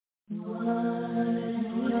Reporting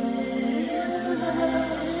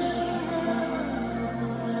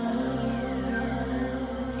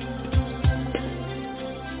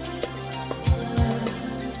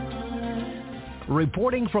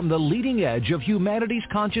from the leading edge of humanity's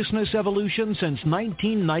consciousness evolution since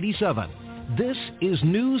 1997, this is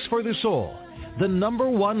News for the Soul, the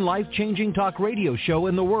 #1 life-changing talk radio show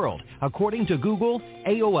in the world, according to Google,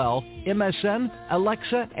 AOL, MSN,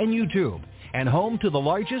 Alexa, and YouTube, and home to the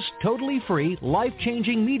largest totally free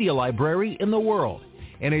life-changing media library in the world.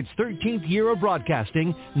 In its 13th year of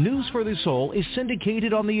broadcasting, News for the Soul is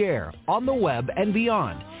syndicated on the air, on the web, and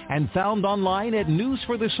beyond, and found online at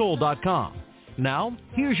newsforthesoul.com. Now,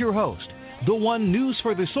 here's your host, the one News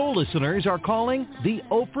for the Soul listeners are calling the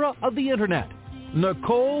Oprah of the Internet,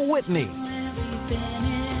 Nicole Whitney.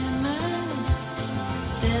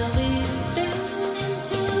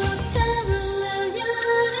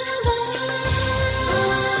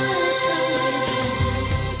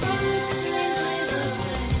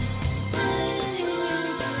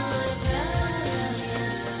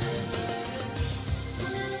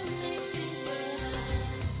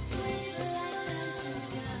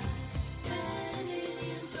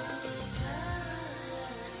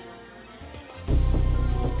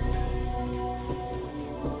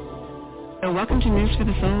 Welcome to News for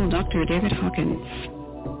the Soul, Dr. David Hawkins.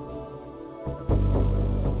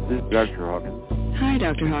 This is Dr. Hawkins. Hi,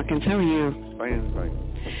 Dr. Hawkins. How are you? Fine.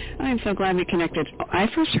 I'm so glad we connected. I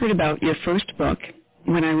first heard about your first book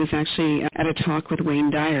when I was actually at a talk with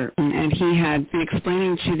Wayne Dyer, and he had been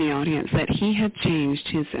explaining to the audience that he had changed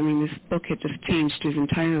this book had just changed his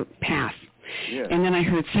entire path. Yeah. And then I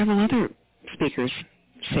heard several other speakers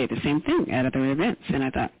say the same thing at other events, and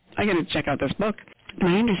I thought, I got to check out this book.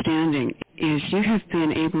 My understanding is you have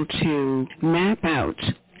been able to map out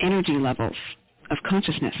energy levels of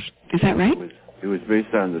consciousness. Is that right? It was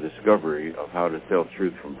based on the discovery of how to tell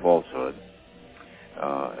truth from falsehood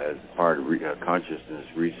as part of consciousness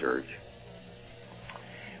research.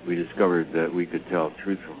 We discovered that we could tell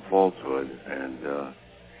truth from falsehood, and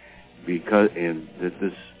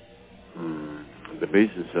the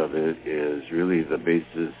basis of it is really the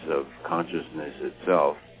basis of consciousness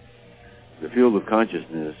itself. The field of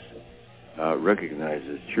consciousness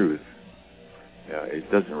recognizes truth. It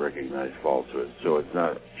doesn't recognize falsehood. So it's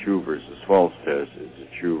not true versus false test. It's a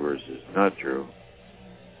true versus not true.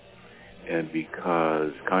 And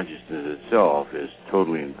because consciousness itself is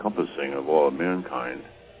totally encompassing of all of mankind,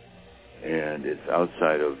 and it's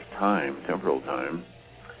outside of time, temporal time,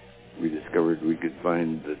 we discovered we could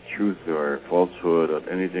find the truth or falsehood of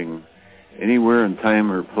anything, anywhere in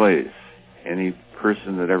time or place. Any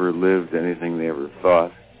person that ever lived, anything they ever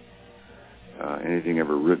thought, anything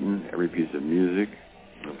ever written, every piece of music.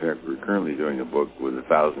 In fact, we're currently doing a book with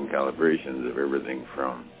 1,000 calibrations of everything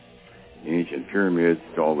from the ancient pyramids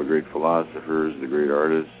to all the great philosophers, the great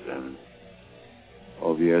artists, and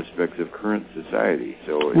all the aspects of current society.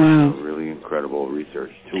 So it's a really incredible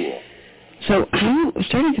research tool. So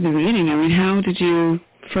starting from the beginning, how did you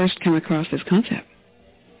first come across this concept?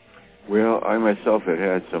 Well, I myself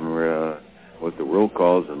had some what the world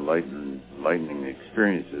calls enlightening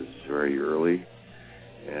experiences very early,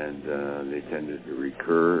 and they tended to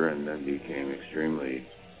recur and then became extremely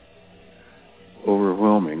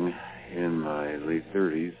overwhelming in my late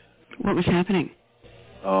 30s. What was happening?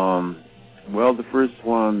 Well, the first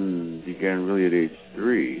one began really at age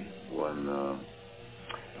 3 when,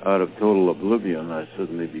 out of total oblivion, I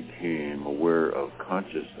suddenly became aware of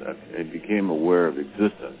consciousness. I became aware of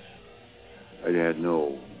existence. I had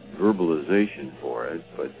no verbalization for it,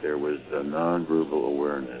 but there was a non-verbal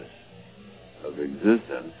awareness of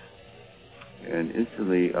existence, and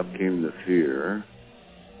instantly up came the fear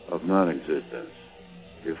of non-existence.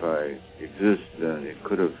 If I exist, then it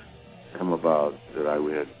could have come about that I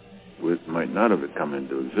might not have come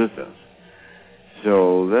into existence.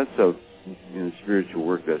 So that's in spiritual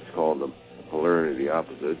work that's called the polarity of the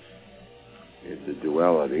opposites. It's a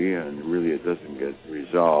duality, and really it doesn't get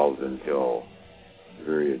resolved until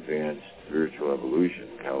very advanced spiritual evolution,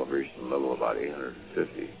 calibration level about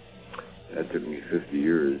 850. That took me 50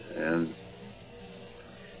 years. And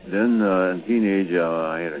then in teenage,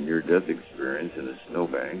 I had a near-death experience in a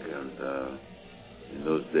snowbank, and in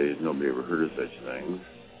those days, nobody ever heard of such things.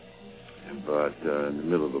 But in the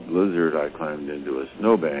middle of a blizzard, I climbed into a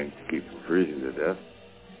snowbank to keep from freezing to death.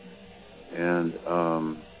 And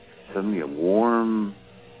suddenly a warm,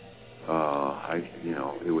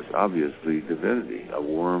 it was obviously divinity. A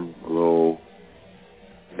warm glow,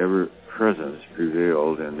 ever-presence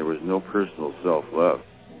prevailed, and there was no personal self left.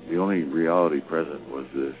 The only reality present was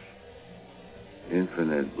this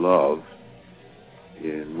infinite love,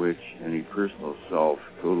 in which any personal self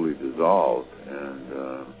totally dissolved. And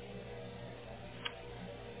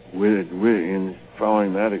in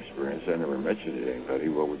following that experience, I never mentioned it to anybody.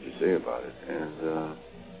 What would you say about it? And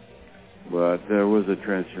but there was a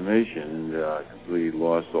transformation. I completely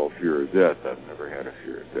lost all fear of death. I've never had a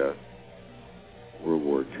fear of death. World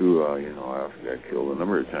War II, I often got killed a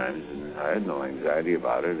number of times, and I had no anxiety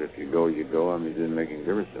about it. If you go, you go. I mean, it didn't make any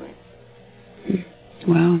difference to me.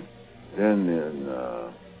 Wow. Then in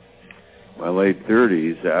my late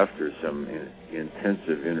 30s, after some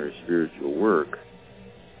intensive inner spiritual work,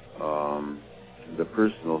 the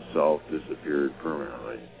personal self disappeared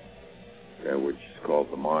permanently, which is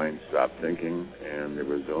called the mind stopped thinking, and there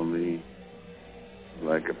was only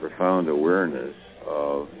like a profound awareness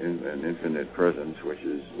of an infinite presence, which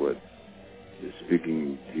is what is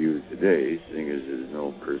speaking to you today, seeing as there's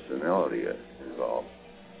no personality involved.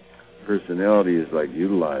 Personality is like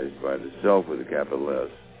utilized by the self with a capital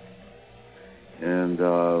S. And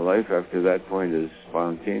life after that point is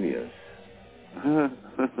spontaneous. So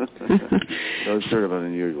it's sort of an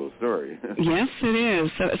unusual story. Yes, it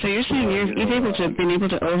is. So you're saying you've been able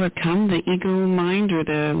to overcome the ego mind or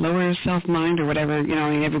the lower self mind or whatever,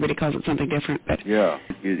 everybody calls it something different. But yeah,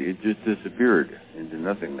 it just disappeared into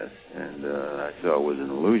nothingness. And I saw it was an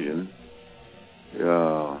illusion.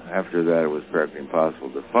 After that, it was practically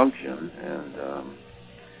impossible to function, and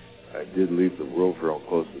I did leave the world for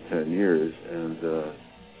close to 10 years, and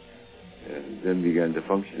then began to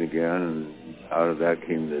function again, and out of that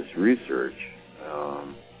came this research.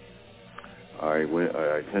 I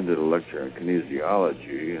attended a lecture on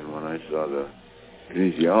kinesiology, and when I saw the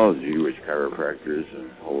kinesiology, which chiropractors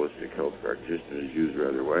and holistic health practitioners use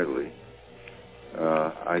rather widely,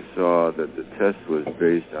 I saw that the test was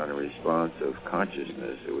based on a response of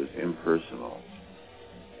consciousness. It was impersonal.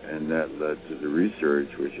 And that led to the research,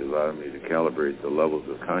 which allowed me to calibrate the levels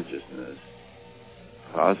of consciousness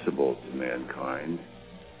possible to mankind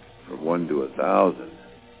from 1 to 1,000.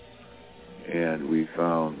 And we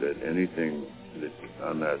found that anything that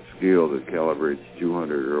on that scale that calibrates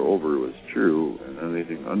 200 or over was true, and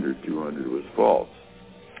anything under 200 was false.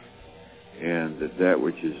 And that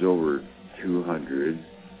which is over 200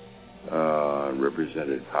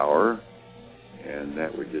 represented power, and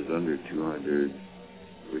that which is under 200,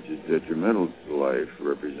 which is detrimental to life,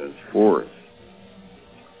 represents force.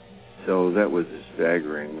 So that was a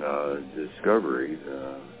staggering discovery.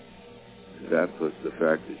 That plus the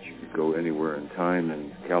fact that you could go anywhere in time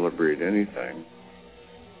and calibrate anything.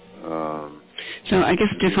 So I guess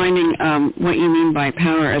defining what you mean by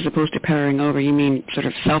power as opposed to powering over, you mean sort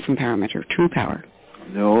of self-empowerment or true power?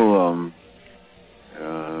 No,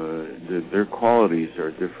 their qualities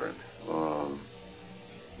are different.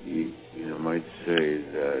 You might say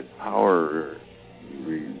that power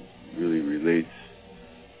really relates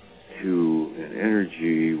to an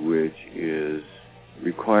energy which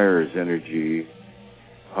requires energy.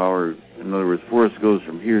 Power, in other words, force goes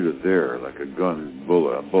from here to there, like a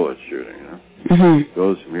bullet shooting. Mm-hmm.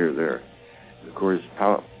 Goes from here to there. Of course,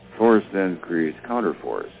 force then creates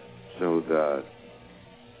counterforce, so that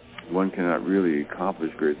one cannot really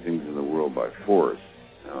accomplish great things in the world by force.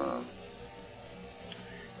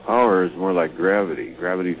 Power is more like gravity.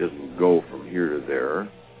 Gravity doesn't go from here to there.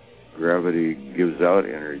 Gravity gives out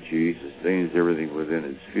energy, sustains everything within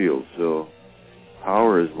its field. So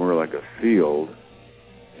power is more like a field,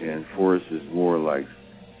 and force is more like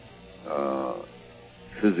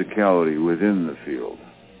physicality within the field.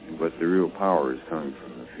 But the real power is coming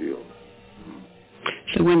from the field.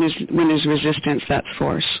 So when there's resistance, that's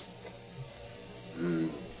force.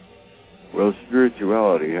 Well,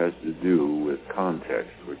 spirituality has to do with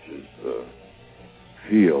context, which is the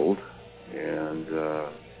field, and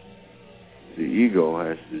the ego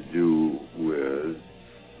has to do with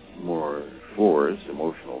more force,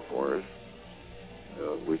 emotional force,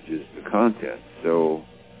 which is the content. So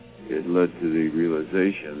it led to the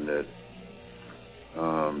realization that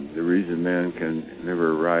the reason man can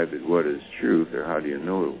never arrive at what is truth, or how do you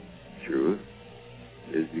know truth,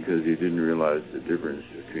 is because he didn't realize the difference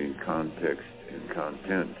between context and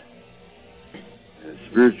content. And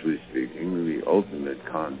spiritually speaking, the ultimate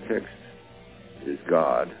context is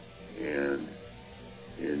God, and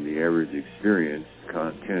in the average experience,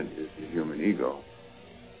 content is the human ego.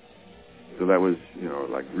 So that was,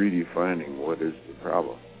 like redefining what is the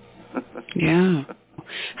problem. Yeah.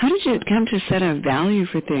 How did you come to set a value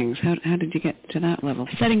for things? How did you get to that level?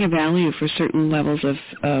 Setting a value for certain levels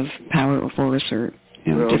of power or force or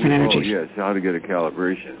different energies. Yes, how to get a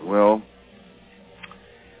calibration. Well,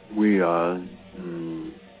 we,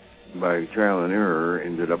 by trial and error,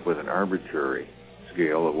 ended up with an arbitrary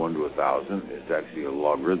scale of 1 to 1,000. It's actually a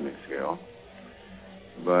logarithmic scale.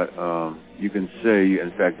 But you can say,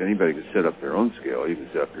 in fact, anybody can set up their own scale. You can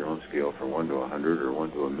set up your own scale from 1 to 100 or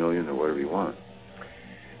 1 to 1,000,000 or whatever you want.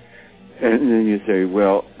 And then you say,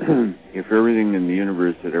 well, if everything in the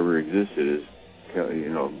universe that ever existed is,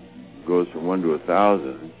 goes from 1 to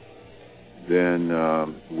 1,000, then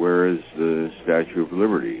where is the Statue of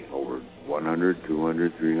Liberty? Over 100,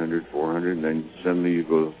 200, 300, 400, and then suddenly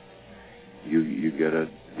you get a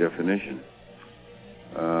definition.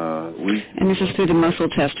 And this is through the muscle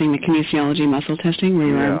testing, the kinesiology muscle testing, where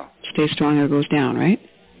your arm stays strong or goes down, right?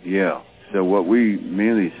 Yeah. So what we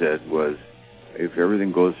mainly said was, if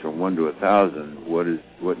everything goes from 1 to 1,000,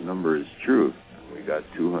 what number is truth? We got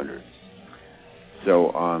 200.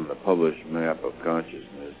 So on the published map of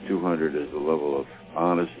consciousness, 200 is the level of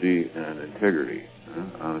honesty and integrity.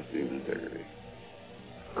 Honesty and integrity.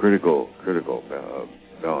 Critical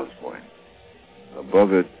balance point.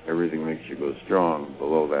 Above it, everything makes you go strong.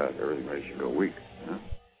 Below that, everything makes you go weak.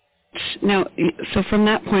 Now, so from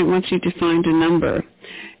that point, once you've defined a number,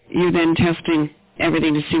 you're then testing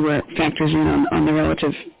everything to see where it factors in on the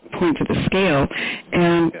relative points of the scale,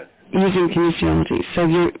 and using kinesiology.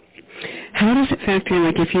 So how does it factor in,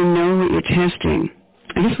 like if you know what you're testing?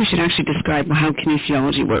 I guess we should actually describe how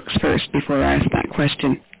kinesiology works first before I ask that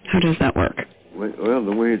question. How does that work? Well,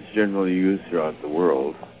 the way it's generally used throughout the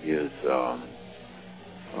world is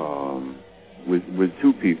with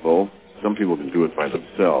two people. Some people can do it by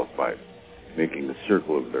themselves by making a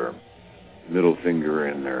circle of their middle finger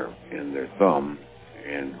and their thumb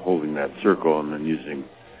and holding that circle, and then using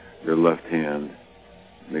their left hand,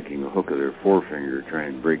 making a hook of their forefinger,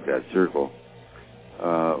 trying to break that circle.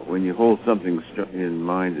 When you hold something in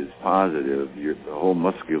mind as positive, the whole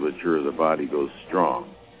musculature of the body goes strong.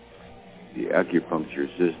 The acupuncture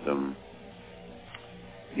system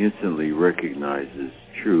instantly recognizes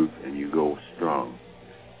truth, and you go strong.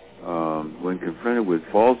 When confronted with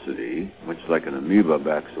falsity, much like an amoeba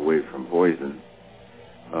backs away from poison,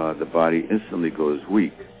 the body instantly goes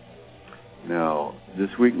weak. Now, this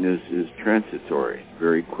weakness is transitory,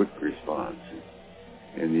 very quick response,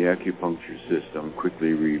 and the acupuncture system quickly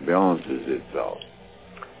rebalances itself.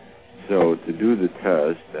 So to do the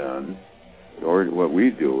test, then, what we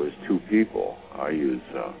do is two people. I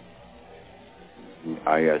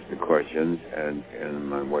ask the questions, and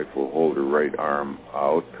my wife will hold her right arm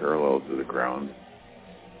out parallel to the ground,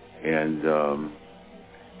 and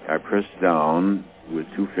I press down with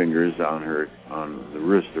two fingers on the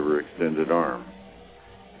wrist of her extended arm,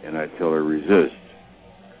 and I tell her resist.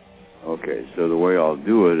 Okay, so the way I'll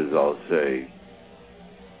do it is I'll say,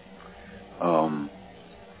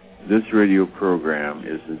 this radio program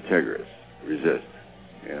is integrous, resist.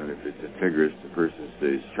 And if it's integrous, the person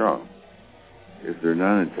stays strong. If they're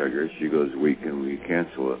non-integrous, she goes weak, and we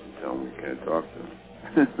cancel it and tell them we can't talk to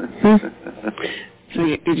them. So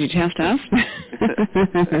did you test us?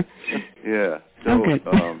 Yeah. So okay.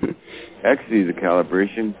 Actually, the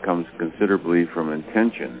calibration comes considerably from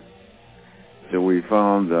intention. So we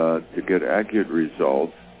found to get accurate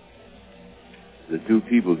results, the two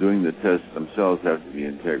people doing the test themselves have to be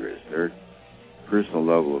integrous. Their personal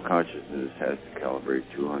level of consciousness has to calibrate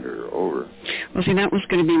 200 or over. Well, see, that was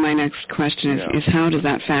going to be my next question, is how does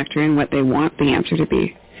that factor in what they want the answer to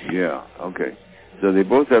be? Yeah, okay. So they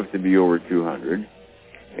both have to be over 200.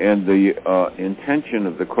 And the intention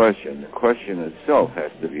of the question itself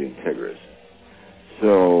has to be integrous.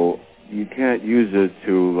 So you can't use it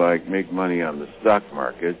to, make money on the stock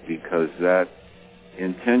market, because that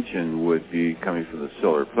intention would be coming from the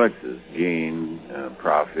solar plexus, gain,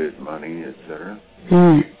 profit, money, etc.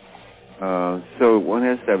 So one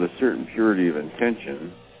has to have a certain purity of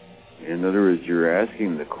intention. In other words, you're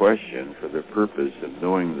asking the question for the purpose of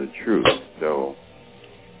knowing the truth. So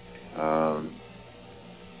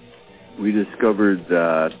we discovered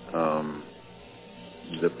that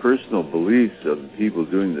the personal beliefs of the people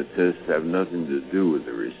doing the test have nothing to do with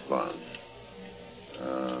the response.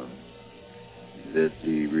 That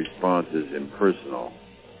the response is impersonal.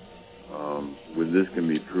 With this can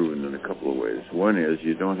be proven in a couple of ways. One is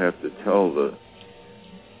you don't have to tell the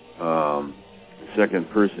second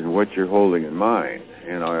person what you're holding in mind,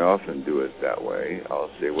 and I often do it that way. I'll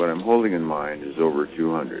say, what I'm holding in mind is over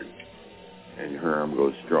 200, and her arm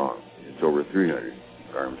goes strong. It's over 300,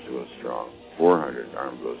 arm goes strong. 400,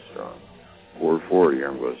 arm goes strong. 440,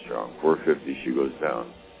 arm goes strong. 450, she goes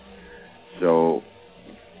down. So,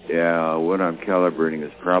 yeah, what I'm calibrating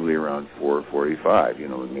is probably around 445,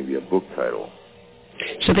 maybe a book title.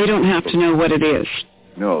 So they don't have to know what it is?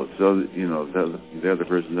 No, so, the other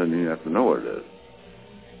person doesn't even have to know what it is.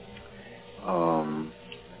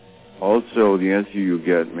 Also, the answer you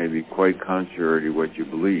get may be quite contrary to what you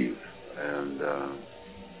believe. And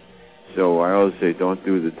so I always say don't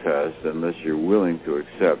do the test unless you're willing to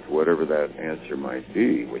accept whatever that answer might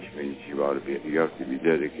be, which means you have to be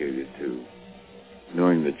dedicated to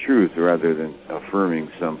knowing the truth rather than affirming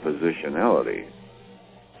some positionality.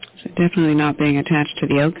 So definitely not being attached to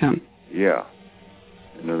the outcome. Yeah.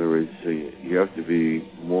 In other words, you have to be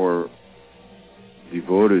more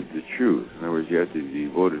devoted to truth. In other words, you have to be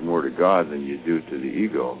devoted more to God than you do to the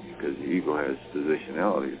ego, because the ego has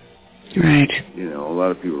positionalities. Right. You know, a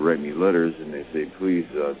lot of people write me letters and they say, please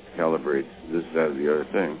calibrate this, that, or the other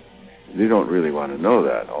thing. They don't really want to know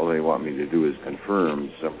that. All they want me to do is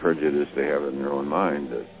confirm some prejudice they have in their own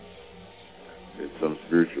mind that some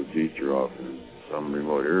spiritual teacher off in some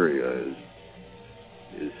remote area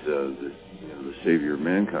is the savior of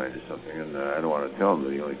mankind or something, and I don't want to tell them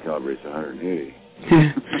that he only calibrates 180.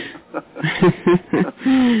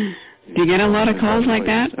 Do you get a lot of calls like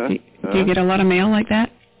that? Do you get a lot of mail like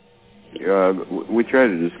that? We try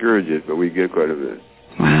to discourage it, but we get quite a bit.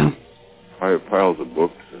 Wow. Piles of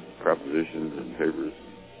books and propositions and papers,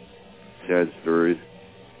 sad stories.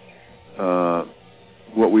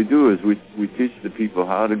 What we do is we teach the people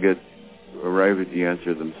how to arrive at the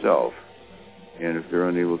answer themselves. And if they're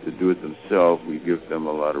unable to do it themselves, we give them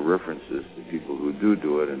a lot of references to people who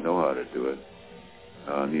do it and know how to do it.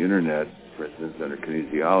 On the internet, for instance, under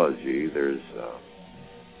kinesiology, there's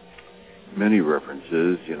many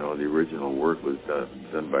references. You know, the original work was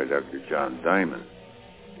done by Dr. John Diamond,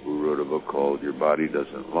 who wrote a book called Your Body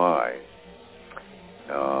Doesn't Lie.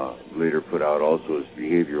 Later put out also as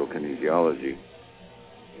Behavioral Kinesiology.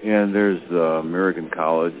 And there's the American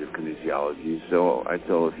College of Kinesiology. So I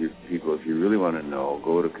tell people, if you really want to know,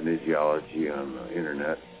 go to kinesiology on the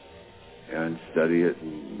internet and study it,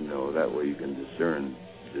 and that way you can discern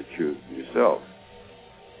the truth yourself.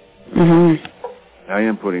 Mm-hmm. I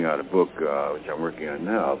am putting out a book, which I'm working on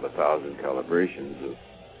now, of 1,000 calibrations.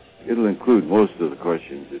 It'll include most of the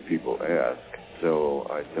questions that people ask. So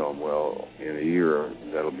I tell them, well, in a year,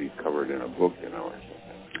 that'll be covered in a book, or something.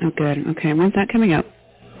 Oh, good. Okay. When's that coming out?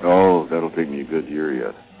 Oh, that'll take me a good year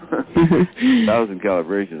yet. 1,000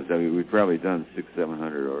 calibrations. I mean, we've probably done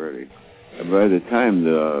 600-700 already. And by the time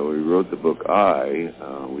we wrote the book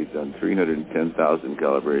we've done 310,000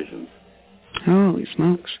 calibrations. Holy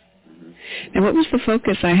smokes. Mm-hmm. And what was the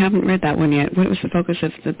focus? I haven't read that one yet. What was the focus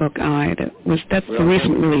of the book That's the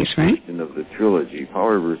recent release, right? Of the trilogy,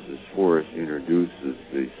 Power versus Force introduces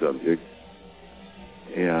the subject,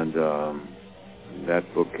 and that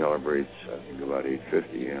book calibrates, I think, about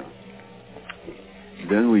 850, yeah.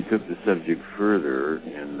 Then we took the subject further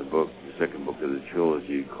in the book, the second book of the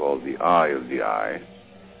trilogy, called The Eye of the Eye,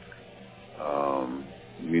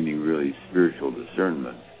 meaning really spiritual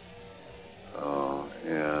discernment,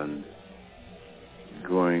 and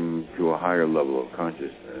going to a higher level of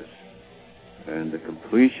consciousness, and the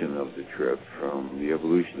completion of the trip from the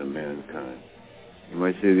evolution of mankind. You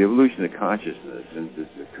might say the evolution of consciousness since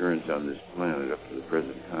its occurrence on this planet up to the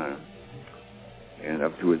present time, and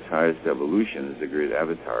up to its highest evolution as the great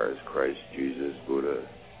avatars, Christ, Jesus, Buddha.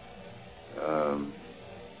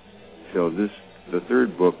 So the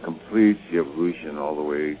third book completes the evolution all the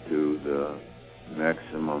way to the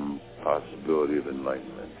maximum possibility of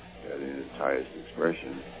enlightenment in its highest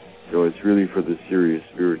expression. So it's really for the serious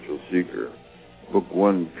spiritual seeker. Book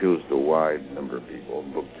 1 appeals to a wide number of people.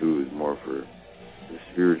 Book 2 is more for the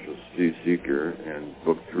spiritual seeker, and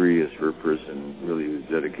Book 3 is for a person really who's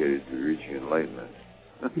dedicated to reaching enlightenment.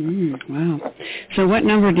 Wow. So what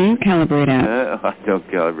number do you calibrate at? I don't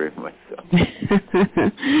calibrate myself.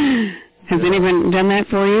 Has anyone done that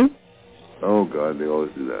for you? Oh, God, they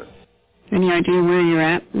always do that. Any idea where you're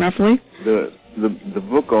at, roughly? The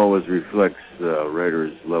book always reflects the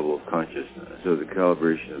writer's level of consciousness. So the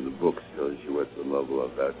calibration of the book tells you what the level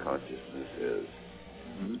of that consciousness is.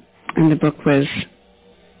 Mm-hmm. And the book was?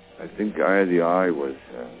 I think Eye of the Eye was,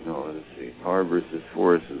 let's see, Power versus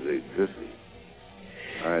Force was 850.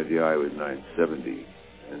 Eye of the Eye was 970.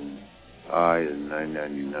 And I is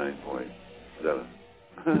 999.7.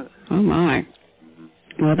 Oh, my.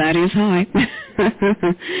 Well, that is high.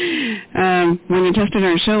 When you tested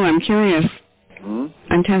our show, I'm curious. Hmm?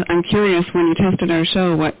 I'm curious, when you tested our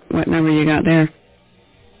show, what number you got there?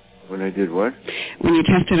 When I did what? When you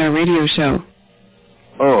tested our radio show.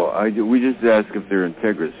 Oh, we just ask if they're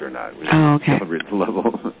integrous or not. We okay. Calibrate the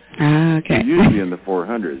level. Okay. It's usually in the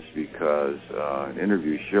 400s because an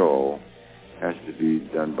interview show has to be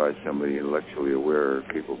done by somebody intellectually aware,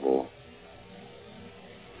 capable.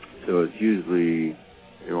 So it's usually,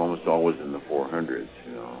 you're almost always in the 400s,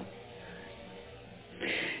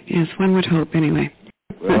 Yes, one would hope, anyway.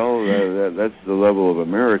 Well, that's the level of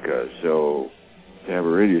America. So to have a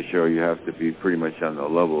radio show, you have to be pretty much on the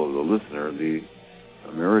level of the listener. The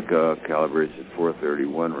America calibrates at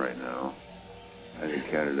 431 right now. I think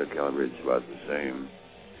Canada calibrates about the same.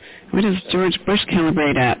 What does George Bush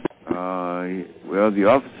calibrate at? Well, the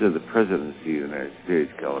Office of the Presidency of the United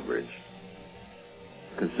States calibrates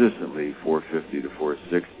consistently 450 to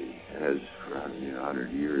 460. It has for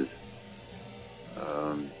 100 years.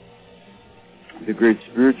 The great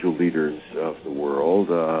spiritual leaders of the world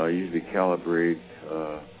usually calibrate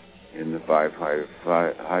in the high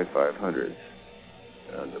 500s.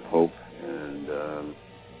 The Pope and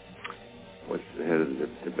what's the head of the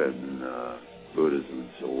Tibetan Buddhism,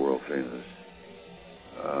 so world famous,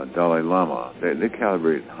 Dalai Lama. They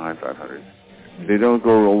calibrate in high 500s. They don't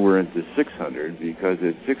go over into 600 because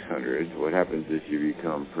at 600, what happens is you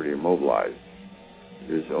become pretty immobilized.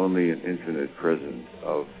 There's only an infinite presence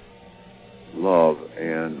of love,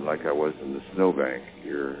 and like I was in the snowbank,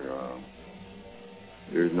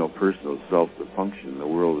 there's no personal self to function. The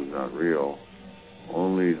world is not real.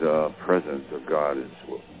 Only the presence of God is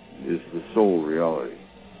the sole reality,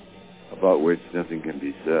 about which nothing can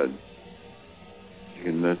be said.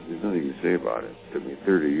 There's nothing to say about it. It took me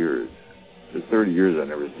 30 years. For 30 years I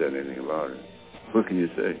never said anything about it. What can you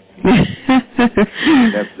say?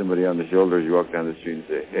 Tap somebody on the shoulder as you walk down the street and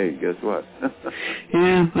say, hey, guess what?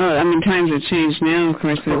 Yeah, well, I mean, times have changed now, of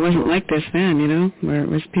course, but it wasn't like this then, where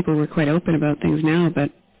people were quite open about things now,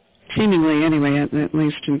 but seemingly anyway, at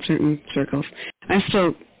least in certain circles. I'm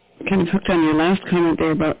still kind of hooked on your last comment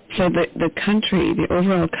there about, so the country, the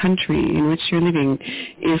overall country in which you're living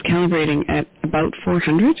is calibrating at about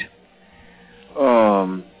 400?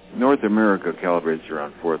 North America calibrates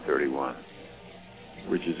around 431,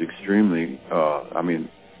 which is extremely,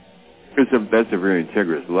 that's a very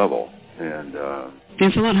integrous level. And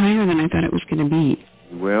it's a lot higher than I thought it was going to be.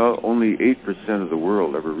 Well, only 8% of the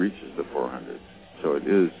world ever reaches the 400s, so it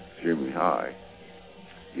is extremely high.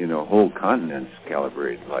 Whole continents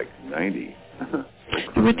calibrate like 90.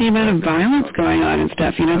 With the amount of violence going on and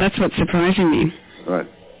stuff, that's what's surprising me. Right.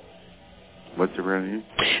 What's surprising you?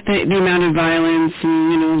 The amount of violence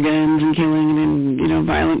and, guns and killing and,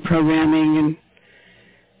 violent programming, and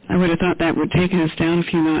I would have thought that would take us down a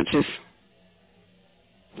few notches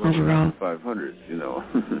overall. 500s,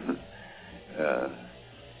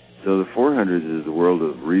 So the 400s is the world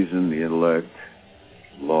of reason, the intellect,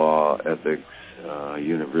 law, ethics,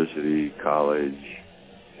 university, college,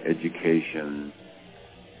 education,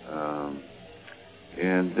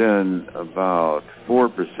 and then about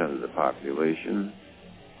 4% of the population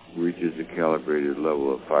reaches a calibrated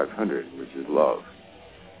level of 500, which is love.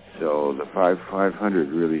 So the 500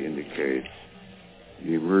 really indicates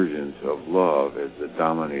the emergence of love as the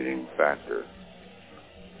dominating factor.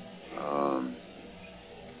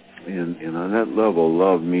 And on that level,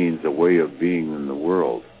 love means a way of being in the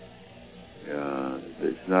world.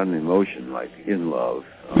 It's not an emotion like in love.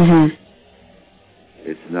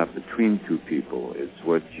 It's not between two people. It's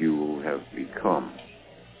what you have become.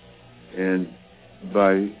 And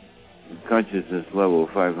by consciousness level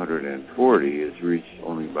 540 is reached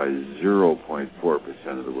only by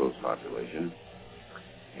 0.4% of the world's population.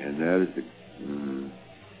 And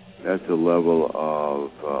that's a level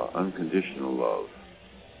of unconditional love.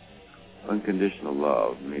 Unconditional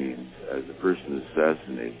love means as a person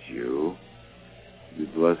assassinates you, you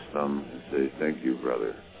bless them and say, thank you,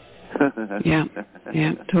 brother. Yeah,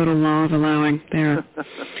 total law of allowing there.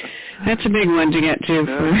 That's a big one to get to.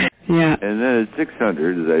 Yeah. And then at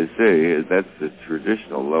 600, as I say, that's the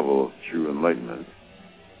traditional level of true enlightenment.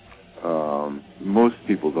 Most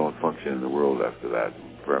people don't function in the world after that.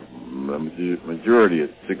 The majority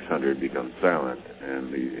at 600 becomes silent,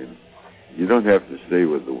 and you don't have to stay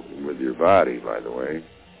with your body, by the way.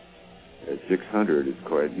 At 600, it's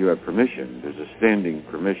quite, you have permission. There's a standing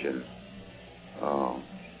permission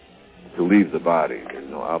to leave the body. There's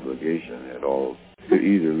no obligation at all to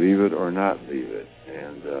either leave it or not leave it.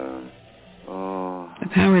 And the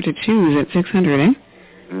power to choose at 600, eh?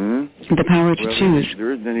 The power to choose.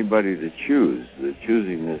 There isn't anybody to choose. The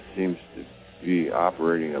choosingness seems to be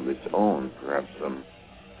operating of its own, perhaps some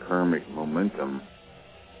karmic momentum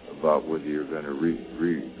about whether you're going to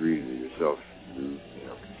read yourself to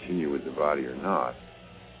continue with the body or not.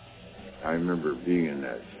 I remember being in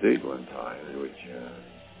that state one time in which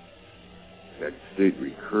that state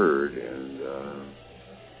recurred, and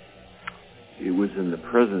it was in the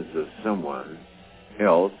presence of someone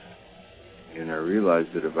else, and I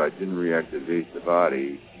realized that if I didn't reactivate the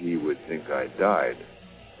body, he would think I died.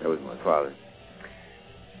 That was my father.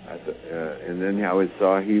 And then I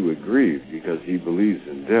saw he would grieve because he believes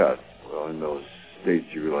in death. Well, in those states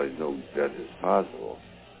you realize no death is possible.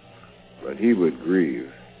 But he would grieve,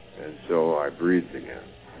 and so I breathed again.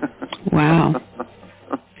 Wow.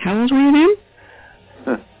 How old were you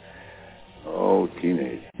then? Oh,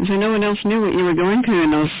 teenage. So no one else knew what you were going through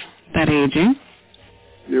in that age, eh?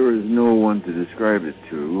 There was no one to describe it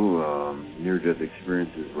to. Near-death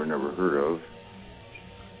experiences were never heard of.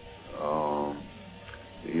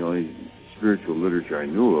 The only spiritual literature I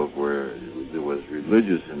knew of where it was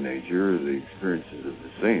religious in nature, the experiences of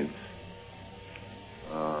the saints.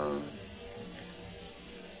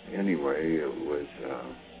 Anyway,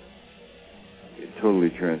 it totally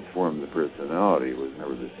transformed the personality. It was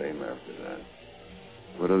never the same after that.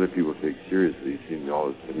 What other people take seriously seemed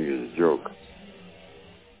always to me as a joke.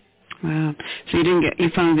 Wow. So you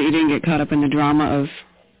found that you didn't get caught up in the drama of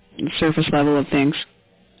the surface level of things?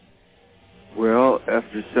 Well,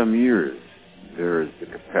 after some years, there is the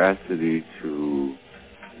capacity to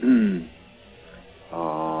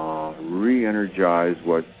re-energize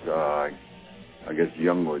what I guess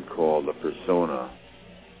Jung would call the persona.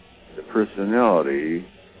 The personality,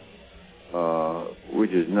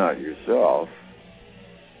 which is not yourself,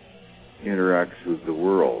 interacts with the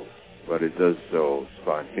world, but it does so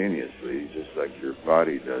spontaneously, just like your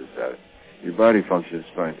body does that. Your body functions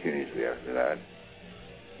spontaneously after that,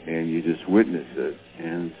 and you just witness it,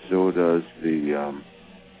 and so does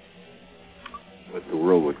what the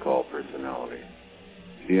world would call personality.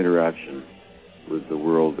 The interaction with the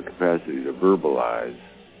world, the capacity to verbalize.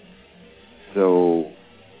 So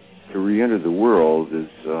to re-enter the world is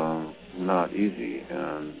not easy,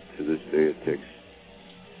 and to this day it takes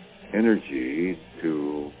energy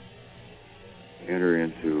to enter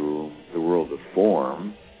into the world of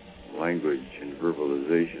form, language and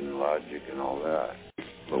verbalization and logic and all that.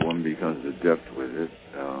 But one becomes adept with it.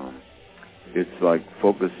 It's like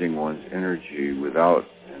focusing one's energy without,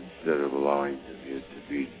 instead of allowing it to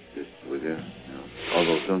be just within. You know?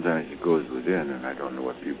 Although sometimes it goes within, and I don't know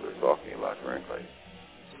what people are talking about, frankly.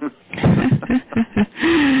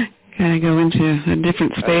 Kind of go into a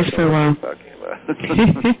different space for a while. Talking about.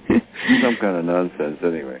 Some kind of nonsense,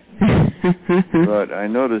 anyway. But I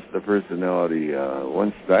noticed the personality,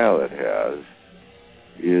 one style it has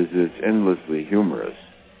is it's endlessly humorous,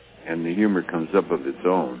 and the humor comes up of its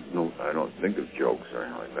own. No, I don't think of jokes or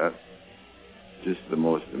anything like that. Just the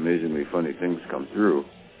most amazingly funny things come through,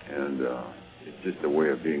 and it's just a way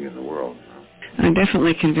of being in the world. I'm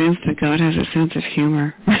definitely convinced that God has a sense of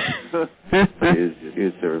humor.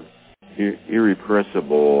 It's an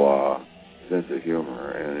irrepressible sense of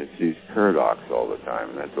humor, and it sees paradox all the time,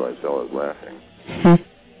 and that's why it's always laughing.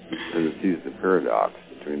 Because it sees the paradox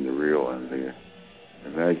between the real and the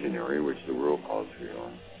imaginary, which the world calls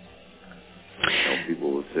real. You know,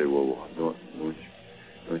 people will say, well, don't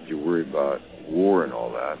you worry about war and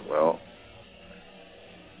all that? Well,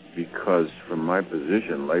 because from my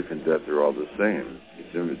position, life and death are all the same.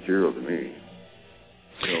 It's immaterial to me.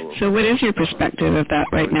 So what is your perspective of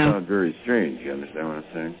that right now? It sounds very strange. You understand what I'm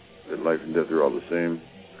saying? That life and death are all the same.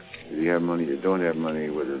 Whether you have money or don't have money,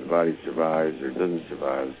 whether the body survives or doesn't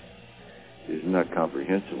survive, is not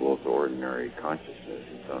comprehensible to ordinary consciousness.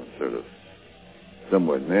 It sounds sort of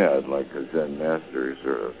somewhat mad, like a Zen master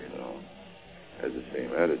sort of, has the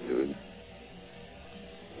same attitude.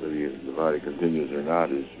 Whether the body continues or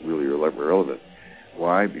not is really irrelevant.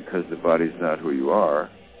 Why? Because the body's not who you are,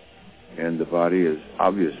 and the body is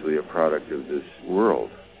obviously a product of this world.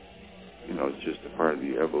 It's just a part of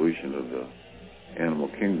the evolution of the animal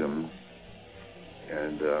kingdom,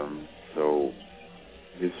 and so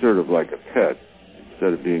it's sort of like a pet.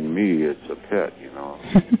 Instead of being me, it's a pet,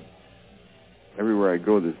 Everywhere I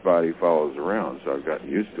go, this body follows around, so I've gotten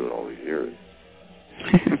used to it all these years.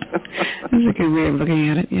 That's a good way of looking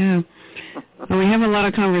at it, yeah. Well, we have a lot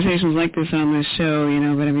of conversations like this on this show,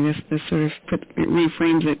 but I mean, this sort of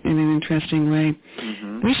reframes it in an interesting way.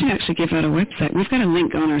 Mm-hmm. We should actually give out a website. We've got a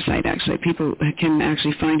link on our site, actually. People can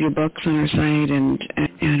actually find your books on our site and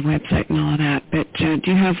website and all of that. But do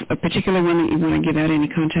you have a particular one that you want to give out, any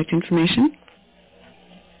contact information?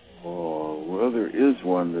 Well, there is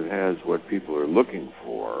one that has what people are looking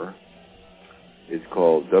for. It's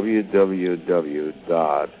called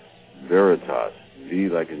www.veritas, V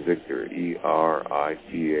like in Victor,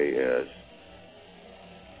 ERITAS,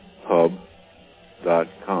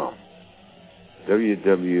 pub.com.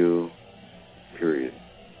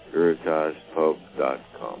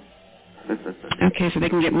 www.veritaspub.com. Okay, so they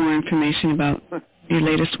can get more information about your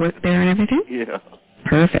latest work there and everything? Yeah.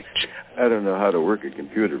 Perfect. I don't know how to work a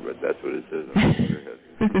computer, but that's what it says on the computer.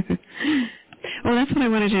 Well, that's what I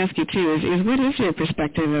wanted to ask you, too, is what is your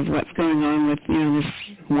perspective of what's going on with, this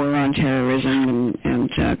war on terrorism and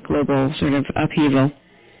global sort of upheaval.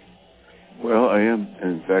 Well, I am,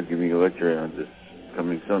 in fact, giving a lecture on this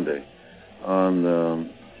coming Sunday on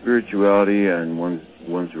spirituality and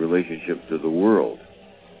one's relationship to the world.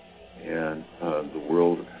 And the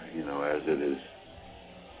world, as it is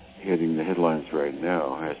hitting the headlines right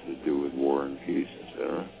now, has to do with war and peace,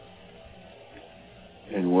 etc.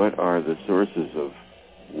 And what are the sources of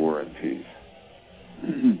war and peace?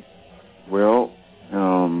 Well,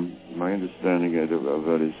 my understanding of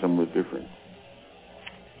that is somewhat different.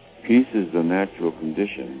 Peace is the natural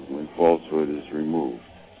condition when falsehood is removed.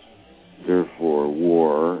 Therefore,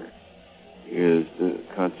 war is the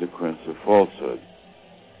consequence of falsehood.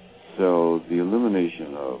 So the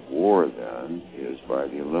elimination of war, then, is by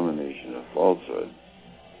the elimination of falsehood.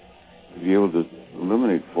 To be able to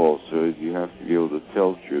eliminate falsehood, you have to be able to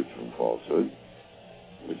tell truth from falsehood,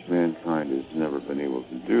 which mankind has never been able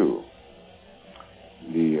to do.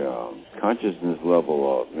 The consciousness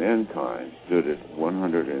level of mankind stood at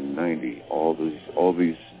 190 all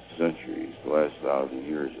these centuries, the last 1,000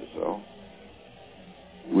 years or so,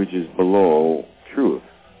 which is below truth,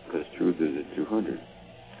 because truth is at 200.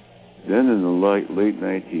 Then in the late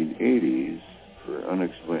 1980s, for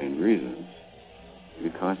unexplained reasons, the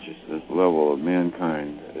consciousness level of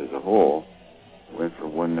mankind as a whole went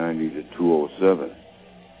from 190 to 207.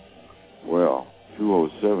 Well,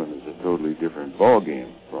 207 is a totally different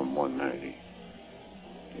ballgame from 190.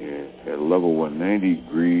 At level 190,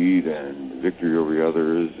 greed and victory over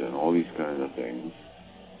others and all these kinds of things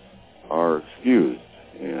are excused.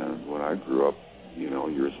 And when I grew up, you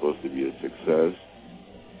were supposed to be a success.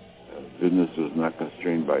 Business was not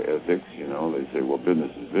constrained by ethics. They say, well,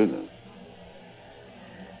 business is business.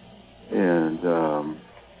 And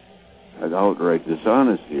an outright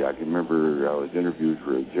dishonesty. I can remember I was interviewed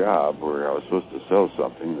for a job where I was supposed to sell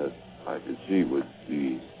something that I could see would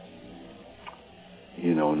be,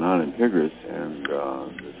 non-integrous, and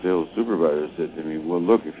the sales supervisor said to me, well,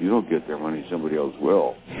 look, if you don't get their money, somebody else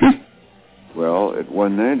will. Well, at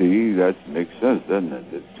 190, that makes sense, doesn't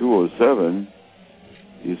it? At 207,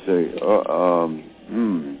 you say,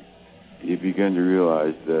 you begin to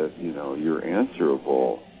realize that, you're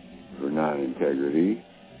answerable for non-integrity,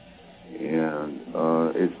 and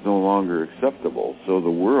it's no longer acceptable. So the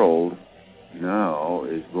world now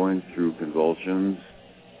is going through convulsions,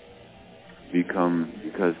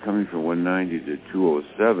 because coming from 190 to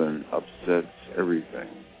 207 upsets everything.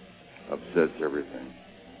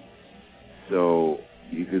 So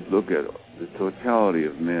you could look at the totality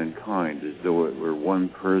of mankind as though it were one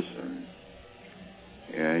person.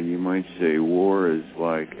 And you might say war is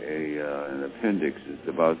like an appendix that's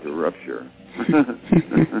about to rupture.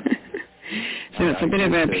 So it's a bit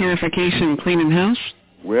of a purification, cleaning house?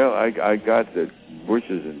 Well, I got that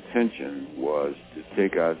Bush's intention was to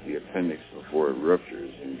take out the appendix before it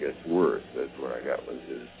ruptures and gets worse. That's what I got was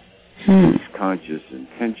his conscious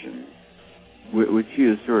intention, which he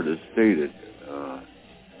has sort of stated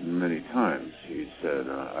many times. He said,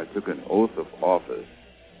 I took an oath of office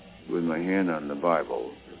with my hand on the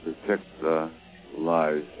Bible to protect the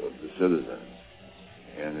lives of the citizens,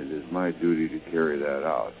 and it is my duty to carry that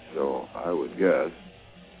out. So I would guess,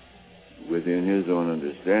 within his own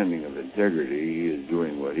understanding of integrity, he is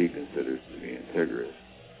doing what he considers to be integrous.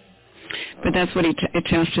 But that's what he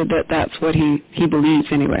attested, that's what he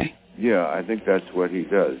believes anyway. Yeah, I think that's what he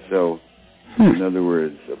does. So, in other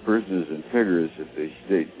words, a person is integrous if they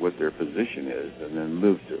state what their position is and then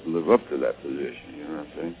live up to that position, you know what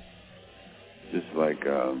I'm saying? Just like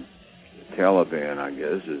the Taliban, I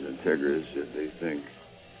guess, is integrous if they think,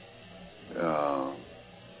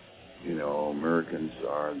 Americans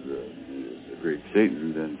are the great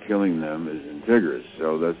Satan, then killing them is integrous.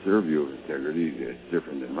 So that's their view of integrity. It's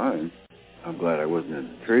different than mine. I'm glad I wasn't in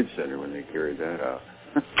the Trade Center when they carried that out.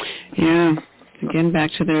 Yeah. Again,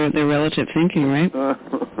 back to their relative thinking, right?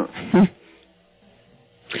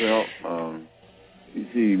 Well, you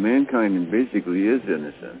see, mankind basically is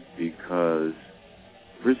innocent because,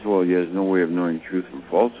 first of all, he has no way of knowing truth from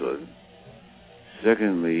falsehood.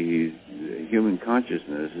 Secondly, human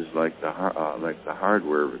consciousness is like the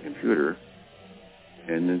hardware of a computer,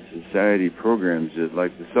 and then society programs it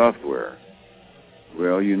like the software.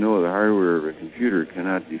 Well, the hardware of a computer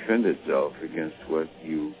cannot defend itself against what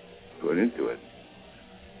you put into it.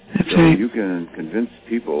 That's so right. You can convince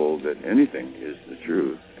people that anything is the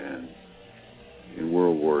truth, and in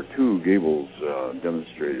World War II, Goebbels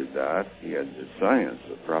demonstrated that. He had the science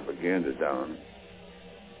of propaganda down,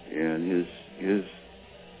 and his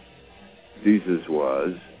thesis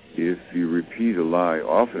was, if you repeat a lie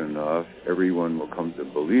often enough, everyone will come to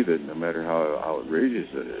believe it, no matter how outrageous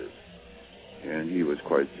it is. And he was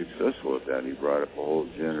quite successful at that. He brought up a whole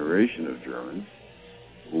generation of Germans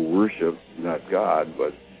who worshiped not God,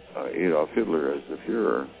 but Adolf Hitler as the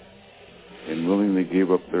Führer, and willingly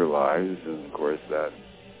gave up their lives. And, of course, that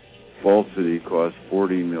falsity caused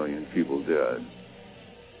 40 million people dead.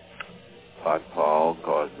 Paul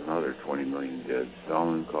caused another 20 million dead.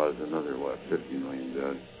 Stalin caused another, 50 million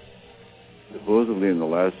dead. Supposedly in the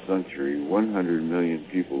last century, 100 million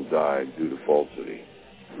people died due to falsity.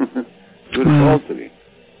 Due to falsity.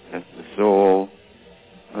 That's the sole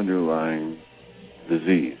underlying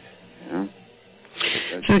disease. Yeah?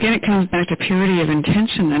 So again, it comes back to purity of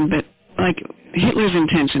intention then, but like Hitler's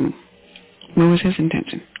intention, what was his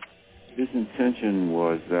intention? His intention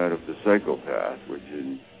was that of the psychopath,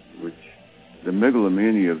 which the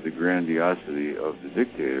megalomania of the grandiosity of the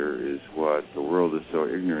dictator is what the world is so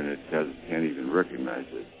ignorant it can't even recognize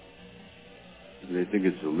it. They think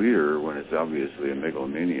it's a leader when it's obviously a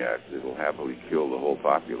megalomaniac that will happily kill the whole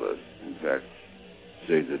populace. In fact,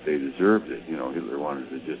 say that they deserved it. Hitler wanted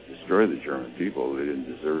to just destroy the German people. They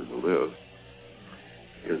didn't deserve to live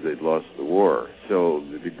because they'd lost the war. So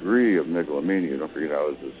the degree of megalomania, don't forget I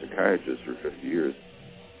was a psychiatrist for 50 years,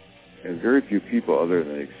 and very few people other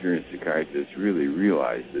than experienced psychiatrists really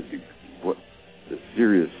realize that the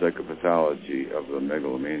serious psychopathology of a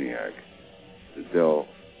megalomaniac, that they'll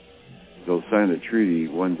sign a treaty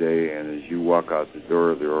one day, and as you walk out the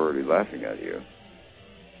door, they're already laughing at you.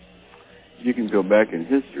 You can go back in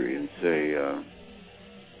history and say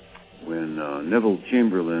when Neville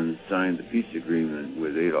Chamberlain signed the peace agreement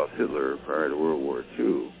with Adolf Hitler prior to World War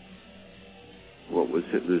II, what was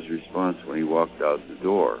Hitler's response when he walked out the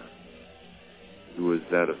door? It was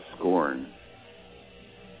that of scorn.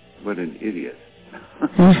 What an idiot.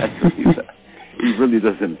 That's what he said. He really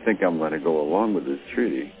doesn't think I'm going to go along with this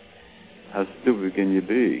treaty. How stupid can you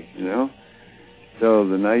be, So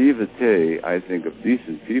the naivete, I think, of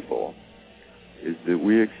decent people is that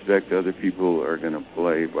we expect other people are going to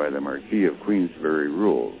play by the Marquis of Queensberry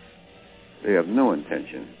rules. They have no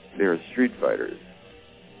intention. They are street fighters.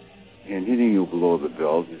 And hitting you below the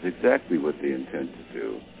belt is exactly what they intend to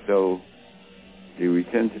do. So we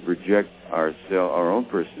tend to project our own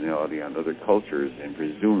personality on other cultures and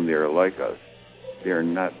presume they are like us. They are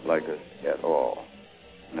not like us at all.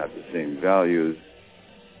 Not the same values.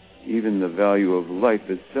 Even the value of life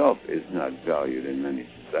itself is not valued in many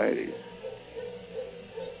societies.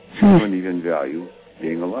 You don't even value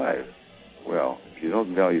being alive. Well, if you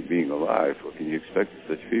don't value being alive, what can you expect of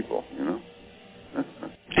such people,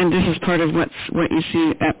 And this is part of what you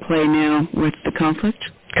see at play now with the current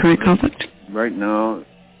conflict? Right now,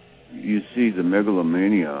 you see the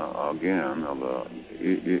megalomania again.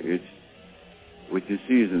 What you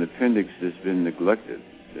see is an appendix that's been neglected,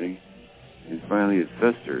 see? And finally it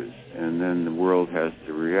festers, and then the world has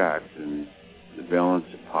to react, and the balance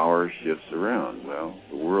of power shifts around. Well,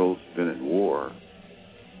 the world's been at war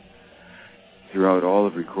throughout all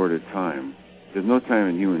of recorded time. There's no time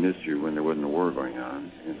in human history when there wasn't a war going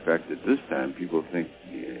on. In fact, at this time, people think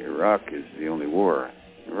Iraq is the only war.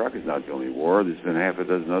 Iraq is not the only war. There's been half a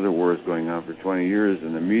dozen other wars going on for 20 years,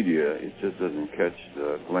 and the media, it just doesn't catch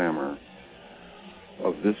the glamour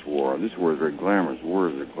of this war. This war is very glamorous.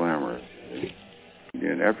 Wars are glamorous.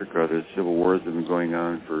 In Africa, there's civil wars that have been going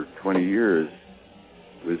on for 20 years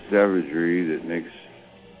with savagery that makes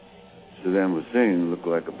Saddam Hussein look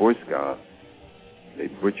like a Boy Scout. They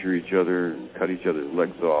butcher each other and cut each other's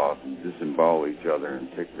legs off and disembowel each other and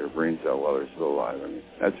take their brains out while they're still alive. I mean,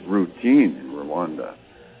 that's routine in Rwanda,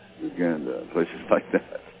 Uganda, places like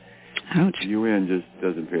that. Ouch. The UN just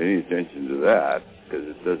doesn't pay any attention to that because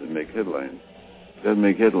it doesn't make headlines. It doesn't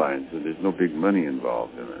make headlines, and there's no big money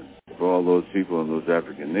involved in it. If all those people in those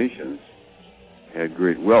African nations had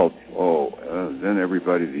great wealth, then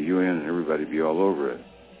everybody, the UN and everybody be all over it.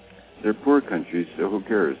 They're poor countries, so who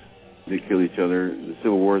cares? They kill each other. The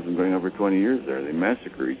civil war has been going on for 20 years there. They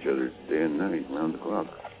massacre each other day and night, around the clock.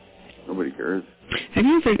 Nobody cares. Have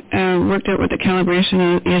you ever worked out what the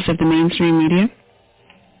calibration is of the mainstream media?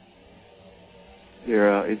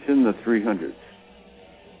 Yeah, it's in the 300s.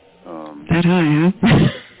 That high,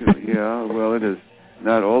 huh? Yeah, well, it is.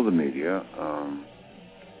 Not all the media,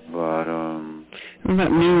 but... What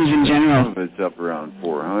about news in general? Some of it's up around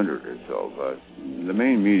 400 or so, but the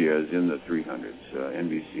main media is in the 300s.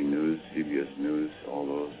 NBC News, CBS News, all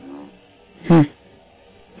those,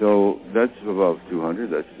 So that's above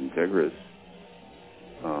 200. That's Integris.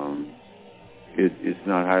 It's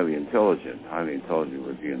not highly intelligent. Highly intelligent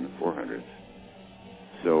would be in the 400s.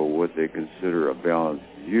 So what they consider a balanced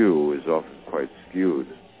view is often quite skewed.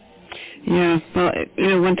 Yeah, well,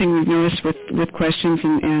 one thing we've noticed with questions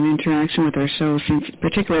and interaction with our show,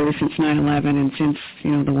 particularly since 9/11 and since,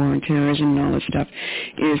 the war on terrorism and all this stuff,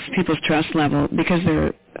 is people's trust level, because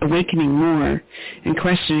they're awakening more and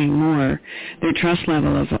questioning more, their trust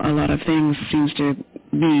level of a lot of things seems to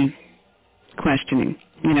be questioning,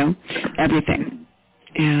 everything.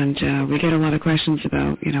 And we get a lot of questions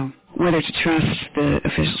about, whether to trust the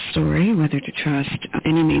official story, whether to trust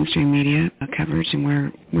any mainstream media coverage, and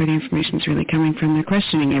where the information is really coming from. They're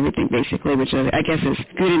questioning everything, basically, which I guess is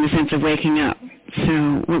good in the sense of waking up.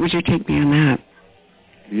 So what would your take be on that?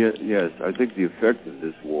 Yes, I think the effect of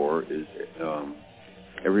this war is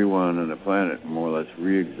everyone on the planet more or less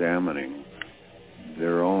re-examining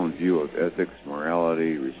their own view of ethics,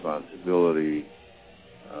 morality, responsibility.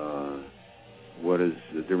 What is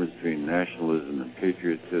the difference between nationalism and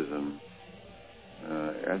patriotism?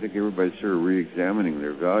 I think everybody's sort of re-examining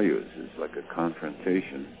their values. It's like a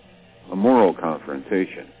confrontation, a moral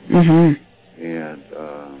confrontation. Mm-hmm. And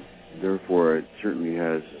therefore, it certainly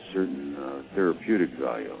has a certain therapeutic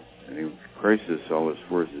value. And in crisis always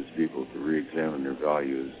forces people to re-examine their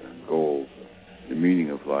values and goals, the meaning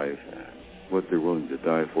of life, and what they're willing to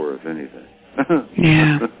die for, if anything.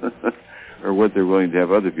 Yeah. Or what they're willing to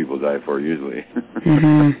have other people die for, usually.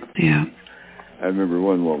 Mm-hmm. Yeah. I remember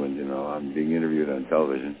one woman, I'm being interviewed on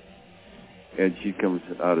television, and she comes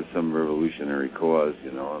out of some revolutionary cause,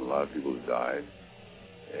 and a lot of people have died.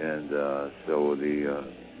 And so the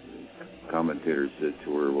commentator said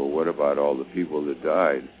to her, well, what about all the people that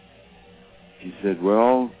died? She said,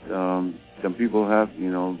 well, some people have,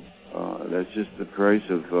 that's just the price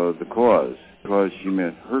of the cause. Because she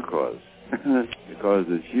meant her cause. The cause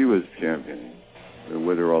that she was championing. And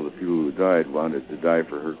whether all the people who died wanted to die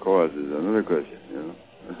for her cause is another question,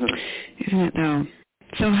 Isn't it, though?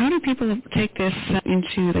 So how do people take this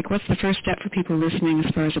into, what's the first step for people listening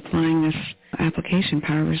as far as applying this application,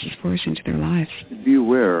 power versus force, into their lives? Be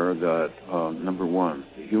aware that, number one,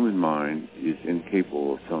 the human mind is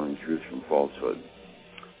incapable of telling truth from falsehood.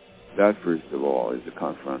 That, first of all, is a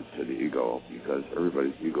confront to the ego, because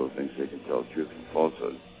everybody's ego thinks they can tell truth from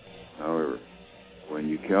falsehood. However, when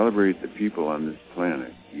you calibrate the people on this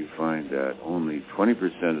planet, you find that only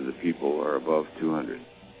 20% of the people are above 200.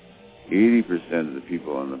 80% of the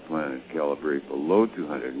people on the planet calibrate below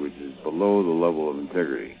 200, which is below the level of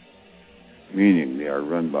integrity, meaning they are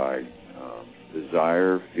run by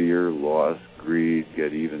desire, fear, loss, greed,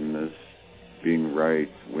 get-evenness, being right,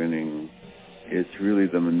 winning. It's really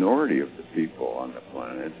the minority of the people on the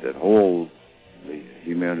planet that hold the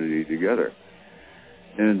humanity together.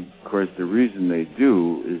 And, of course, the reason they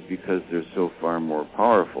do is because they're so far more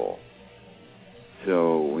powerful.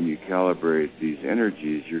 So when you calibrate these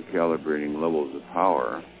energies, you're calibrating levels of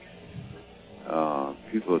power.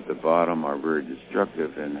 People at the bottom are very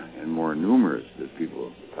destructive and more numerous than people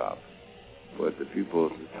at the top. But the people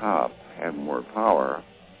at the top have more power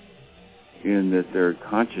in that their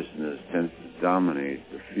consciousness tends to dominate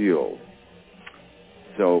the field.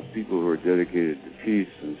 So people who are dedicated to peace,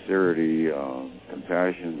 sincerity,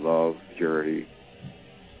 compassion, love, charity,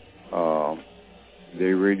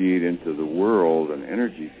 they radiate into the world an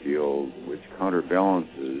energy field which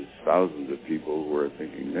counterbalances thousands of people who are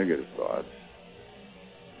thinking negative thoughts.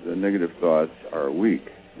 The negative thoughts are weak.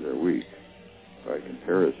 They're weak by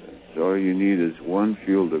comparison. So all you need is one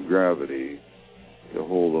field of gravity to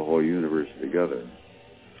hold the whole universe together.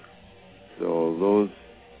 So those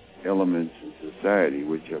elements in society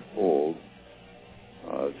which uphold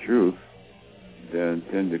truth then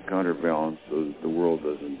tend to counterbalance so that the world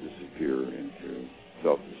doesn't disappear into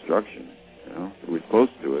self-destruction. We're close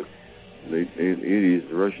to it. In the 80s,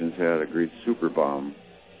 the Russians had a great super bomb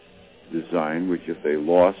design, which if they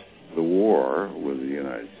lost the war with the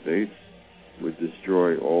United States, would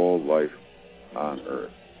destroy all life on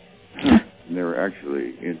Earth. And they were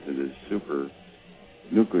actually into this super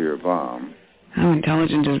nuclear bomb. How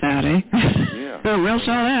intelligent is that, eh? Yeah. Oh, we'll show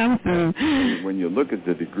them. When you look at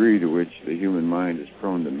the degree to which the human mind is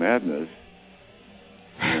prone to madness,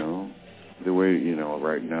 the way,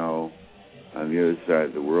 right now, on the other side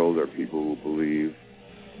of the world are people who believe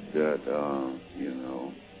that,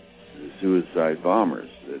 the suicide bombers,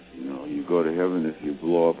 that, you go to heaven if you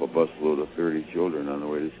blow up a busload of 30 children on the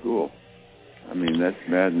way to school. I mean, that's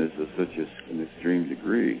madness of such an extreme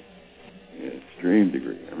degree. Extreme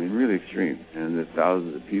degree. I mean, really extreme. And that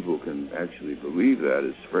thousands of people can actually believe that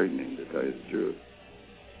is frightening, to tell you the truth.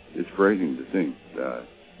 It's frightening to think that.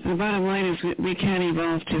 The bottom line is we can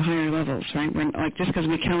evolve to higher levels, right? Just because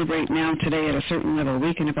we calibrate now today at a certain level,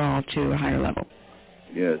 we can evolve to a higher level.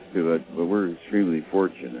 Yes, but we're extremely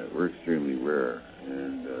fortunate. We're extremely rare.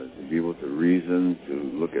 And to be able to reason, to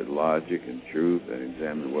look at logic and truth and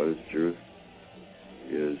examine what is truth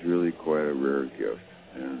is really quite a rare gift.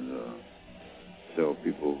 And so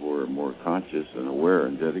people who are more conscious and aware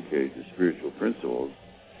and dedicated to spiritual principles,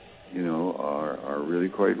 are really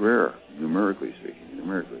quite rare, numerically speaking.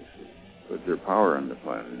 But their power on the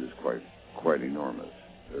planet is quite enormous.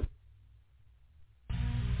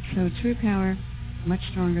 So true power, much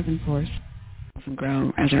stronger than force, and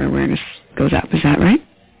grow as our awareness goes up. Is that right?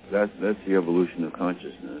 That's the evolution of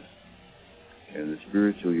consciousness. And the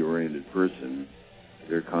spiritually oriented person,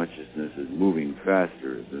 their consciousness is moving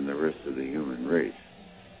faster than the rest of the human race.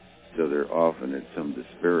 So they're often at some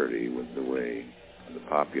disparity with the way the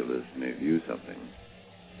populace may view something,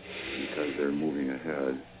 because they're moving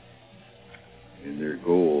ahead. And their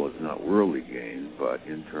goal is not worldly gain, but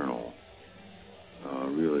internal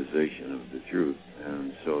realization of the truth.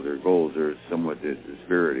 And so their goals are somewhat at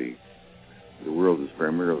disparity. The world is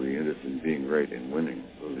primarily interested in being right and winning.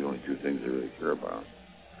 Those are the only two things they really care about.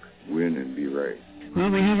 Win and be right. Well,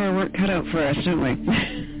 we have our work cut out for us, don't we?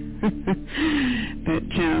 But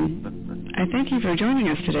I thank you for joining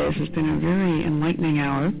us today. This has been a very enlightening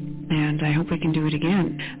hour, and I hope we can do it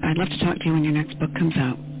again. I'd love to talk to you when your next book comes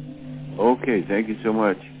out. Okay, thank you so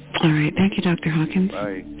much. All right, thank you, Dr. Hawkins.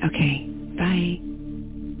 Bye. Okay, bye.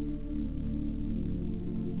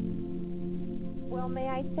 Well, may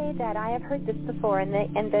I say that I have heard this before, and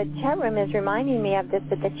the chat room is reminding me of this,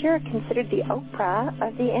 but that you're considered the Oprah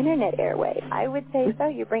of the Internet airwaves. I would say so.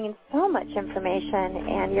 You're bringing so much information,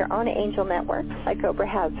 and your own angel network, like Oprah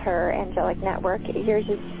has her angelic network. Yours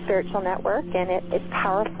is spiritual network, and it's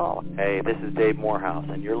powerful. Hey, this is Dave Morehouse,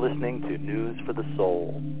 and you're listening to News for the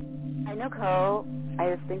Soul. Hi, Nicole. I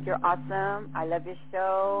just think you're awesome. I love your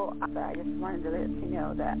show. I just wanted to let you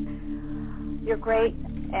know that you're great.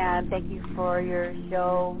 And thank you for your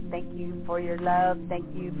show. Thank you for your love. Thank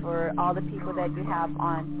you for all the people that you have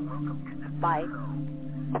on. Bye.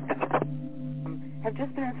 I've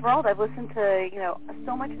just been enthralled. I've listened to,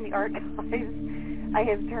 so much in the archives. I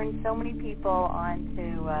have turned so many people on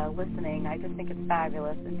to listening. I just think it's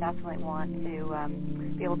fabulous and definitely want to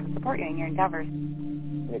be able to support you in your endeavors.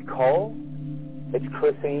 Nicole, it's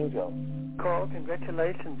Chris Angel. Nicole,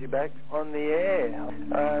 congratulations, you're back on the air.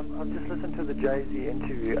 I've just listened to the Jay-Z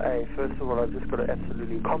interview. First of all, I've just got to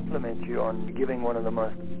absolutely compliment you on giving one of the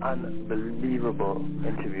most unbelievable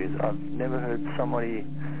interviews. I've never heard somebody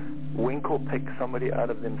wink or pick somebody out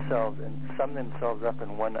of themselves and sum themselves up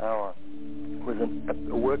in 1 hour. It was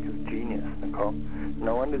a work of genius, Nicole.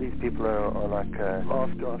 No wonder these people are like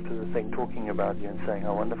after the thing talking about you and saying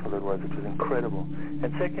how wonderful it was. It was incredible.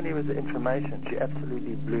 And secondly was the information. She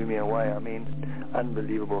absolutely blew me away. I mean,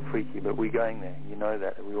 unbelievable, freaky. But we're going there. You know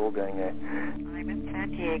that. We're all going there. I'm in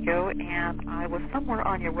San Diego, and I was somewhere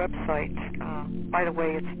on your website. By the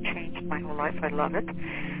way, it's changed my whole life. I love it.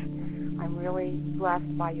 I'm really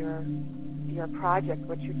blessed by your project.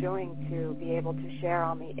 What you're doing to be able to share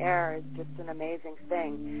on the air is just an amazing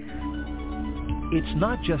thing. It's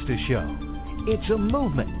not just a show. It's a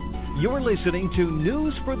movement. You're listening to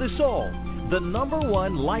News for the Soul, the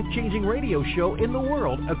 #1 life-changing radio show in the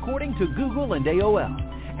world according to Google and AOL,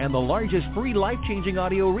 and the largest free life-changing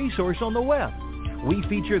audio resource on the web. We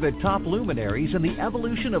feature the top luminaries in the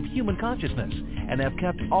evolution of human consciousness and have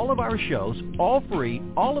kept all of our shows all free,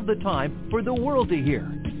 all of the time, for the world to hear.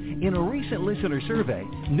 In a recent listener survey,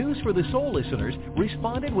 News for the Soul listeners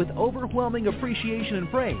responded with overwhelming appreciation and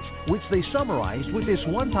praise, which they summarized with this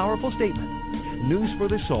one powerful statement. News for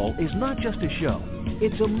the Soul is not just a show,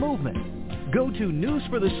 it's a movement. Go to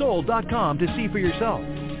newsforthesoul.com to see for yourself.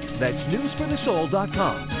 That's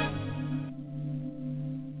newsforthesoul.com.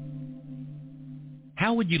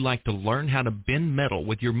 How would you like to learn how to bend metal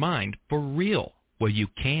with your mind for real? Well, you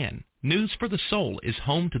can. News for the Soul is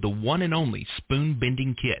home to the one and only Spoon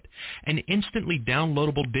Bending Kit, an instantly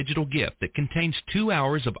downloadable digital gift that contains 2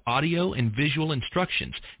 hours of audio and visual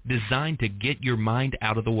instructions designed to get your mind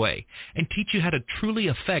out of the way and teach you how to truly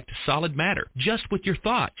affect solid matter just with your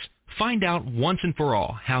thoughts. Find out once and for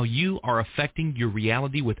all how you are affecting your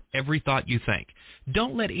reality with every thought you think.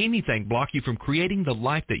 Don't let anything block you from creating the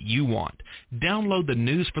life that you want. Download the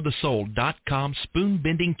newsforthesoul.com Spoon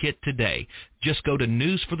Bending Kit today. Just go to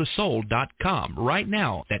newsforthesoul.com right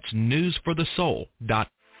now. That's newsforthesoul.com.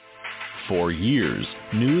 For years,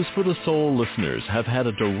 News for the Soul listeners have had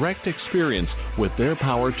a direct experience with their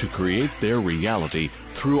power to create their reality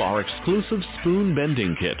through our exclusive Spoon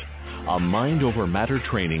Bending Kit, a mind-over-matter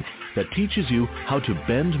training that teaches you how to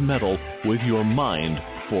bend metal with your mind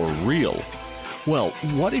for real. Well,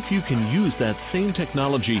 what if you can use that same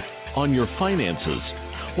technology on your finances?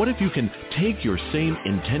 What if you can take your same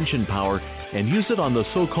intention power and use it on the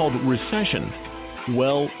so-called recession?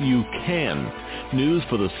 Well, you can. News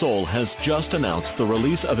for the Soul has just announced the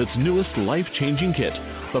release of its newest life-changing kit,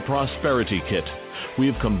 the Prosperity Kit. We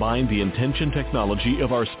have combined the intention technology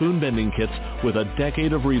of our spoon-bending kits with a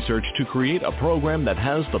decade of research to create a program that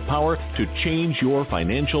has the power to change your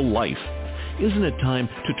financial life. Isn't it time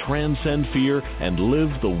to transcend fear and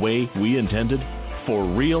live the way we intended? For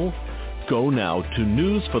real? Go now to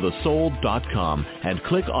newsforthesoul.com and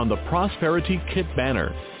click on the Prosperity Kit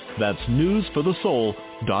banner. That's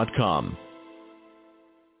newsforthesoul.com.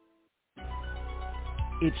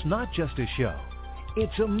 It's not just a show.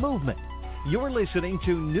 It's a movement. You're listening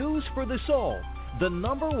to News for the Soul, the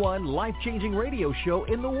 #1 life-changing radio show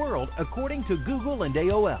in the world according to Google and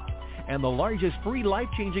AOL, and the largest free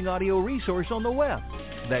life-changing audio resource on the web.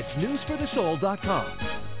 That's newsforthesoul.com.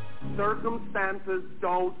 Circumstances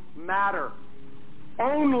don't matter.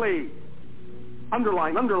 Only,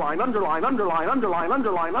 underline, underline, underline, underline, underline,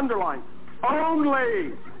 underline, underline,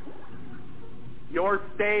 only your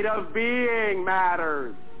state of being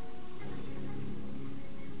matters.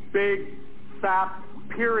 Big, fat,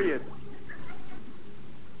 period.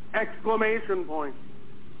 Exclamation point.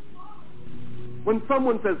 When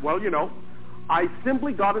someone says, well, I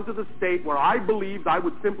simply got into the state where I believed I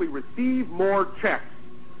would simply receive more checks,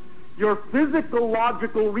 your physical,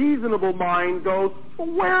 logical, reasonable mind goes,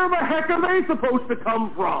 well, where the heck are they supposed to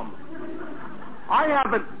come from? I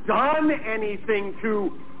haven't done anything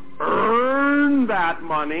to earn that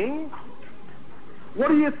money. What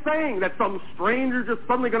are you saying? That some stranger just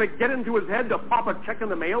suddenly going to get into his head to pop a check in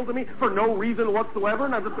the mail to me for no reason whatsoever,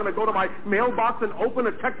 and I'm just going to go to my mailbox and open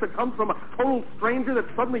a check that comes from a total stranger that's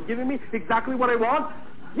suddenly giving me exactly what I want?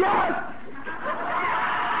 Yes!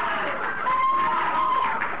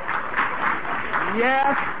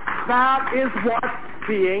 Yes, that is what's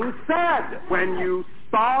being said. When you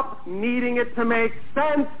stop needing it to make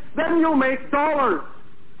sense, then you'll make dollars.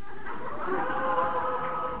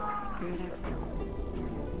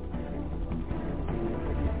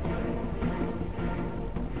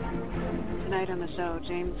 Tonight on the show,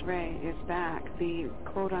 James Ray is back. The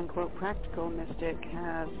quote-unquote practical mystic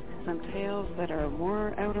has some tales that are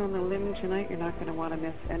more out on the limb tonight. You're not going to want to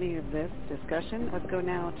miss any of this discussion. Let's go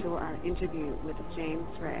now to our interview with James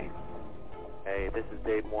Ray. Hey, this is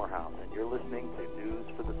Dave Morehouse, and you're listening to News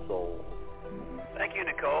for the Soul. Thank you,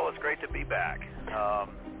 Nicole. It's great to be back.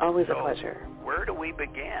 Always a pleasure. Where do we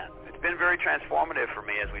begin? It's been very transformative for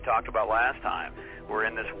me, as we talked about last time. We're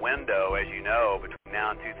in this window, as you know, between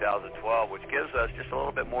now and 2012, which gives us just a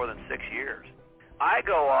little bit more than 6 years. I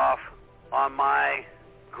go off on my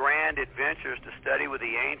grand adventures to study with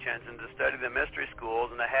the ancients and to study the mystery schools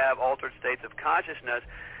and to have altered states of consciousness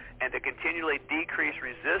and to continually decrease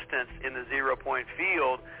resistance in the zero-point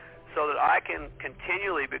field so that I can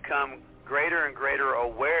continually become greater and greater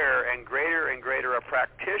aware and greater a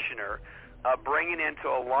practitioner of bringing into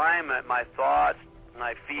alignment my thoughts,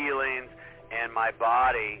 my feelings, and my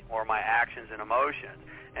body or my actions and emotions.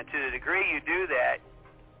 And to the degree you do that,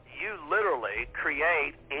 you literally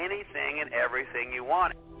create anything and everything you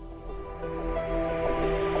want.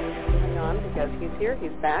 Because he's here,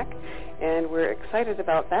 he's back, and we're excited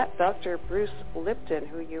about that. Dr. Bruce Lipton,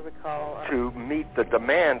 who you recall... to meet the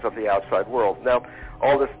demands of the outside world. Now,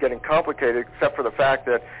 all this is getting complicated except for the fact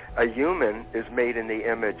that a human is made in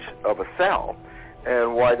the image of a cell.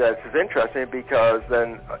 And why that is interesting, because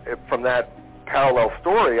then from that parallel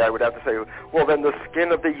story, I would have to say, well, then the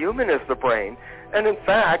skin of the human is the brain. And in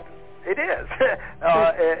fact, it is.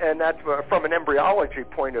 And that's from an embryology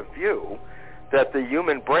point of view, that the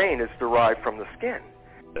human brain is derived from the skin.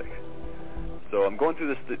 So I'm going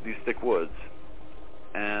through these thick woods,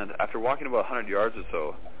 and after walking about 100 yards or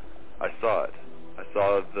so, I saw it. I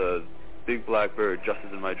saw the big black bird just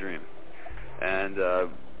as in my dream. And,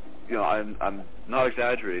 I'm not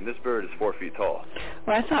exaggerating. This bird is 4 feet tall.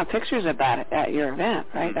 Well, I saw pictures of that at your event,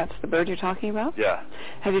 right? Mm-hmm. That's the bird you're talking about? Yeah.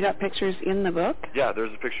 Have you got pictures in the book? Yeah,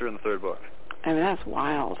 there's a picture in the third book. I mean, that's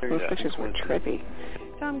wild. Those pictures were trippy.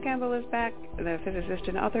 Tom Campbell is back, the physicist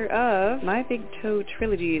and author of My Big Toe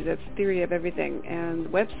Trilogies. That's Theory of Everything. And the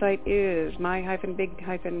website is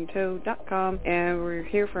my-big-toe.com. And we're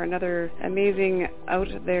here for another amazing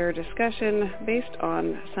out-there discussion based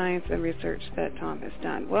on science and research that Tom has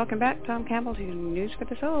done. Welcome back, Tom Campbell, to News for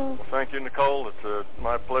the Soul. Well, thank you, Nicole. It's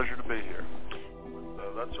my pleasure to be here.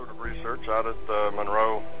 That sort of research out at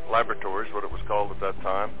Monroe Laboratories, what it was called at that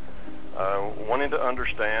time, wanting to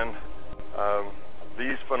understand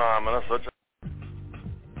these phenomena such as...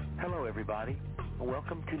 Hello, everybody.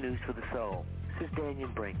 Welcome to News for the Soul. This is Daniel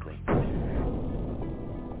Brinkley.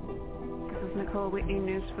 This is Nicole Whitney,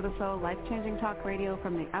 News for the Soul, life-changing talk radio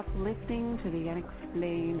from the uplifting to the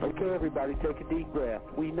unexplained. Okay, everybody, take a deep breath.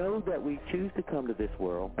 We know that we choose to come to this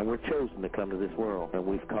world, and we're chosen to come to this world, and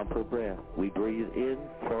we've come for breath. We breathe in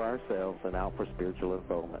for ourselves and out for spiritual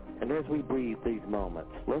unfoldment. And as we breathe these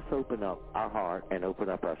moments, let's open up our heart and open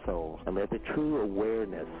up our souls, and let the true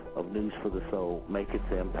awareness of News for the Soul make its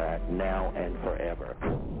impact now and forever.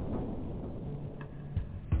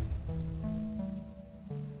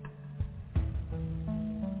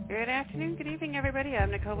 Good afternoon, good evening, everybody.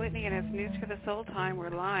 I'm Nicole Whitney, and it's News for the Soul time.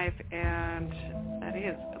 We're live, and that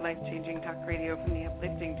is life-changing talk radio from the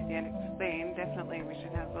uplifting to the unexplained. Definitely we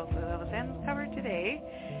should have both of those ends covered today,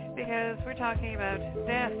 because we're talking about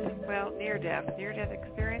death, well, near-death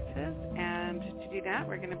experiences. And to do that,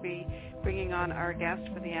 we're going to be bringing on our guest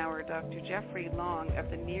for the hour, Dr. Jeffrey Long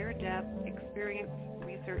of the Near-Death Experience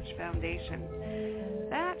Research Foundation.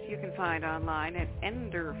 That you can find online at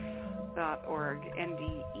NDERF.org,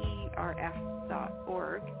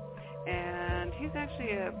 NDERF.org. And he's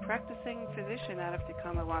actually a practicing physician out of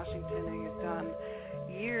Tacoma, Washington, and he's done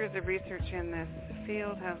years of research in this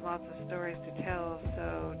field, has lots of stories to tell.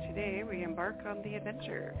 So today we embark on the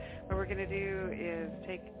adventure. What we're going to do is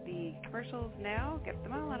take the commercials now, get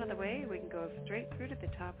them all out of the way. We can go straight through to the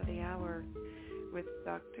top of the hour with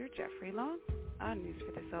Dr. Jeffrey Long on News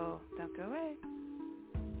for the Soul. Don't go away.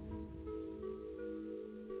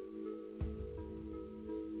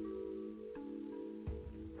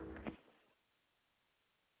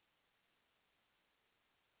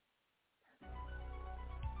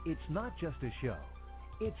 It's not just a show.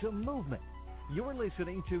 It's a movement. You're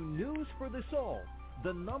listening to News for the Soul,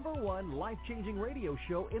 the #1 life-changing radio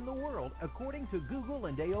show in the world according to Google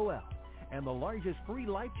and AOL, and the largest free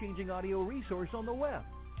life-changing audio resource on the web.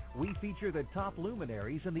 We feature the top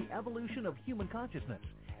luminaries in the evolution of human consciousness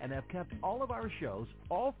and have kept all of our shows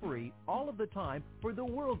all free all of the time for the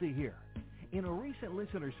world to hear. In a recent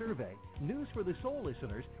listener survey, News for the Soul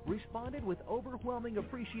listeners responded with overwhelming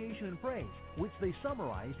appreciation and praise, which they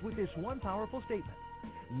summarized with this one powerful statement.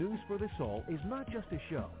 News for the Soul is not just a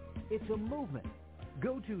show, it's a movement.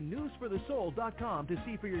 Go to newsforthesoul.com to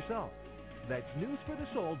see for yourself. That's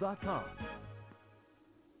newsforthesoul.com.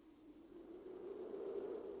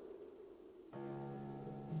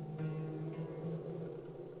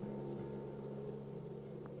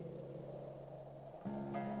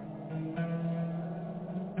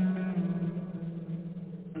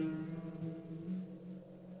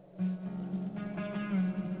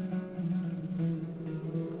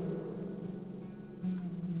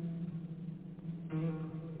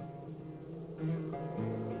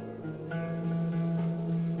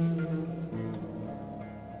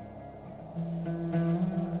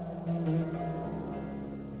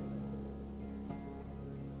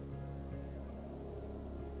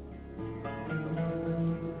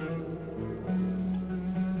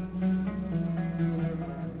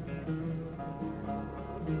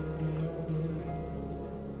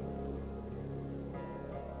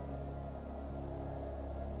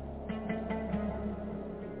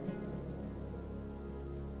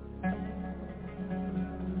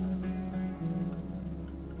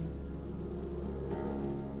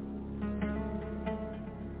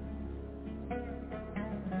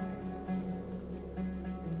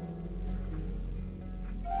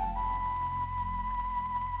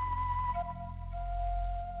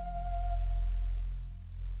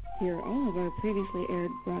 Hear all of our previously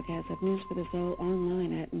aired broadcasts of News for the Soul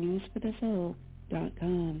online at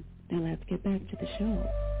newsforthesoul.com. Now let's get back to the show.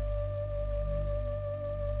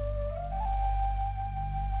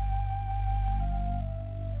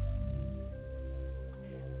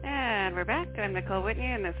 And we're back. I'm Nicole Whitney,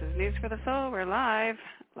 and this is News for the Soul. We're live.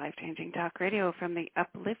 Life-changing talk radio from the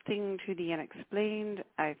uplifting to the unexplained.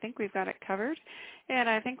 I think we've got it covered. And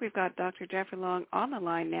I think we've got Dr. Jeffrey Long on the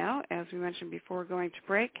line now. As we mentioned before going to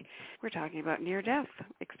break, we're talking about near-death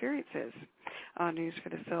experiences on News for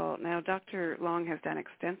the Soul. Now, Dr. Long has done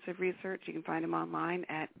extensive research. You can find him online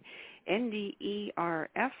at nderf.org.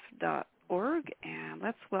 And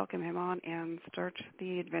let's welcome him on and start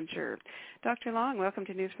the adventure. Dr. Long, welcome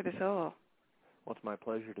to News for the Soul. Well, it's my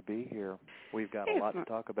pleasure to be here. We've got a lot to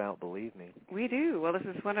talk about, believe me. We do. Well, this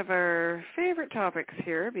is one of our favorite topics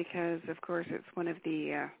here because, of course, it's one of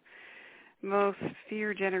the most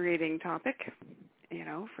fear-generating topic,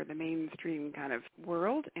 for the mainstream kind of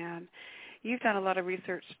world. And you've done a lot of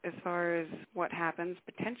research as far as what happens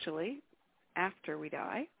potentially after we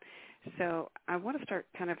die. So I want to start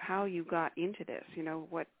kind of how you got into this,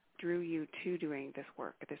 what drew you to doing this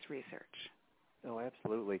work, this research. Oh,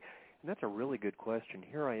 absolutely. And that's a really good question.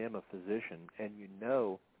 Here I am, a physician, and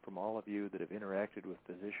from all of you that have interacted with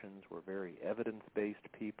physicians. We're very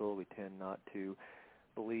evidence-based people. We tend not to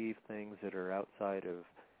believe things that are outside of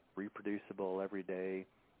reproducible, everyday,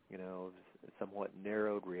 somewhat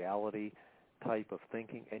narrowed reality type of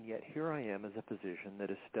thinking. And yet here I am as a physician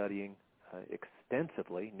that is studying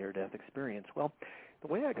extensively near-death experience. Well, the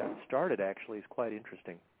way I got started actually is quite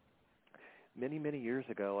interesting. Many, many years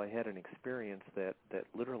ago, I had an experience that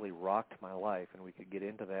literally rocked my life, and we could get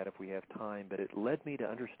into that if we have time, but it led me to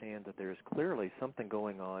understand that there's clearly something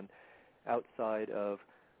going on outside of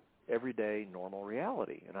everyday normal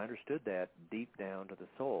reality, and I understood that deep down to the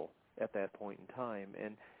soul at that point in time.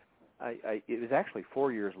 And it was actually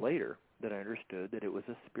 4 years later that I understood that it was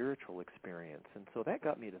a spiritual experience, and so that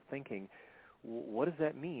got me to thinking, what does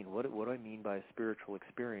that mean? What do I mean by a spiritual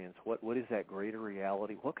experience? What is that greater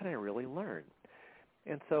reality? What can I really learn?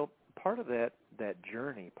 And so part of that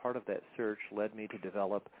journey, part of that search led me to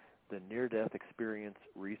develop the Near-Death Experience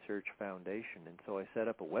Research Foundation. And so I set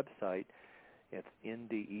up a website. It's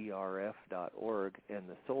nderf.org, and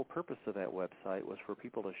the sole purpose of that website was for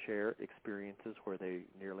people to share experiences where they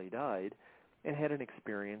nearly died and had an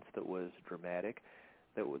experience that was dramatic,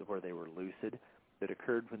 where they were lucid, that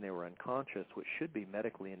occurred when they were unconscious, which should be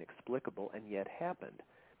medically inexplicable, and yet happened.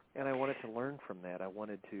 And I wanted to learn from that. I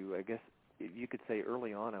wanted to, I guess you could say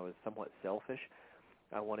early on I was somewhat selfish.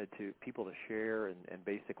 I wanted people to share and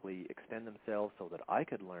basically extend themselves so that I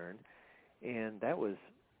could learn, and that was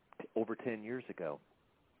over 10 years ago.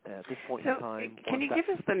 At this point in time... Can you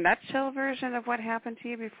give us the nutshell version of what happened to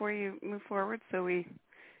you before you move forward so we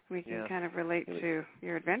can kind of relate to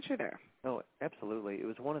your adventure there? No, absolutely. It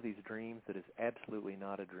was one of these dreams that is absolutely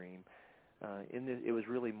not a dream. It was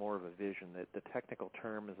really more of a vision. That the technical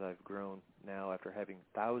term, as I've grown now after having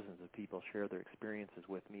thousands of people share their experiences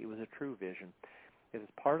with me, it was a true vision. As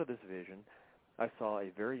part of this vision, I saw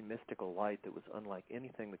a very mystical light that was unlike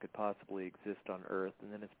anything that could possibly exist on Earth.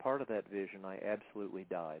 And then as part of that vision, I absolutely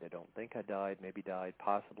died. I don't think I died, maybe died,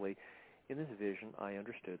 possibly. In this vision, I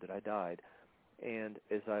understood that I died. And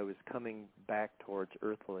as I was coming back towards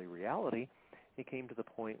earthly reality, it came to the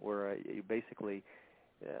point where basically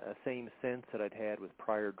a same sense that I'd had with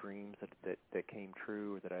prior dreams that came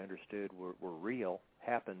true, or that I understood were real,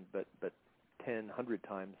 happened, but 10, 100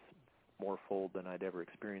 times more fold than I'd ever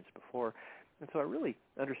experienced before. And so I really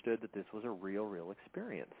understood that this was a real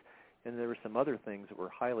experience. And there were some other things that were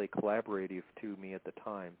highly collaborative to me at the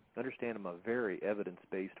time. Understand, I'm a very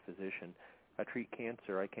evidence-based physician. I treat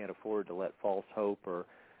cancer. I can't afford to let false hope or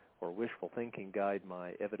wishful thinking guide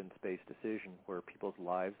my evidence-based decision where people's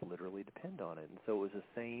lives literally depend on it. And so it was the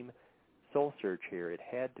same soul search here. It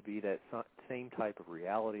had to be that same type of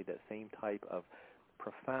reality, that same type of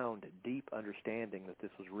profound, deep understanding that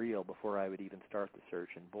this was real before I would even start the search.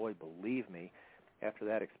 And boy, believe me, after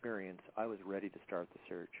that experience, I was ready to start the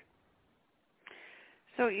search.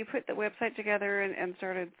 So you put the website together and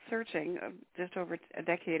started searching just over a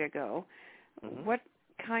decade ago. Mm-hmm. What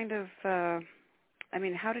kind of,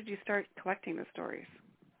 how did you start collecting the stories?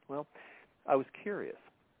 Well, I was curious.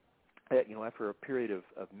 After a period of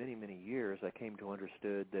many, many years, I came to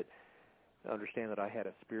understand that I had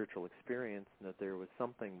a spiritual experience and that there was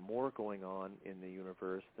something more going on in the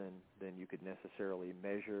universe than you could necessarily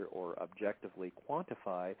measure or objectively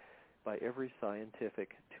quantify by every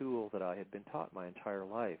scientific tool that I had been taught my entire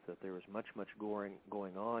life, that there was much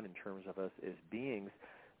going on in terms of us as beings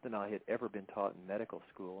than I had ever been taught in medical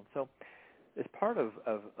school. And so as part of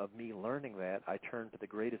me learning that, I turned to the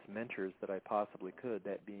greatest mentors that I possibly could,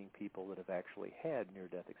 that being people that have actually had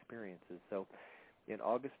near-death experiences. So in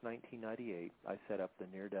August 1998, I set up the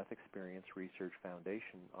Near-Death Experience Research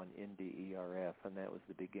Foundation on NDERF, and that was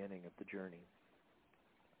the beginning of the journey.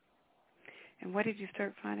 And what did you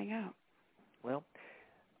start finding out? Well,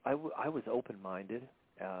 I was open-minded.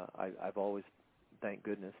 I've always, thank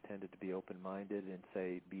goodness, tended to be open-minded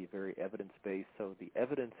and be very evidence-based. So the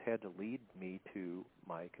evidence had to lead me to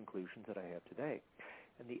my conclusions that I have today.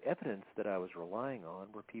 And the evidence that I was relying on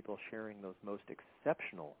were people sharing those most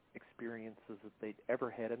exceptional experiences that they'd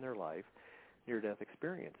ever had in their life, near-death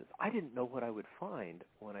experiences. I didn't know what I would find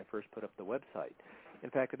when I first put up the website. In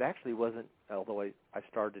fact, it actually wasn't, although I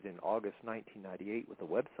started in August 1998 with the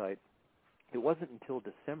website, it wasn't until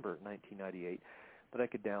December 1998 that I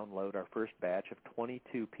could download our first batch of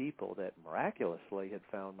 22 people that miraculously had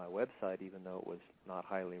found my website, even though it was not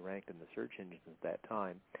highly ranked in the search engines at that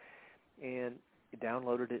time, and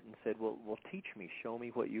downloaded it and said, well, teach me, show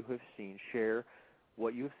me what you have seen, share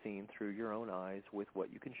what you have seen through your own eyes with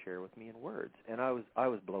what you can share with me in words. And I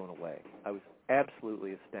was blown away. I was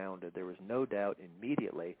absolutely astounded. There was no doubt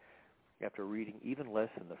immediately after reading even less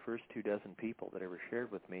than the first 24 people that ever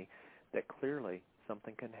shared with me, that clearly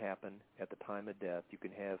something can happen at the time of death. You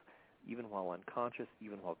can have, even while unconscious,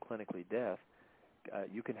 even while clinically deaf,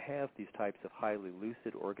 you can have these types of highly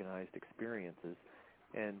lucid, organized experiences.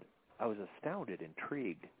 And I was astounded,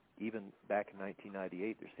 intrigued. Even back in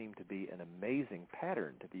 1998, there seemed to be an amazing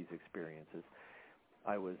pattern to these experiences.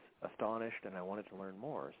 I was astonished, and I wanted to learn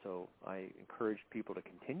more. So I encouraged people to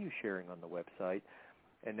continue sharing on the website.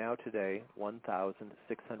 And now today,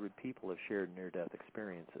 1,600 people have shared near-death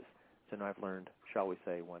experiences. So now I've learned, shall we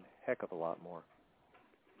say, one heck of a lot more.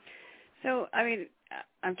 So, I mean,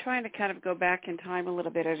 I'm trying to kind of go back in time a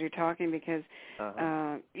little bit as you're talking because,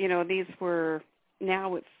 these were,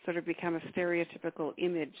 now it's sort of become a stereotypical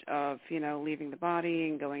image of, leaving the body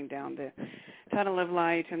and going down the tunnel of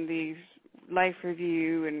light and the life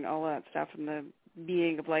review and all that stuff and the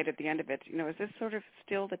being of light at the end of it. Is this sort of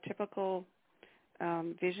still the typical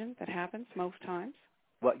vision that happens most times?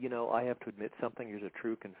 Well, I have to admit something. Here's a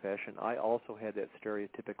true confession. I also had that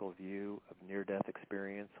stereotypical view of near-death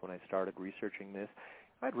experience when I started researching this.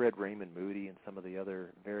 I'd read Raymond Moody and some of the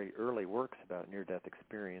other very early works about near-death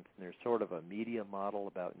experience, and there's sort of a media model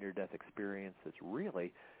about near-death experience that's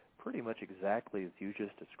really pretty much exactly as you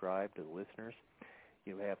just described to the listeners.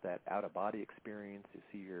 You have that out-of-body experience. You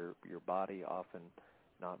see your body often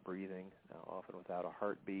not breathing, often without a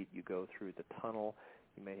heartbeat. You go through the tunnel.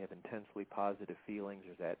 You may have intensely positive feelings.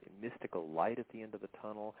 There's that mystical light at the end of the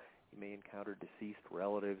tunnel. You may encounter deceased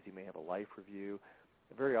relatives. You may have a life review.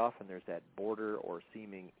 Very often there's that border or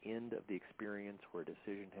seeming end of the experience where a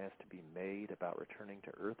decision has to be made about returning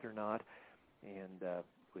to Earth or not. And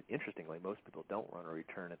interestingly, most people don't want to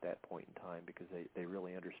return at that point in time because they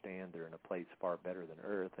really understand they're in a place far better than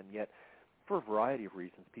Earth. And yet, for a variety of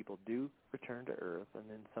reasons, people do return to Earth, and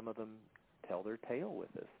then some of them tell their tale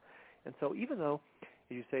with us. And so even though,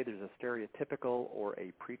 as you say, there's a stereotypical or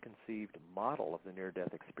a preconceived model of the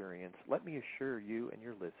near-death experience, let me assure you and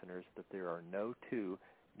your listeners that there are no two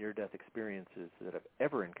near-death experiences that I've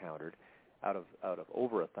ever encountered out of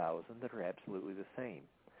over 1,000 that are absolutely the same.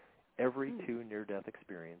 Every two near-death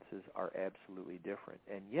experiences are absolutely different.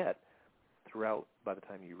 And yet, throughout, by the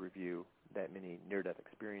time you review that many near-death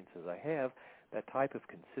experiences I have, that type of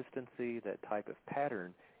consistency, that type of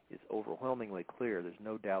pattern is overwhelmingly clear. There's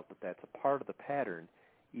no doubt that that's a part of the pattern,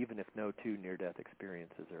 even if no two near-death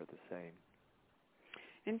experiences are the same.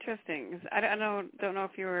 Interesting. I don't know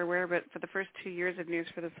if you were aware, but for the first 2 years of News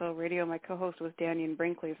for the Soul Radio, my co-host was Dannion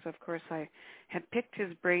Brinkley, so of course I had picked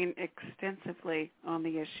his brain extensively on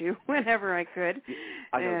the issue whenever I could.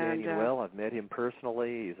 I know Dannion well. I've met him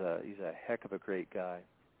personally. He's a heck of a great guy.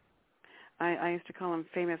 I used to call him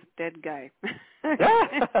famous dead guy.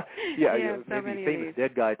 yeah, maybe famous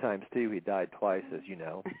dead guy times two. He died twice, as you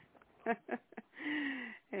know.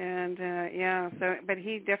 And but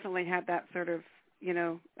he definitely had that sort of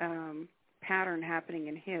pattern happening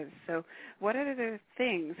in his. So what other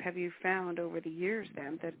things have you found over the years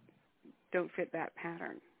then that don't fit that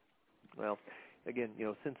pattern? Well, again,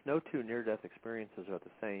 since no two near-death experiences are the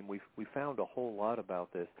same, we found a whole lot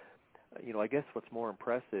about this. I guess what's more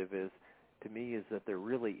impressive is that there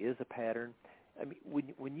really is a pattern. I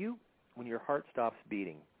mean, when your heart stops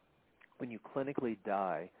beating, when you clinically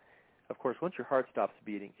die, of course, once your heart stops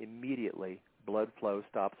beating, immediately blood flow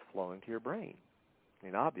stops flowing to your brain. I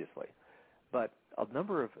mean, obviously. But a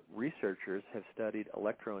number of researchers have studied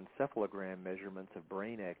electroencephalogram measurements of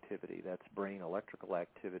brain activity, that's brain electrical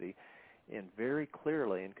activity, and very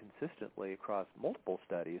clearly and consistently across multiple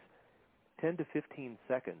studies, 10 to 15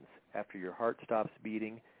 seconds after your heart stops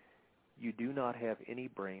beating, you do not have any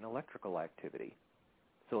brain electrical activity.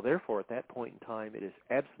 So therefore, at that point in time, it is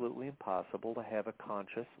absolutely impossible to have a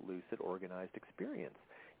conscious, lucid, organized experience.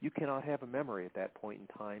 You cannot have a memory at that point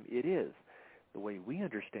in time. It is. The way we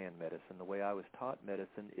understand medicine, the way I was taught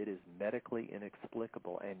medicine, it is medically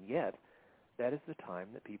inexplicable. And yet, that is the time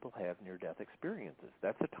that people have near-death experiences.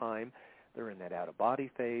 That's the time they're in that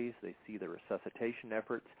out-of-body phase. They see the resuscitation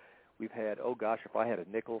efforts. We've had, if I had a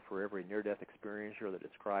nickel for every near-death experiencer that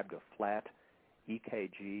described a flat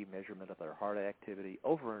EKG measurement of their heart activity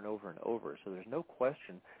over and over and over. So there's no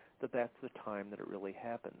question that that's the time that it really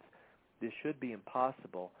happens. This should be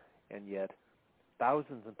impossible, and yet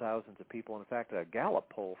thousands and thousands of people, in fact, a Gallup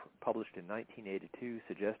poll published in 1982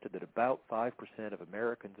 suggested that about 5% of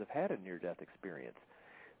Americans have had a near-death experience.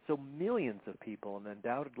 So millions of people, and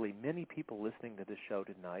undoubtedly many people listening to this show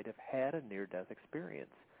tonight, have had a near-death experience.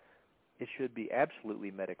 It should be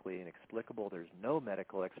absolutely medically inexplicable. There's no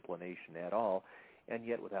medical explanation at all, and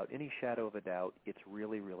yet without any shadow of a doubt, it's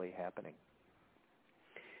really, really happening.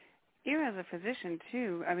 You as a physician,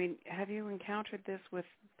 too, I mean, have you encountered this with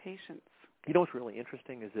patients? You know what's really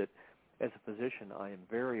interesting is that as a physician, I am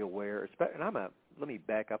very aware, and let me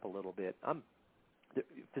back up a little bit.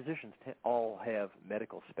 Physicians all have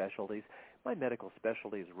medical specialties. My medical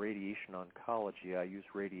specialty is radiation oncology. I use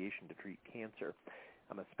radiation to treat cancer.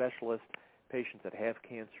 I'm a specialist. Patients that have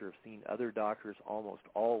cancer have seen other doctors almost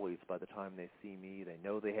always by the time they see me. They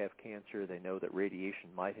know they have cancer. They know that radiation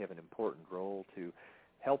might have an important role to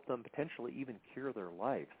help them potentially even cure their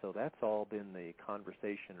life. So that's all been the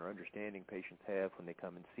conversation or understanding patients have when they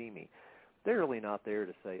come and see me. They're really not there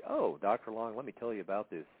to say, oh, Dr. Long, let me tell you about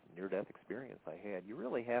this near-death experience I had. You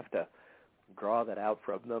really have to draw that out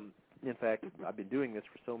from them. In fact, I've been doing this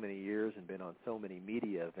for so many years and been on so many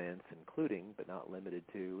media events, including, but not limited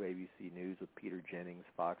to, ABC News with Peter Jennings,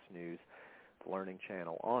 Fox News, the Learning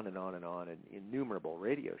Channel, on and on and on, and innumerable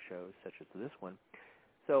radio shows such as this one.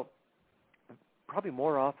 So probably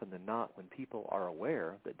more often than not, when people are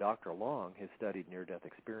aware that Dr. Long has studied near-death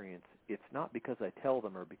experience, it's not because I tell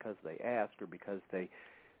them or because they ask or because they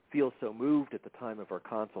feel so moved at the time of our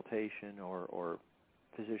consultation or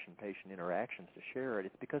physician-patient interactions to share it.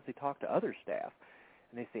 It's because they talk to other staff,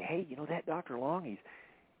 and they say, hey, you know, that Dr. Long,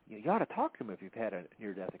 you ought to talk to him if you've had a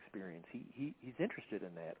near-death experience. He's interested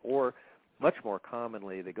in that. Or much more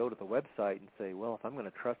commonly, they go to the website and say, well, if I'm going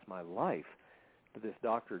to trust my life to this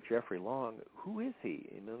Dr. Jeffrey Long, who is he?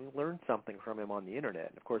 And then learn something from him on the Internet.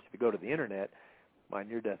 And, of course, if you go to the Internet, my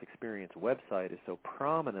near-death experience website is so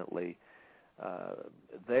prominently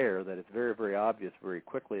there that it's very, very obvious very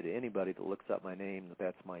quickly to anybody that looks up my name that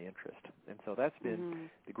that's my interest. And so that's been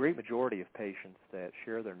the great majority of patients that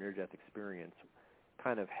share their near-death experience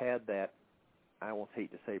kind of had that, I almost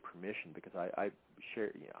hate to say permission because I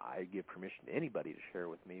give permission to anybody to share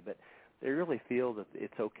with me, but they really feel that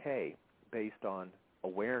it's okay based on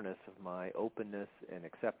awareness of my openness and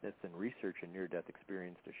acceptance and research in near-death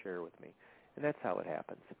experience to share with me. And that's how it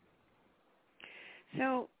happens.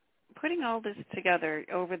 So putting all this together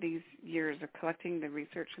over these years of collecting the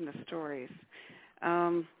research and the stories,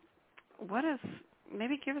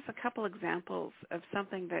 maybe give us a couple examples of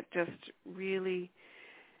something that just really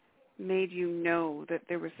made you know that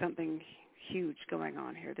there was something huge going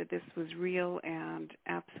on here, that this was real and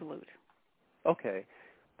absolute. Okay.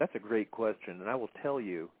 That's a great question, and I will tell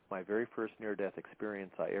you my very first near-death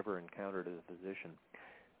experience I ever encountered as a physician.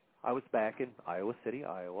 I was back in Iowa City,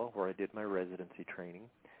 Iowa, where I did my residency training.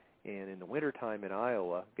 And in the wintertime in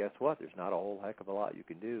Iowa, guess what? There's not a whole heck of a lot you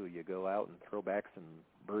can do. You go out and throw back some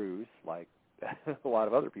brews like a lot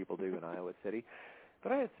of other people do in Iowa City.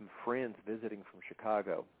 But I had some friends visiting from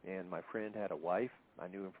Chicago, and my friend had a wife. I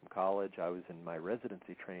knew him from college. I was in my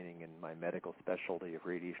residency training in my medical specialty of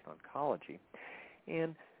radiation oncology.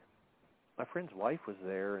 And my friend's wife was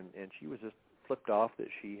there, and she was just flipped off that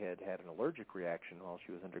she had an allergic reaction while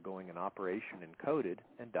she was undergoing an operation and coded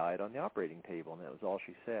and died on the operating table, and that was all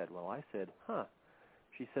she said. Well, I said, huh.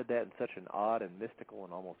 She said that in such an odd and mystical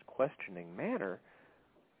and almost questioning manner,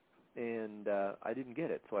 and I didn't get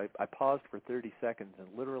it. So I paused for 30 seconds, and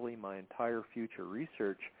literally my entire future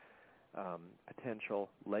research potential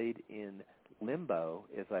laid in limbo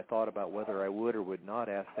as I thought about whether I would or would not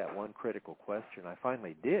ask that one critical question. I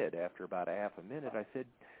finally did after about a half a minute. I said,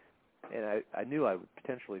 and I knew I would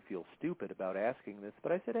potentially feel stupid about asking this,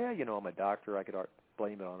 but I said, hey, you know, I'm a doctor. I could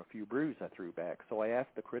blame it on a few brews I threw back. So I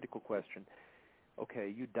asked the critical question,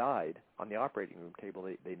 okay, you died on the operating room table.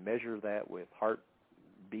 They measure that with heart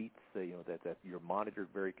beats, you know, that you're monitored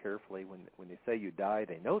very carefully. When they say you died,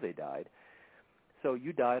 they know they died. So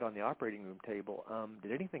you died on the operating room table.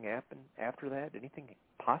 Did anything happen after that? Did anything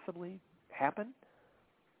possibly happen?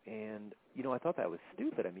 And, you know, I thought that was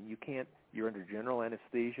stupid. I mean, you're under general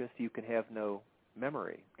anesthesia, so you can have no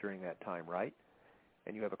memory during that time, right?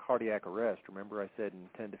 And you have a cardiac arrest. Remember I said in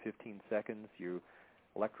 10 to 15 seconds your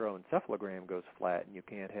electroencephalogram goes flat and you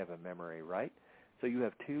can't have a memory, right? So you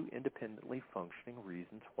have two independently functioning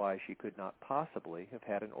reasons why she could not possibly have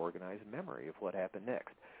had an organized memory of what happened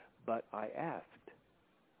next. But I asked,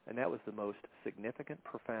 and that was the most significant,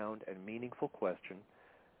 profound, and meaningful question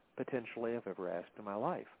potentially I've ever asked in my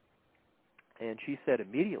life. And she said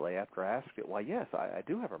immediately after I asked it, why, yes, I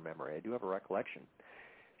do have a memory. I do have a recollection.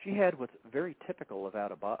 She had what's very typical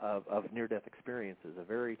of near-death experiences,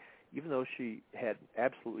 even though she had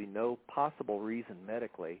absolutely no possible reason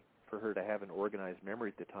medically for her to have an organized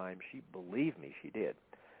memory at the time, she believed me she did.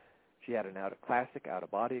 She had a classic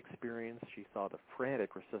out-of-body experience. She saw the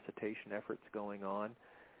frantic resuscitation efforts going on.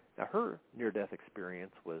 Now, her near-death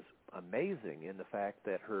experience was amazing in the fact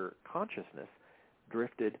that her consciousness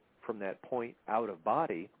drifted from that point out of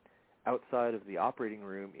body outside of the operating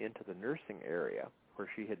room into the nursing area where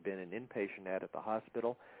she had been an inpatient at the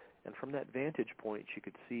hospital, And from that vantage point, she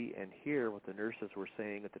could see and hear what the nurses were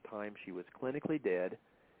saying at the time she was clinically dead,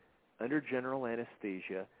 under general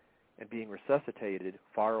anesthesia, and being resuscitated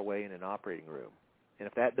far away in an operating room. And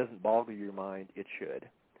if that doesn't boggle your mind, it should.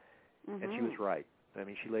 Mm-hmm. And she was right. I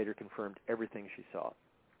mean, she later confirmed everything she saw.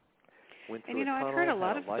 And, you know, I've heard a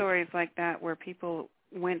lot of stories like that where people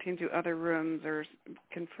went into other rooms or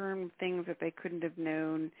confirmed things that they couldn't have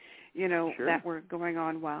known, you know, that were going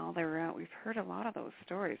on while they were out. We've heard a lot of those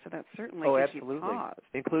stories, so that certainly gives you pause.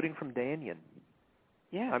 Including from Danyan.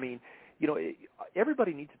 Yeah. I mean, you know,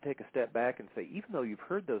 everybody needs to take a step back and say, even though you've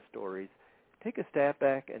heard those stories, take a step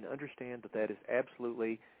back and understand that that is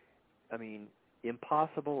absolutely, I mean,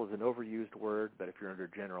 impossible is an overused word, but if you're under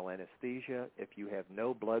general anesthesia, if you have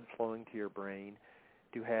no blood flowing to your brain,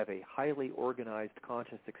 to have a highly organized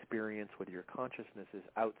conscious experience where your consciousness is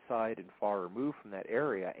outside and far removed from that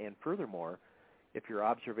area, and furthermore, if your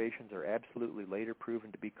observations are absolutely later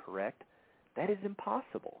proven to be correct, that is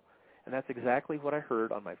impossible. And that's exactly what I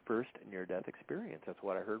heard on my first near-death experience. That's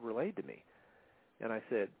what I heard relayed to me. And I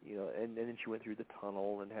said, you know, and then she went through the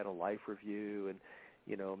tunnel and had a life review and,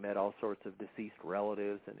 you know, met all sorts of deceased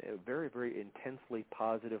relatives and very, very intensely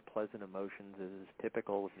positive, pleasant emotions as is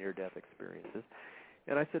typical of near-death experiences.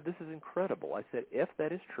 And I said, this is incredible. I said, if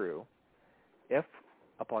that is true, if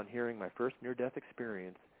upon hearing my first near-death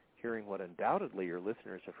experience, hearing what undoubtedly your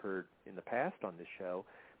listeners have heard in the past on this show,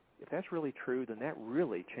 if that's really true, then that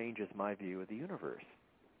really changes my view of the universe.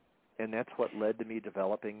 And that's what led to me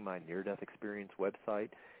developing my near-death experience website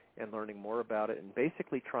and learning more about it and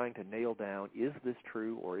basically trying to nail down, is this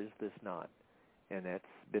true or is this not? And that's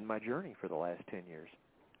been my journey for the last 10 years.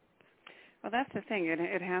 Well, that's the thing.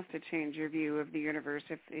 It has to change your view of the universe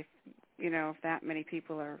if you know, if that many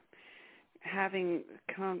people are having,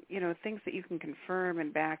 you know, things that you can confirm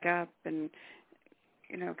and back up and,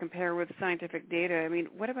 you know, compare with scientific data. I mean,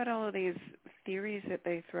 what about all of these theories that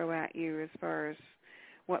they throw at you as far as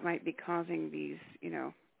what might be causing these, you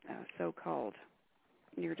know, so-called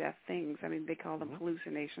near-death things? I mean, they call them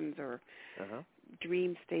hallucinations or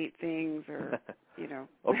dream state things, or you know.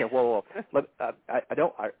 Okay, well,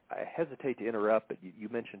 I hesitate to interrupt, but you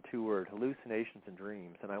mentioned two words: hallucinations and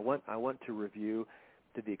dreams, and I want to review,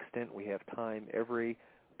 to the extent we have time, every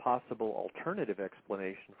possible alternative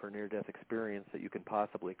explanation for near-death experience that you can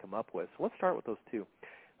possibly come up with. So let's start with those two.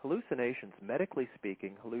 Hallucinations, medically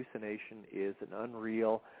speaking, hallucination is an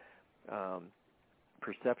unreal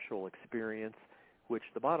perceptual experience, which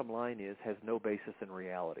the bottom line is has no basis in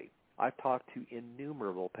reality. I've talked to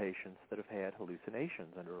innumerable patients that have had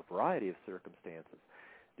hallucinations under a variety of circumstances,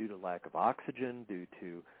 due to lack of oxygen, due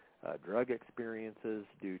to drug experiences,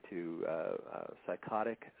 due to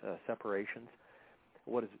psychotic separations.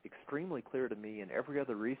 What is extremely clear to me and every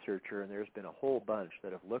other researcher, and there's been a whole bunch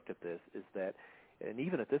that have looked at this, is that, and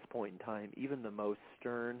even at this point in time, even the most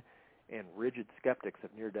stern and rigid skeptics of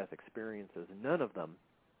near-death experiences, none of them,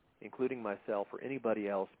 including myself or anybody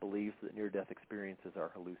else, believes that near-death experiences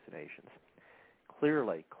are hallucinations.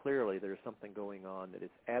 Clearly, there's something going on that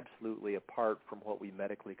is absolutely apart from what we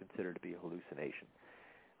medically consider to be a hallucination.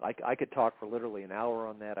 I could talk for literally an hour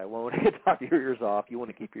on that. I won't. I could talk your ears off. You want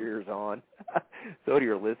to keep your ears on. So do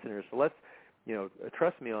your listeners. So let's, you know,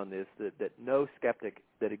 trust me on this, that no skeptic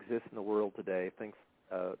that exists in the world today thinks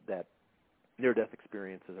that near-death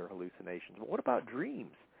experiences are hallucinations. But what about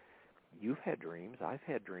dreams? You've had dreams. I've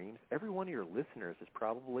had dreams. Every one of your listeners has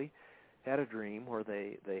probably had a dream where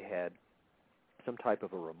they had some type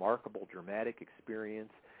of a remarkable, dramatic experience.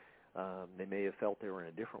 They may have felt they were in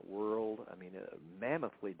a different world. I mean,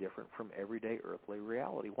 mammothly different from everyday earthly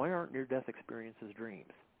reality. Why aren't near-death experiences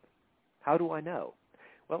dreams? How do I know?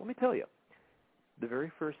 Well, let me tell you. The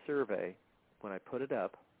very first survey, when I put it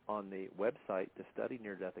up on the website to study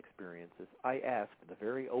near-death experiences, I asked the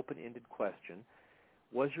very open-ended question,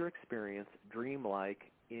 was your experience dreamlike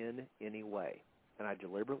in any way? And I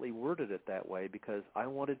deliberately worded it that way because I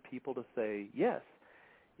wanted people to say, yes,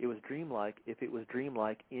 it was dreamlike if it was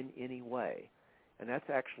dreamlike in any way. And that's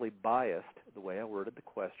actually biased, the way I worded the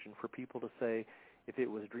question, for people to say if it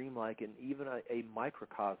was dreamlike in even a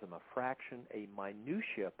microcosm, a fraction, a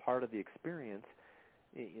minutia part of the experience,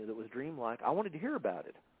 you know, that was dreamlike. I wanted to hear about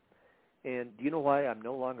it. And do you know why I'm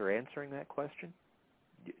no longer answering that question?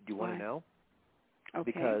 Do you want to know?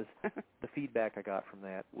 Okay. Because the feedback I got from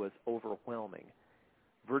that was overwhelming.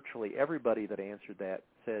 Virtually everybody that answered that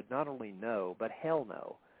said not only no, but hell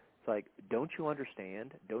no. It's like, don't you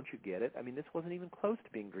understand? Don't you get it? I mean, this wasn't even close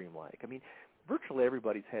to being dreamlike. I mean, virtually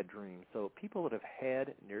everybody's had dreams. So people that have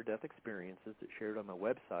had near-death experiences that shared on my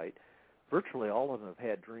website, virtually all of them have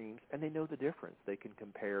had dreams, and they know the difference. They can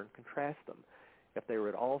compare and contrast them. If they were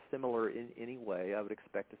at all similar in any way, I would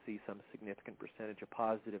expect to see some significant percentage of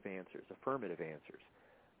positive answers, affirmative answers.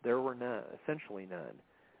 There were none, essentially none.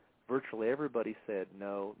 Virtually everybody said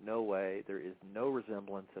no, no way, there is no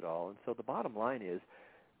resemblance at all. And so the bottom line is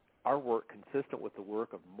our work, consistent with the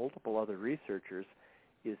work of multiple other researchers,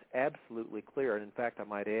 is absolutely clear. And in fact, I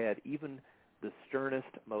might add, even the sternest,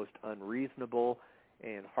 most unreasonable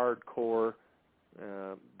and hardcore,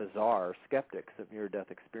 bizarre skeptics of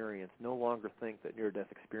near-death experience no longer think that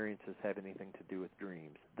near-death experiences have anything to do with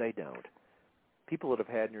dreams. They don't. People that have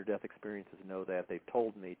had near-death experiences know that. They've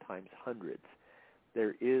told me times hundreds.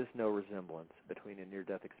 There is no resemblance between a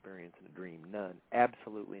near-death experience and a dream. None.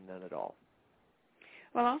 Absolutely none at all.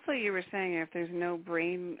 Well, also you were saying if there's no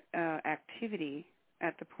brain activity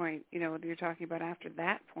at the point, you're talking about after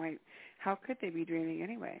that point, how could they be dreaming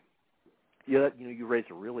anyway? Yeah, you raised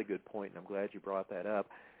a really good point, and I'm glad you brought that up.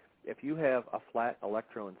 If you have a flat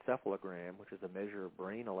electroencephalogram, which is a measure of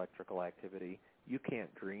brain electrical activity, you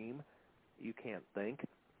can't dream, you can't think,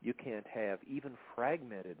 you can't have even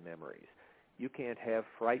fragmented memories. You can't have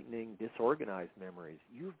frightening, disorganized memories.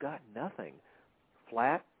 You've got nothing.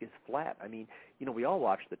 Flat is flat. I mean, we all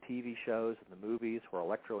watch the TV shows and the movies where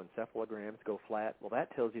electroencephalograms go flat. Well,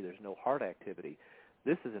 that tells you there's no heart activity.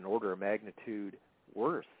 This is an order of magnitude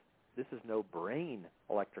worse. This is no brain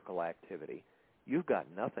electrical activity. You've got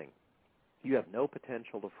nothing. You have no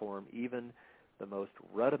potential to form even the most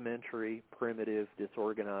rudimentary, primitive,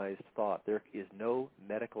 disorganized thought. There is no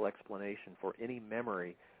medical explanation for any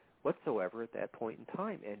memory whatsoever at that point in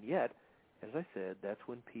time. And yet, as I said, that's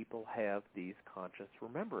when people have these conscious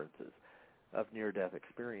remembrances of near-death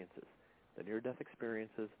experiences. The near-death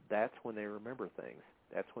experiences, that's when they remember things.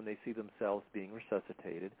 That's when they see themselves being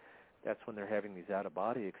resuscitated. That's when they're having these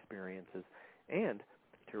out-of-body experiences. And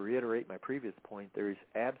to reiterate my previous point, there is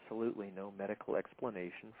absolutely no medical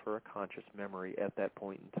explanation for a conscious memory at that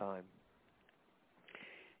point in time.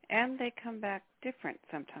 And they come back different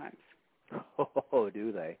sometimes. Oh,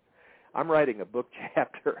 do they? I'm writing a book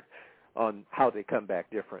chapter on how they come back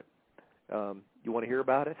different. You want to hear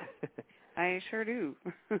about it? I sure do.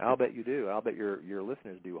 I'll bet you do. I'll bet your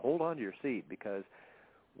listeners do. Hold on to your seat, because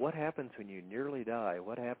what happens when you nearly die?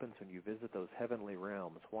 What happens when you visit those heavenly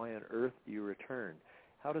realms? Why on earth do you return?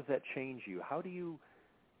 How does that change you? How do you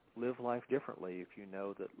live life differently if you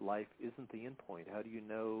know that life isn't the end point? How do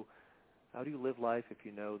you live life if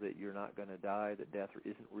you know that you're not going to die, that death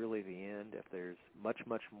isn't really the end, if there's much,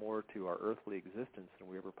 much more to our earthly existence than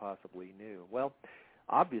we ever possibly knew? Well,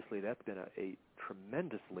 obviously that's been a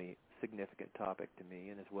tremendously significant topic to me,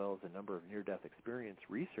 and as well as a number of near-death experience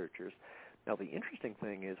researchers. Now, the interesting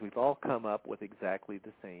thing is we've all come up with exactly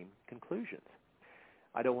the same conclusions.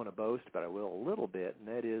 I don't want to boast, but I will a little bit, and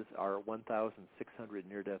that is our 1,600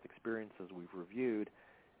 near-death experiences we've reviewed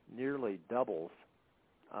nearly doubles,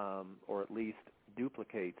 or at least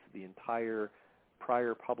duplicates, the entire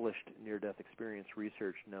prior published near-death experience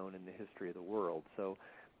research known in the history of the world. So,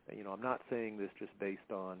 I'm not saying this just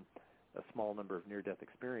based on a small number of near-death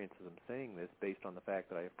experiences. I'm saying this based on the fact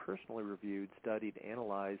that I have personally reviewed, studied,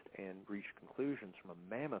 analyzed, and reached conclusions from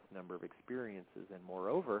a mammoth number of experiences. And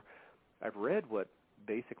moreover, I've read what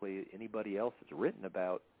basically anybody else has written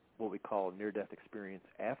about what we call near-death experience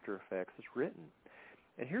after effects has written.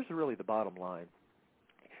 And here's really the bottom line.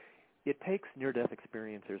 It takes near-death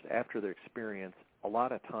experiencers, after their experience, a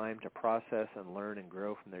lot of time to process and learn and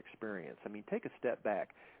grow from their experience. I mean, take a step back.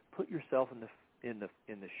 Put yourself in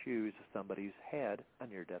the shoes of somebody who's had a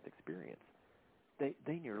near-death experience. They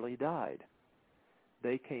nearly died.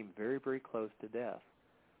 They came very, very close to death.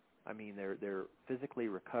 I mean, they're physically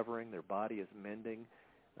recovering. Their body is mending.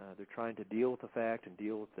 They're trying to deal with the fact and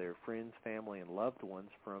deal with their friends, family, and loved ones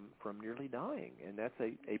from nearly dying. And that's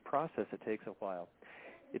a process that takes a while.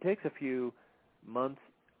 It takes a few months,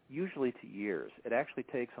 usually to years. It actually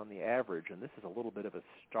takes, on the average, and this is a little bit of a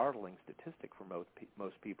startling statistic for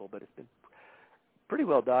most people, but it's been pretty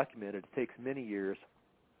well documented. It takes many years,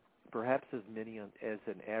 perhaps as many as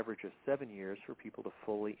an average of 7 years, for people to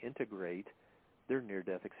fully integrate their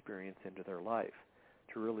near-death experience into their life,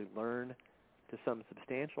 to really learn to some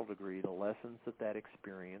substantial degree the lessons that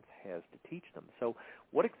experience has to teach them. So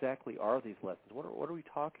what exactly are these lessons? What are we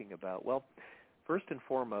talking about? Well, first and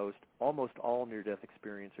foremost, almost all near-death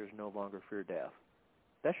experiencers no longer fear death.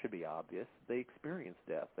 That should be obvious. They experienced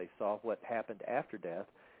death. They saw what happened after death.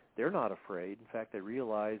 They're not afraid. In fact, they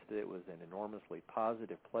realized that it was an enormously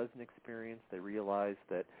positive, pleasant experience. They realized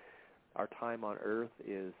that our time on earth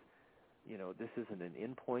is, this isn't an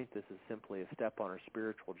end point. This is simply a step on our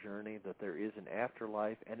spiritual journey, that there is an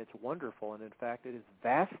afterlife, and it's wonderful. And in fact, it is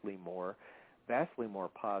vastly more vastly more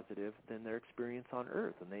positive than their experience on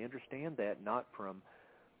Earth, and they understand that not from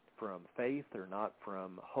faith or not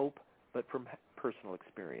from hope, but from personal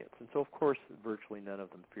experience. And so, of course, virtually none of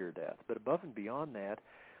them fear death. But above and beyond that,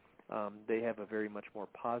 they have a very much more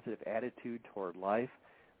positive attitude toward life.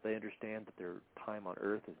 They understand that their time on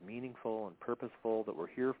Earth is meaningful and purposeful, that we're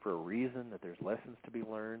here for a reason, that there's lessons to be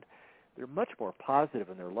learned. They're much more positive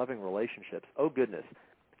in their loving relationships. Oh, goodness.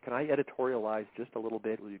 Can I editorialize just a little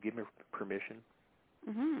bit? Will you give me permission?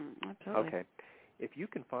 Absolutely. Okay. If you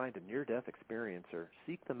can find a near-death experiencer,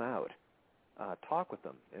 seek them out. Talk with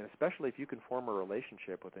them. And especially if you can form a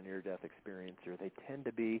relationship with a near-death experiencer, they tend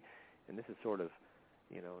to be, and this is sort of,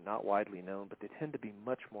 not widely known, but they tend to be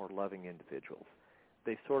much more loving individuals.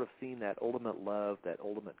 They've sort of seen that ultimate love, that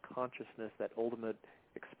ultimate consciousness, that ultimate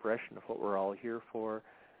expression of what we're all here for.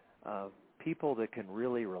 People that can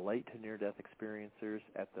really relate to near-death experiencers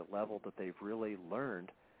at the level that they've really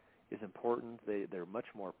learned is important. They're much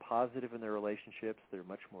more positive in their relationships. They're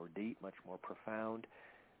much more deep, much more profound.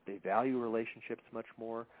 They value relationships much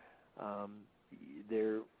more.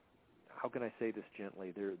 They're, how can I say this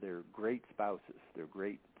gently? They're great spouses. They're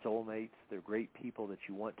great soulmates. They're great people that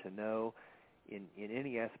you want to know in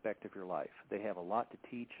any aspect of your life. They have a lot to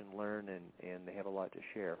teach and learn, and they have a lot to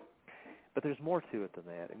share. But there's more to it than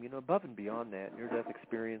that. I mean, above and beyond that, near-death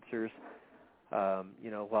experiencers,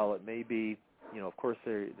 while it may be, of course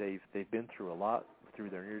they've been through a lot through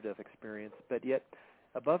their near-death experience, but yet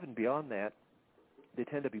above and beyond that, they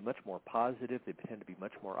tend to be much more positive. They tend to be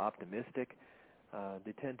much more optimistic.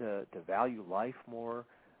 They tend to value life more.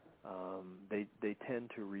 They tend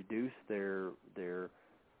to reduce their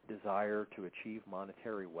desire to achieve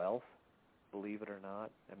monetary wealth, believe it or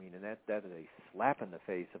not. I mean, and that is a slap in the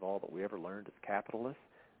face of all that we ever learned as capitalists,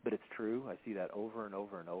 but it's true. I see that over and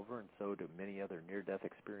over and over, and so do many other near-death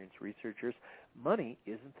experience researchers. Money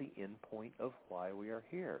isn't the end point of why we are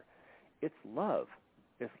here. It's love.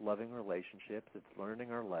 It's loving relationships. It's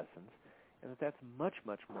learning our lessons, and that's much,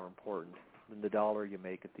 much more important than the dollar you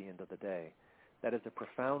make at the end of the day. That is a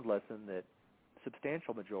profound lesson that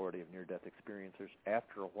substantial majority of near-death experiencers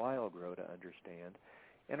after a while grow to understand,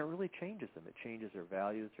 and it really changes them. It changes their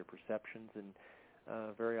values, their perceptions,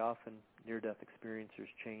 and very often near-death experiencers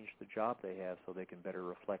change the job they have so they can better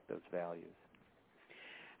reflect those values.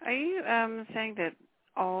 Are you saying that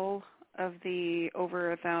all of the over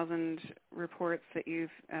 1,000 reports that you've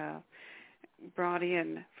brought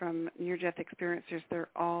in from near-death experiencers,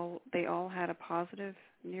 they all had a positive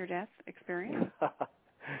near-death experience?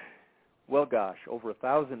 Well, gosh, over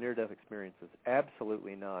 1,000 near-death experiences?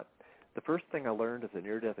 Absolutely not. The first thing I learned as a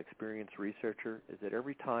near-death experience researcher is that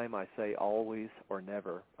every time I say always or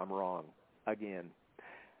never, I'm wrong. Again,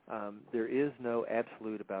 there is no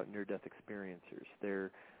absolute about near-death experiencers. The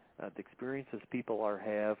experiences people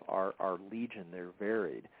have are legion. They're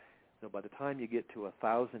varied. So by the time you get to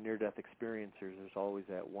 1,000 near-death experiencers, there's always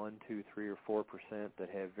that 1, 2, 3, or 4% that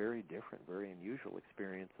have very different, very unusual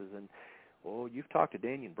experiences. And you've talked to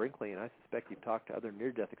Dannion Brinkley, and I suspect you've talked to other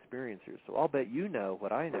near-death experiencers. So I'll bet you know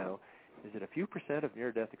what I know is that a few percent of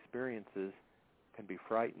near-death experiences can be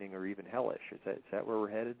frightening or even hellish. Is that where we're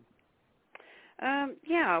headed?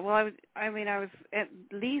 Yeah. Well, I was at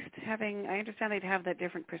least I understand they'd have that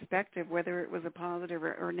different perspective, whether it was a positive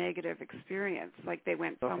or negative experience, like they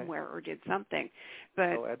went somewhere or did something.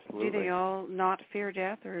 But do they all not fear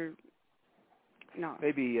death or not?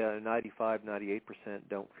 Maybe 95, 98%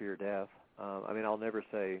 don't fear death. I'll never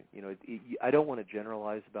say, I don't want to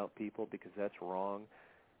generalize about people because that's wrong,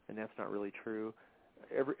 and that's not really true.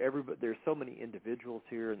 There's so many individuals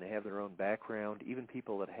here, and they have their own background. Even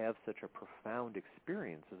people that have such a profound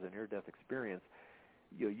experience as a near-death experience,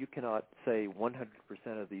 you cannot say 100%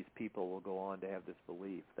 of these people will go on to have this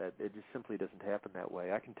belief. That it just simply doesn't happen that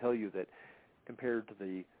way. I can tell you that compared to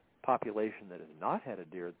the population that has not had a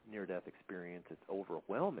near-death experience, it's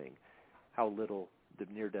overwhelming how little the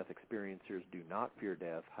near-death experiencers do not fear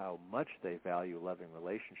death, how much they value loving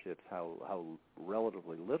relationships, how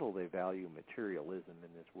relatively little they value materialism in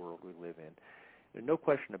this world we live in. There's no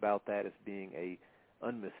question about that as being a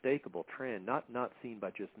unmistakable trend, not seen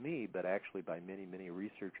by just me, but actually by many, many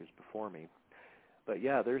researchers before me. But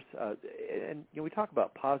yeah, there's we talk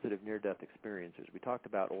about positive near-death experiences. We talked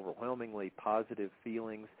about overwhelmingly positive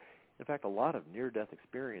feelings. In fact, a lot of near-death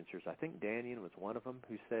experiencers, I think Dannion was one of them,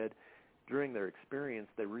 who said during their experience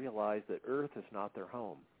they realized that Earth is not their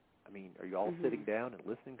home. I mean, are you all sitting down and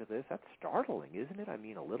listening to this? That's startling, isn't it? I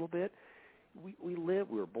mean, a little bit. We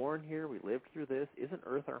were born here. We lived through this. Isn't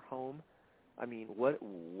Earth our home? I mean,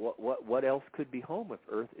 what else could be home if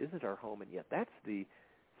Earth isn't our home? And yet that's the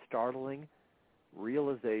startling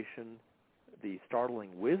realization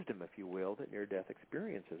startling wisdom, if you will, that near-death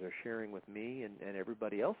experiences are sharing with me and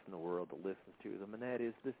everybody else in the world that listens to them, and that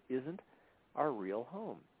is this isn't our real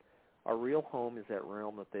home. Our real home is that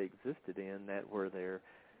realm that they existed in, that where they're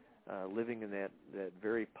living in that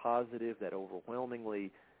very positive, that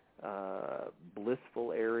overwhelmingly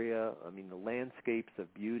blissful area. I mean, the landscapes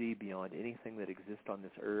of beauty beyond anything that exists on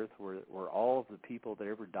this earth, where all of the people that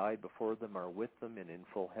ever died before them are with them and in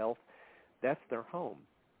full health. That's their home.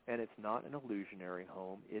 And it's not an illusionary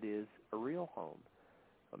home. It is a real home.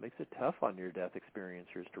 It makes it tough on near-death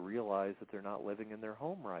experiencers to realize that they're not living in their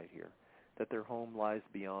home right here, that their home lies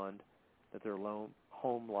beyond, that their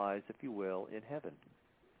home lies, if you will, in heaven.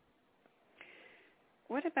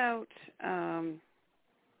 What about, how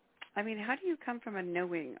do you come from a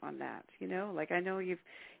knowing on that? Like I know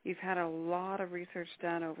you've had a lot of research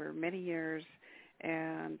done over many years,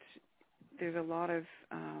 and there's a lot of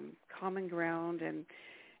common ground, and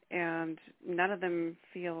none of them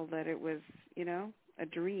feel that it was, a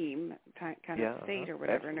dream kind of state or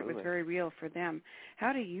whatever, absolutely. And it was very real for them.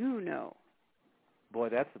 How do you know? Boy,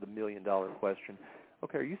 that's the million-dollar question.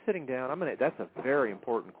 Okay, are you sitting down? That's a very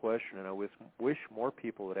important question, and I wish more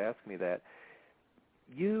people would ask me that.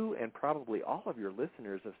 You and probably all of your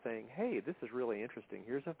listeners are saying, hey, this is really interesting.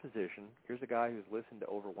 Here's a physician. Here's a guy who's listened to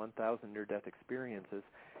over 1,000 near-death experiences,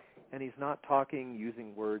 and he's not talking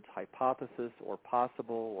using words hypothesis or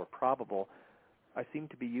possible or probable. I seem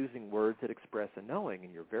to be using words that express a knowing,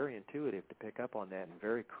 and you're very intuitive to pick up on that and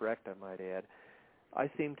very correct, I might add. I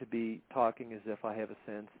seem to be talking as if I have a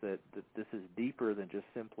sense that this is deeper than just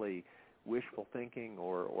simply wishful thinking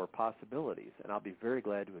or possibilities, and I'll be very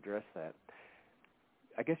glad to address that.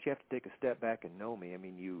 I guess you have to take a step back and know me. I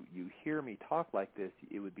mean, you hear me talk like this,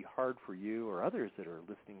 it would be hard for you or others that are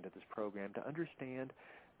listening to this program to understand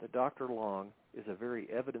that Dr. Long is a very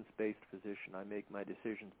evidence-based physician. I make my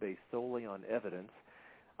decisions based solely on evidence.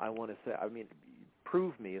 I want to say,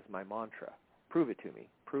 prove me is my mantra. Prove it to me.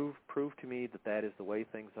 Prove to me that is the way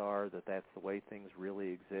things are, that's the way things really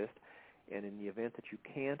exist. And in the event that you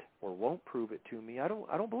can't or won't prove it to me, I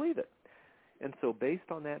don't believe it. And so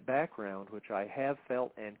based on that background, which I have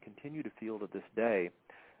felt and continue to feel to this day,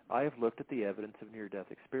 I have looked at the evidence of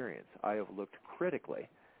near-death experience. I have looked critically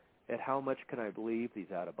at how much can I believe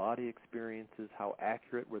these out-of-body experiences, how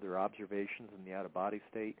accurate were their observations in the out-of-body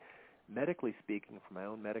state, medically speaking, from my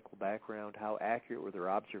own medical background, how accurate were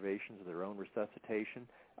their observations of their own resuscitation.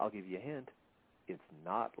 I'll give you a hint. It's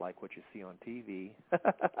not like what you see on TV.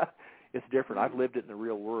 It's different. I've lived it in the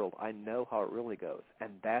real world. I know how it really goes,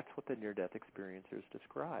 and that's what the near-death experiencers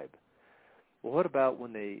describe. Well, what about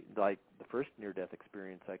when like the first near-death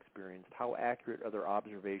experience I experienced, how accurate are their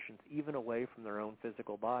observations even away from their own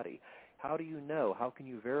physical body? How do you know? How can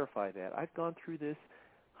you verify that? I've gone through this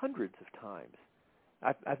hundreds of times.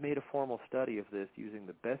 I've made a formal study of this using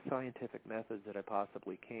the best scientific methods that I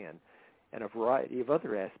possibly can, and a variety of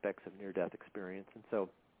other aspects of near-death experience. And so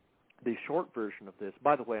the short version of this,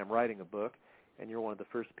 by the way, I'm writing a book, and you're one of the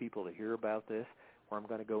first people to hear about this, where I'm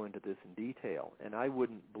going to go into this in detail. And I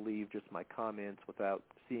wouldn't believe just my comments without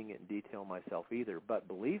seeing it in detail myself either. But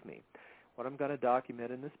believe me, what I'm going to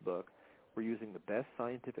document in this book, we're using the best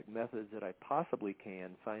scientific methods that I possibly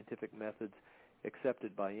can, scientific methods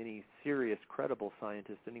accepted by any serious, credible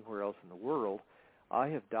scientist anywhere else in the world. I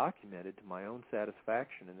have documented to my own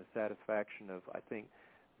satisfaction and the satisfaction of, I think,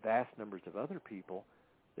 vast numbers of other people,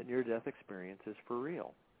 that near-death experience is for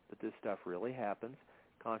real, that this stuff really happens.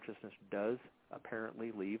 Consciousness does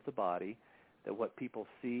apparently leave the body, that what people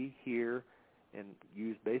see, hear, and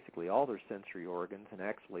use basically all their sensory organs, and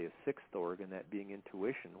actually a sixth organ, that being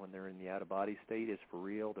intuition, when they're in the out-of-body state, is for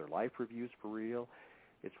real. Their life review's for real.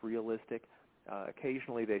 It's realistic.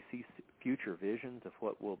 Occasionally they see future visions of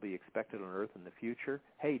what will be expected on Earth in the future.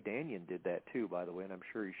 Hey, Danyan did that too, by the way, and I'm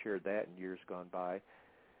sure he shared that in years gone by.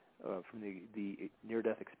 From the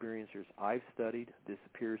near-death experiencers I've studied, this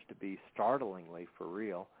appears to be startlingly for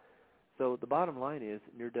real. So the bottom line is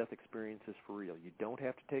near-death experience is for real. You don't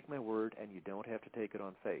have to take my word, and you don't have to take it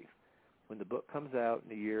on faith. When the book comes out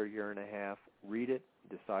in a year and a half, read it,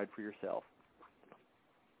 decide for yourself.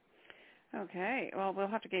 Okay. Well, we'll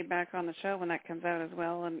have to get back on the show when that comes out as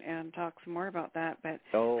well and talk some more about that. But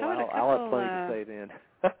I'll have plenty to say then.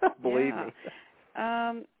 Believe me.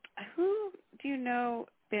 Who do you know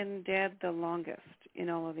been dead the longest in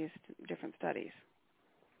all of these different studies?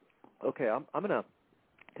 Okay, I'm going to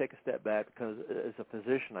take a step back because as a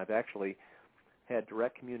physician, I've actually had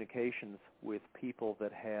direct communications with people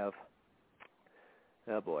that have,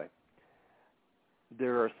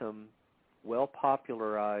 there are some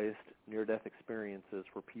well-popularized near-death experiences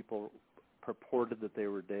where people purported that they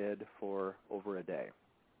were dead for over a day.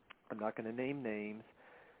 I'm not going to name names,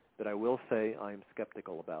 but I will say I'm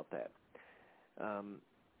skeptical about that.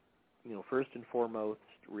 First and foremost,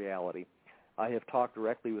 reality. I have talked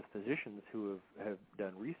directly with physicians who have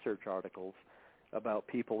done research articles about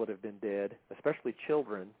people that have been dead, especially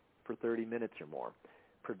children, for 30 minutes or more.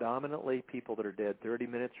 Predominantly people that are dead 30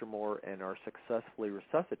 minutes or more and are successfully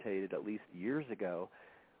resuscitated at least years ago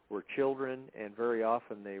were children, and very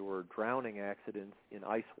often they were drowning accidents in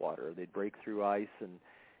ice water. They'd break through ice, and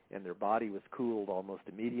their body was cooled almost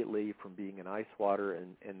immediately from being in ice water,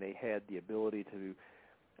 and they had the ability to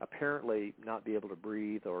apparently not be able to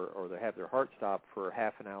breathe or they have their heart stop for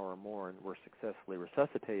half an hour or more and were successfully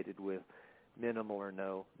resuscitated with minimal or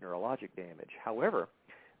no neurologic damage. However,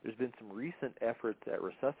 there's been some recent efforts at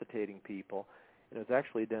resuscitating people, and it was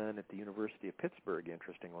actually done at the University of Pittsburgh,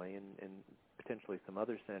 interestingly, and potentially some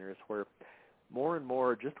other centers, where more and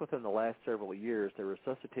more, just within the last several years, they're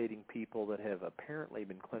resuscitating people that have apparently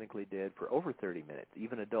been clinically dead for over 30 minutes,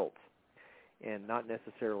 even adults, and not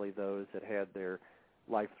necessarily those that had their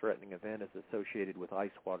life-threatening event as associated with ice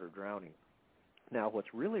water drowning. Now,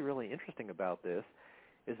 what's really, really interesting about this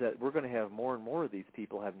is that we're going to have more and more of these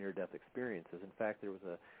people have near-death experiences. In fact, there was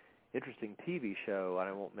an interesting TV show, and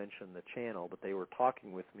I won't mention the channel, but they were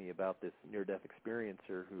talking with me about this near-death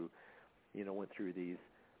experiencer who, went through these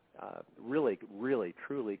really, really,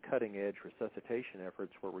 truly cutting-edge resuscitation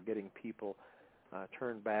efforts where we're getting people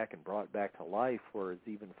turned back and brought back to life, whereas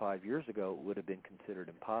even 5 years ago it would have been considered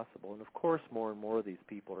impossible. And, of course, more and more of these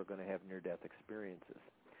people are going to have near-death experiences.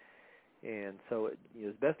 And so,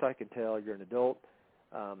 as best I can tell, you're an adult.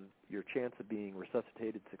 Your chance of being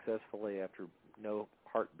resuscitated successfully after no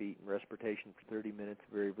heartbeat and respiration for 30 minutes,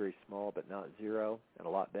 very, very small, but not zero, and a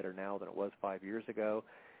lot better now than it was 5 years ago.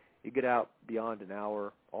 You get out beyond an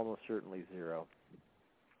hour, almost certainly zero.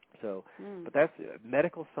 So, but that's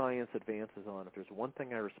medical science advances on. If there's one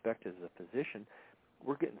thing I respect as a physician,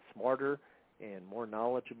 we're getting smarter and more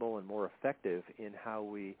knowledgeable and more effective in how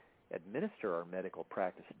we administer our medical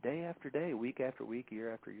practice day after day, week after week,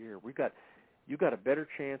 year after year. You've got a better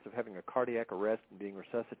chance of having a cardiac arrest and being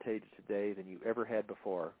resuscitated today than you ever had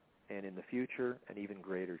before, and in the future, an even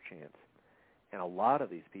greater chance. And a lot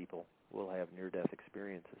of these people will have near-death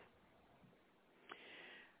experiences.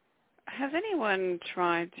 Has anyone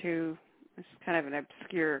tried to, this is kind of an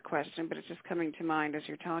obscure question, but it's just coming to mind as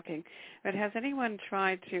you're talking, but has anyone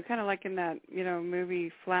tried to, kind of like in that,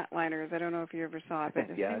 movie Flatliners, I don't know if you ever saw it, but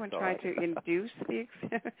has anyone tried to induce the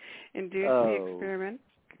experiment?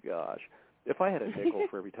 Gosh. If I had a nickel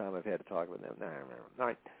for every time I've had to talk with them, all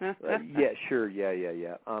right. Yeah, sure,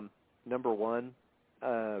 yeah. Number one,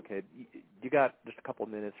 okay, you got just a couple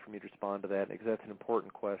of minutes for me to respond to that, because that's an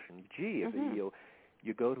important question. Gee, if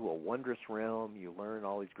you go to a wondrous realm, you learn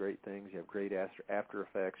all these great things, you have great after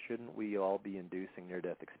effects, shouldn't we all be inducing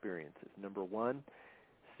near-death experiences? Number one,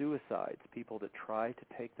 suicides, people that try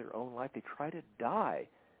to take their own life, they try to die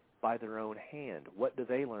by their own hand. What do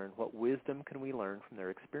they learn? What wisdom can we learn from their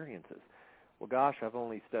experiences? Well, gosh, I've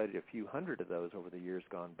only studied a few hundred of those over the years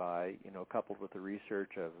gone by, coupled with the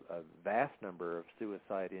research of a vast number of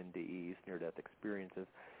suicide NDEs, near-death experiences,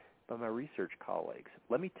 by my research colleagues.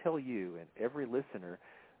 Let me tell you and every listener,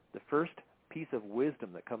 the first piece of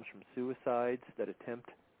wisdom that comes from suicides that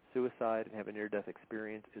attempt suicide and have a near-death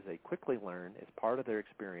experience is they quickly learn, as part of their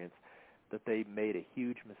experience, that they made a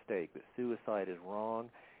huge mistake, that suicide is wrong.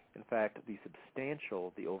 In fact,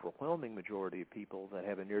 the overwhelming majority of people that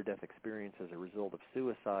have a near-death experience as a result of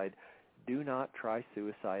suicide do not try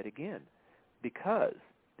suicide again, because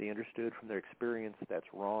they understood from their experience that's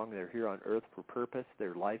wrong. They're here on earth for purpose.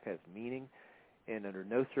 Their life has meaning, and under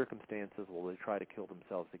no circumstances will they try to kill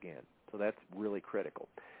themselves again. So that's really critical.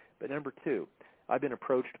 But number two, I've been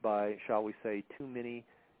approached by, shall we say, too many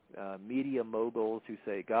media moguls who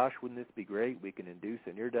say, gosh, wouldn't this be great? We can induce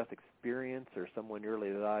a near-death experience or someone nearly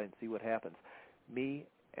die and see what happens. Me,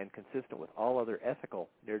 and consistent with all other ethical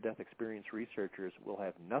near-death experience researchers, will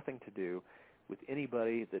have nothing to do with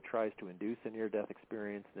anybody that tries to induce a near-death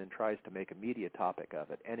experience and then tries to make a media topic of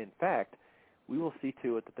it. And in fact, we will see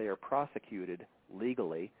to it that they are prosecuted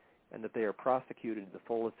legally and that they are prosecuted to the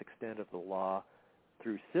fullest extent of the law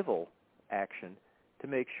through civil action to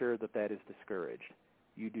make sure that that is discouraged.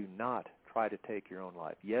 You do not try to take your own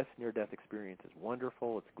life. Yes, near-death experience is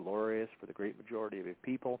wonderful. It's glorious for the great majority of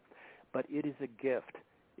people, but it is a gift.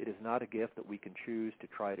 It is not a gift that we can choose to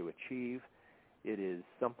try to achieve. It is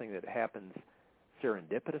something that happens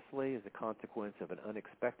serendipitously as a consequence of an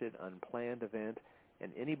unexpected, unplanned event,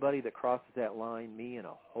 and anybody that crosses that line, me and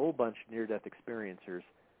a whole bunch of near-death experiencers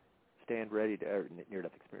stand ready to,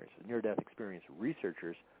 near-death experience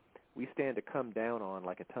researchers we stand to come down on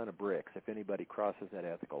like a ton of bricks if anybody crosses that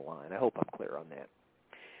ethical line. I hope I'm clear on that.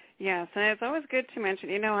 Yes, and it's always good to mention,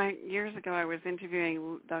 years ago I was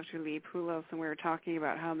interviewing Dr. Lee Poulos, and we were talking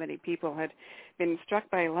about how many people had been struck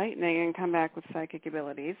by lightning and come back with psychic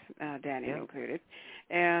abilities, Daniel included.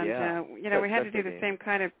 And, we had to do the same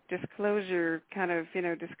kind of disclosure,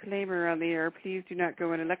 disclaimer on the air. Please do not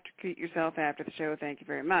go and electrocute yourself after the show. Thank you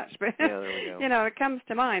very much. But, there we go. It comes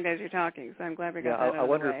to mind as you're talking, so I'm glad we got that out of the way. I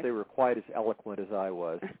wonder if they were quite as eloquent as I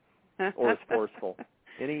was or as forceful.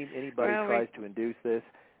 Anybody tries to induce this,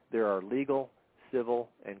 there are legal, civil,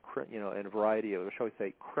 and and a variety of, shall we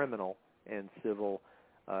say, criminal and civil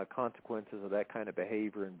consequences of that kind of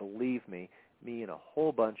behavior. And believe me and a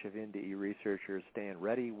whole bunch of NDE researchers stand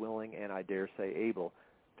ready, willing, and I dare say able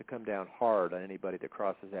to come down hard on anybody that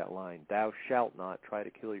crosses that line. Thou shalt not try to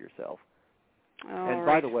kill yourself. And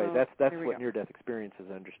by the way, that's what near-death experiences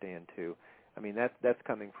understand too. I mean, that's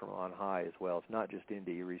coming from on high as well. It's not just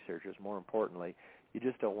NDE researchers. More importantly, you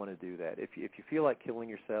just don't want to do that. If you feel like killing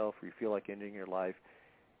yourself or you feel like ending your life,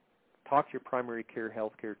 talk to your primary care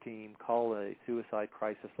healthcare team. Call a suicide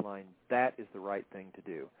crisis line. That is the right thing to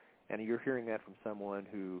do. And you're hearing that from someone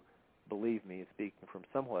who, believe me, is speaking from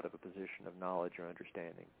somewhat of a position of knowledge or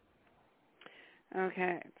understanding.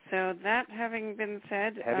 Okay, so that having been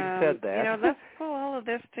said, let's pull all of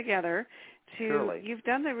this together. Surely. You've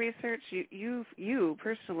done the research. You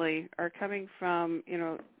personally are coming from,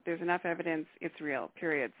 there's enough evidence, it's real,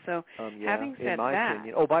 period. So having said in my that.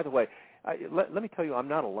 opinion, oh, by the way, let me tell you, I'm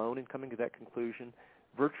not alone in coming to that conclusion.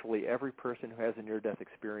 Virtually every person who has a near-death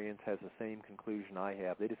experience has the same conclusion I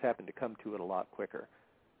have. They just happen to come to it a lot quicker.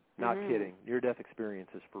 Not kidding. Near-death experience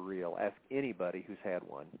is for real. Ask anybody who's had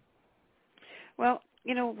one. Well,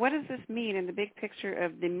 what does this mean in the big picture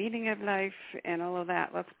of the meaning of life and all of that?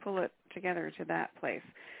 Let's pull it together to that place.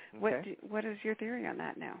 Okay. What is your theory on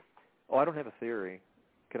that now? Oh, I don't have a theory.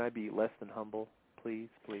 Can I be less than humble, please?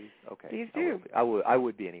 Okay. Please do. I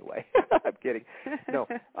would be anyway. I'm kidding. No,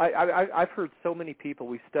 I've heard so many people.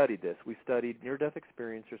 We studied this. We studied near-death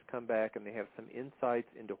experiencers come back and they have some insights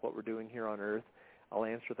into what we're doing here on Earth. I'll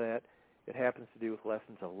answer that. It happens to do with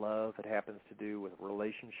lessons of love. It happens to do with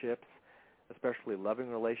relationships, especially loving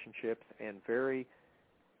relationships, and very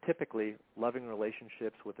typically loving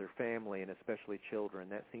relationships with their family and especially children.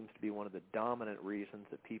 That seems to be one of the dominant reasons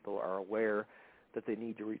that people are aware that they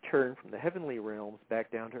need to return from the heavenly realms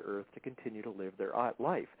back down to earth to continue to live their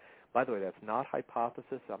life. By the way, that's not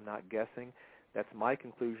hypothesis. I'm not guessing. That's my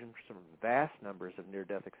conclusion from vast numbers of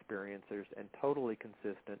near-death experiencers and totally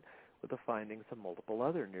consistent with the findings of multiple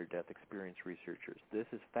other near-death experience researchers. This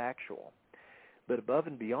is factual. But above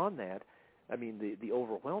and beyond that, I mean, the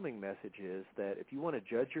overwhelming message is that if you want to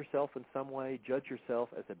judge yourself in some way, judge yourself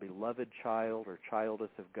as a beloved child or childess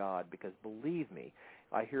of God, because believe me,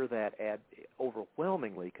 I hear that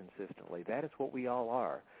overwhelmingly consistently. That is what we all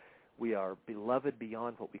are. We are beloved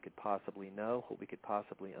beyond what we could possibly know, what we could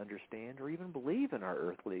possibly understand, or even believe in our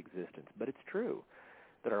earthly existence. But it's true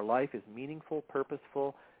that our life is meaningful,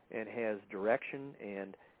 purposeful, and has direction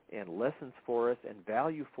and lessons for us and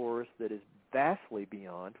value for us that is vastly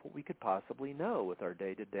beyond what we could possibly know with our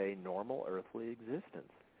day-to-day normal earthly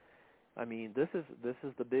existence. I mean, this is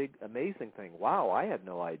the big amazing thing. Wow, I had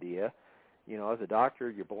no idea. As a doctor,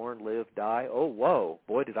 you're born, live, die. Oh, whoa,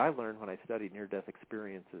 boy, did I learn when I studied near-death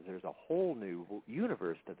experiences. There's a whole new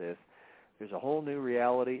universe to this. There's a whole new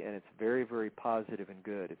reality, and it's very, very positive and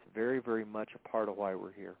good. It's very, very much a part of why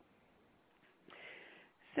we're here.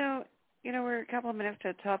 So, we're a couple of minutes to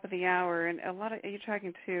the top of the hour, and you're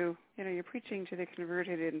talking to, you're preaching to the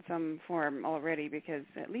converted in some form already, because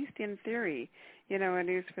at least in theory, a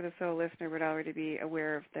News for the Soul listener would already be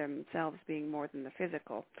aware of themselves being more than the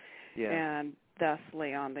physical, and thus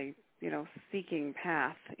lay on the, seeking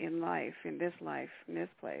path in life, in this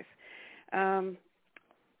place. Trying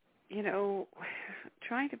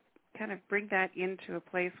to kind of bring that into a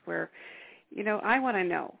place where, I want to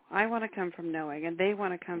know. I want to come from knowing, and they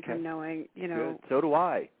want to come from knowing, Good. So do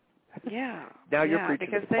I. Yeah. Now you're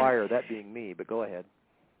preaching to the choir, that being me, but go ahead.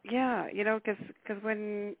 Yeah, because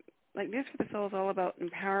when, News for the Soul is all about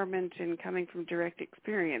empowerment and coming from direct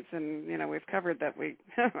experience, and, we've covered that we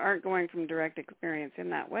aren't going from direct experience in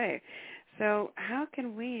that way. So how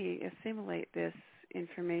can we assimilate this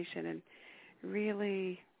information and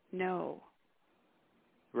really know?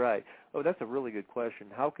 Right. Oh, that's a really good question.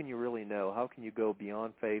 How can you really know? How can you go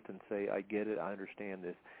beyond faith and say, I get it, I understand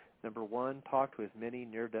this? Number one, talk to as many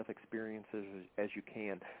near-death experiences as you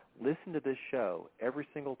can. Listen to this show. Every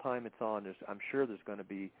single time it's on, I'm sure there's going to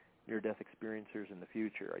be near-death experiencers in the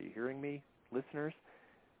future. Are you hearing me, listeners?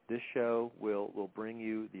 This show will bring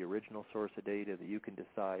you the original source of data that you can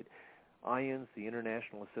decide. IANDS, the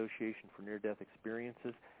International Association for Near-Death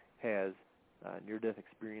Experiences, has near-death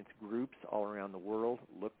experience groups all around the world.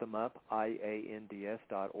 Look them up,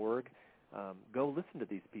 IANDS.org. Go listen to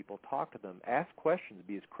these people, talk to them, ask questions,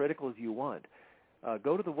 be as critical as you want.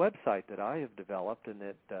 Go to the website that I have developed and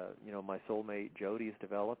that my soulmate Jody has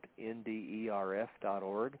developed,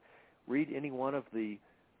 nderf.org. Read any one of the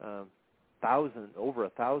over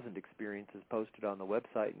 1,000 experiences posted on the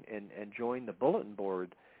website and join the bulletin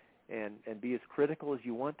board and be as critical as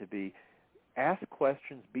you want to be. Ask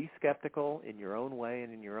questions, be skeptical in your own way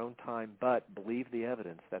and in your own time, but believe the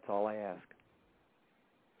evidence. That's all I ask.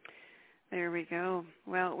 There we go.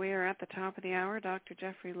 Well, we are at the top of the hour. Dr.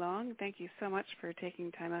 Jeffrey Long, thank you so much for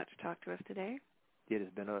taking time out to talk to us today. It has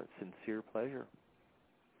been a sincere pleasure.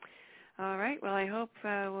 All right. Well, I hope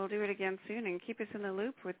we'll do it again soon and keep us in the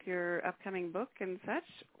loop with your upcoming book and such.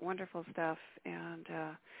 Wonderful stuff. And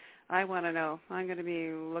I want to know. I'm going to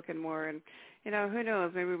be looking more. And, who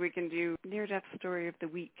knows, maybe we can do Near-Death Story of the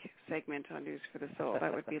Week segment on News for the Soul.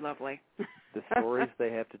 That would be lovely. The stories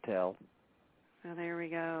they have to tell. Well, there we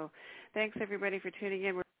go. Thanks, everybody, for tuning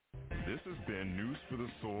in. This has been News for the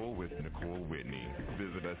Soul with Nicole Whitney.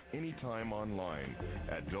 Visit us anytime online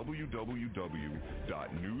at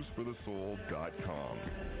www.newsforthesoul.com,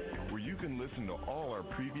 where you can listen to all our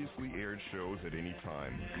previously aired shows at any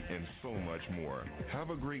time and so much more. Have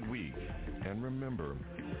a great week, and remember,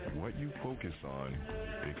 what you focus on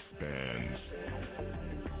expands.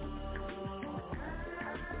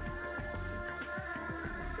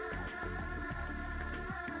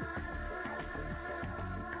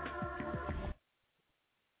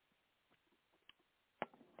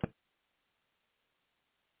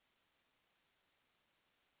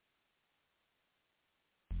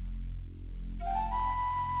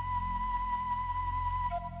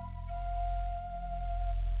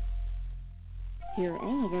 Hear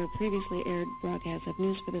all of our previously aired broadcasts of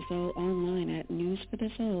News for the Soul online at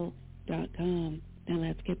newsforthesoul.com. Now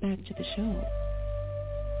let's get back to the show.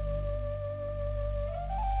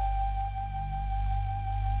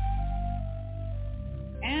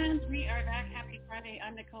 And we are back. Happy Friday.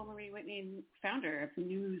 I'm Nicole Marie Whitney, founder of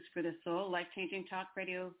News for the Soul, life-changing talk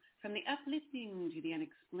radio from the uplifting to the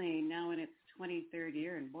unexplained, now in its 23rd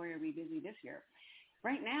year, and boy, are we busy this year.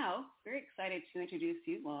 Right now, very excited to introduce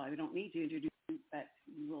you. Well, I don't need to introduce him, but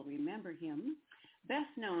you will remember him.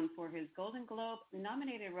 Best known for his Golden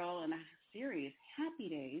Globe-nominated role in the series Happy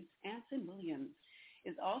Days, Anson Williams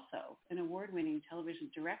is also an award-winning television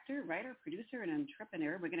director, writer, producer, and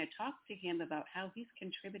entrepreneur. We're going to talk to him about how he's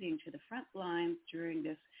contributing to the front lines during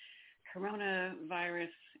this coronavirus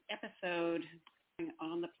episode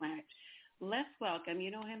on the planet. Let's welcome, you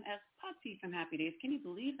know him as Potsy from Happy Days. Can you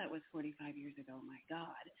believe that was 45 years ago? My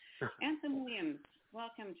God. Anson Williams,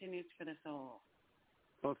 welcome to News for the Soul.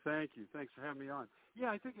 Well, thank you. Thanks for having me on. Yeah,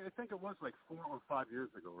 I think it was like 4 or 5 years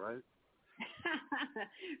ago, right?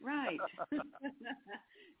 Right.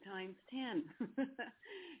 Times 10.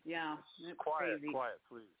 Yeah, that's crazy. Quiet,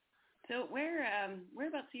 please. So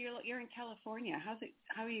whereabouts you're in California? How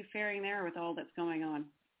are you faring there with all that's going on?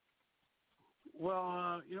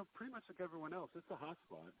 Well, pretty much like everyone else, it's a hot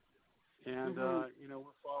spot. And,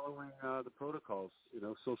 we're following the protocols,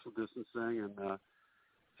 social distancing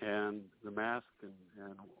and the mask and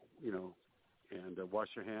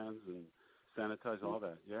wash your hands and sanitize, all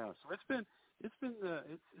that. Yeah. So it's been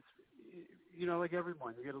like every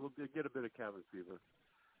morning you get a bit of cabin fever,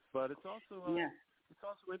 but it's also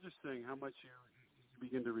interesting how much you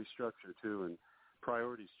begin to restructure too, and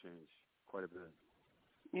priorities change quite a bit.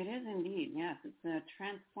 It is indeed, yes. It's a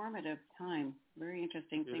transformative time. Very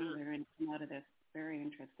interesting things are going to come out of this. Very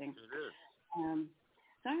interesting. It is.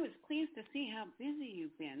 So I was pleased to see how busy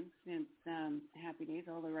you've been since Happy Days,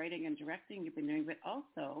 all the writing and directing you've been doing, but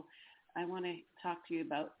also I want to talk to you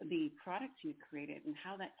about the products you created and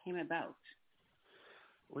how that came about.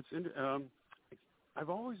 I've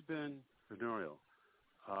always been entrepreneurial,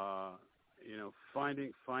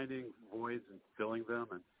 finding voids and filling them,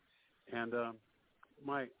 and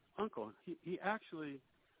my uncle, he actually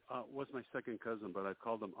was my second cousin, but I've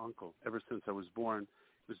called him Uncle ever since I was born.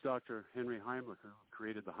 It was Dr. Henry Heimlich who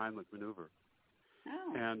created the Heimlich maneuver.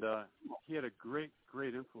 Oh. And he had a great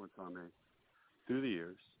influence on me through the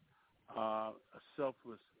years, a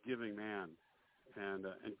selfless, giving man. And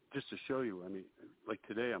just to show you, I mean, like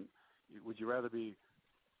today, would you rather be,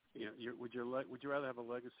 would you rather have a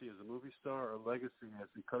legacy as a movie star or a legacy as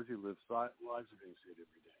because you live lives are being saved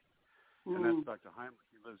every day? And that's Dr. Heimlich.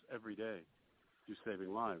 He lives every day through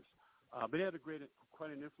saving lives. But he had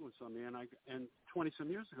quite an influence on me. And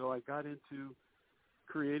 20-some years ago, I got into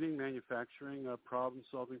creating, manufacturing,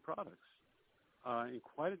 problem-solving products in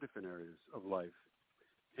quite a different areas of life.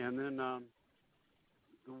 And then,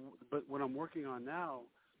 but what I'm working on now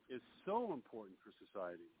is so important for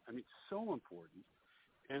society. I mean, so important.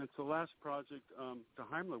 And it's the last project Dr.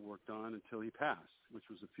 Heimlich worked on until he passed, which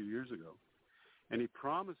was a few years ago. And he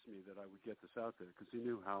promised me that I would get this out there because he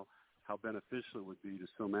knew how beneficial it would be to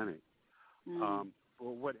so many. But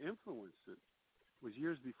what influenced it was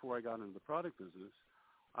years before I got into the product business,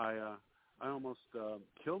 I almost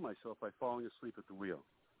killed myself by falling asleep at the wheel.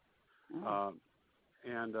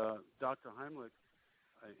 And Dr. Heimlich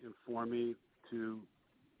informed me to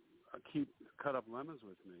cut up lemons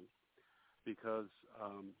with me because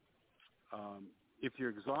if you're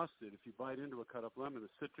exhausted, if you bite into a cut up lemon, the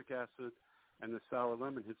citric acid and the sour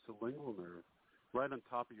lemon hits the lingual nerve right on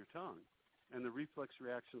top of your tongue. And the reflex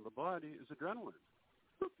reaction of the body is adrenaline.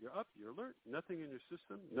 You're up, you're alert, nothing in your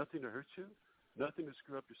system, nothing to hurt you, nothing to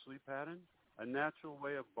screw up your sleep pattern, a natural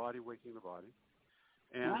way of body waking the body.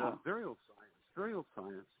 And very old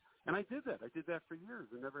science. And I did that. I did that for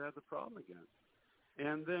years and never had the problem again.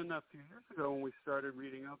 And then a few years ago when we started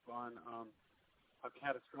reading up on how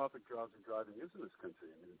catastrophic drowsy driving is in this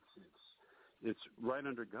country, I mean, it's right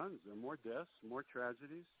under guns. There are more deaths, more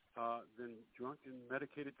tragedies than drunk and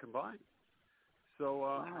medicated combined. So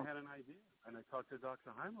I had an idea, and I talked to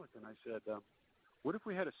Dr. Heimlich, and I said, what if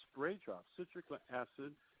we had a spray drop, citric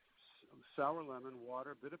acid, sour lemon,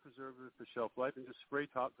 water, a bit of preservative for shelf life, and just spray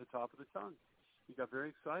the top of the tongue? He got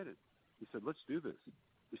very excited. He said, let's do this.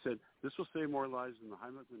 He said, this will save more lives than the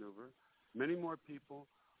Heimlich maneuver. Many more people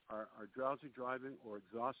are drowsy driving or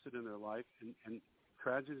exhausted in their life, and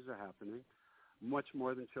tragedies are happening, much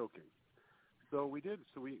more than choking. So we did.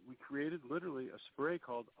 So we created literally a spray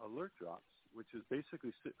called Alert Drops, which is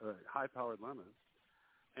basically high-powered lemons,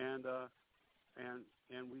 and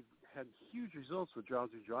we've had huge results with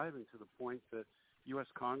drowsy driving to the point that U.S.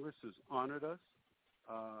 Congress has honored us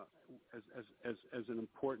as an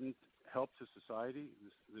important help to society,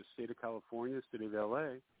 the state of California, the state of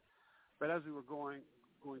L.A. But as we were going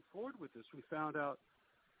forward with this, we found out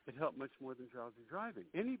it helped much more than drowsy driving.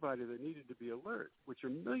 Anybody that needed to be alert, which are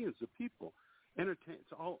millions of people,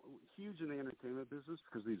 it's all huge in the entertainment business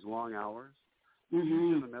because of these long hours, huge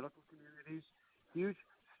in the medical communities, huge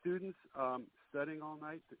students studying all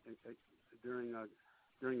night during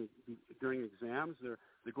exams.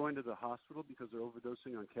 They're going to the hospital because they're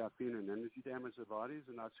overdosing on caffeine and energy damage their bodies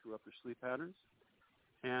and not screw up their sleep patterns.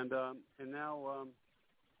 And now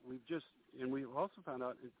we've also found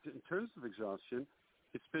out in terms of exhaustion,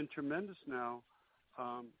 it's been tremendous now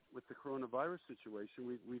with the coronavirus situation.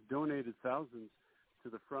 We've donated thousands to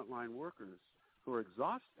the frontline workers who are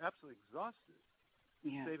absolutely exhausted,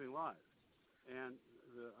 saving lives. And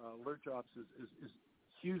the Alert Drops is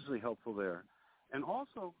hugely helpful there. And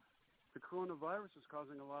also, the coronavirus is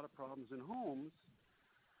causing a lot of problems in homes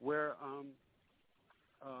where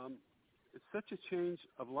it's such a change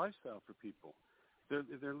of lifestyle for people.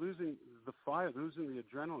 They're losing the fire, losing the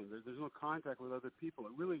adrenaline. There's no contact with other people.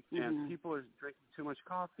 It really, and people are drinking too much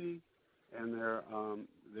coffee, and they're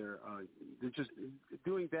just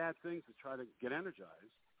doing bad things to try to get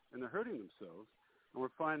energized, and they're hurting themselves. And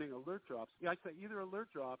we're finding Alert Drops. Yeah, I say either Alert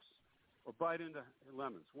Drops or bite into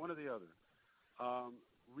lemons, one or the other.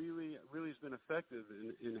 Really has been effective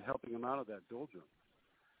in helping them out of that doldrum.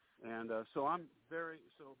 And I was very,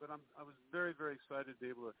 very excited to be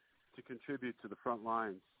able to contribute to the front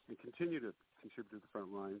lines and continue to contribute to the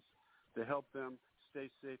front lines to help them stay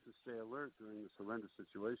safe and stay alert during this horrendous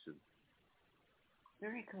situation.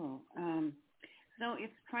 Very cool. So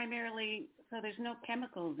it's primarily, there's no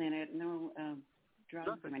chemicals in it, no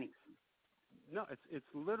drugs or anything? No, it's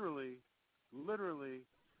literally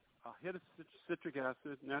a hit of citric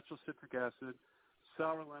acid, natural citric acid,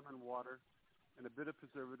 sour lemon water, and a bit of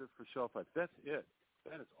preservative for shelf life. That's it.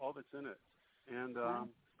 That is all that's in it. And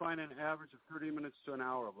find an average of 30 minutes to an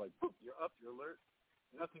hour of like, boop, you're up, you're alert,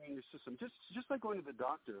 nothing in your system. Just like going to the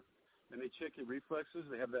doctor and they check your reflexes.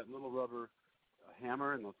 They have that little rubber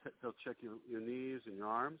hammer and they'll check your knees and your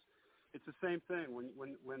arms. It's the same thing.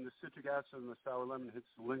 When the citric acid and the sour lemon hits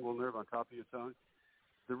the lingual nerve on top of your tongue,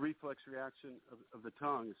 the reflex reaction of the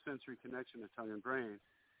tongue is sensory connection to tongue and brain,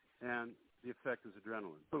 and the effect is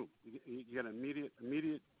adrenaline. Boom. You get an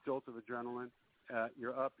immediate jolt of adrenaline.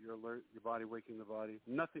 You're up, you're alert, your body waking the body.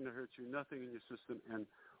 Nothing to hurt you, nothing in your system, and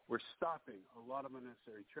we're stopping a lot of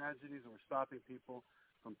unnecessary tragedies, and we're stopping people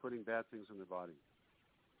from putting bad things in their body.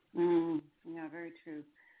 Yeah, very true.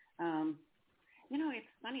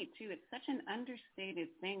 It's funny, too. It's such an understated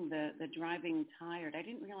thing, the driving tired. I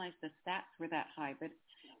didn't realize the stats were that high, but,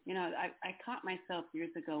 I caught myself years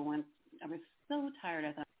ago once so tired.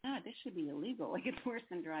 I thought, God, this should be illegal. Like, it's worse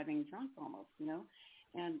than driving drunk almost, you know?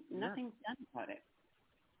 And nothing's done about it.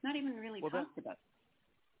 Not even really talked about.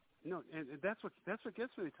 No, and that's what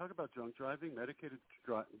gets me. They talk about drunk driving, medicated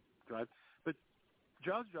drive, but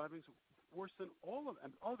drowsy driving is worse than all of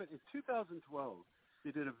it. In 2012,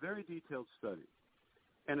 they did a very detailed study,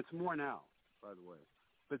 and it's more now, by the way.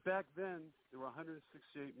 But back then, there were 168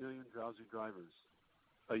 million drowsy drivers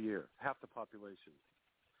a year, half the population.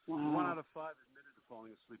 Wow. 1 out of 5 admitted to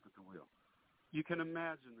falling asleep at the wheel. You can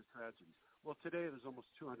imagine the tragedies. Well, today there's almost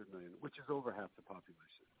 200 million, which is over half the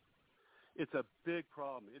population. It's a big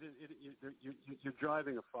problem. You're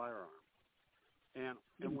driving a firearm, and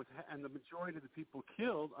the majority of the people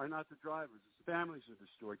killed are not the drivers. It's families are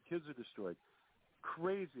destroyed, kids are destroyed.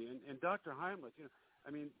 Crazy. And Dr. Heimlich, you know, I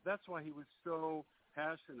mean, that's why he was so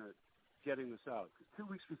passionate getting this out. Because 2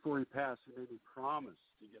 weeks before he passed, he made me promise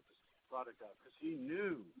to get this product out because he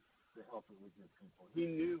knew the help it would give people. He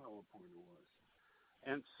knew how important it was.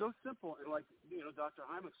 And so simple, and like, you know, Dr.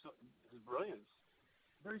 Heimlich, his brilliance,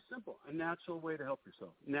 very simple, a natural way to help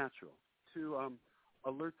yourself, natural. To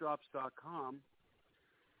alertdrops.com,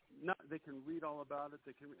 they can read all about it.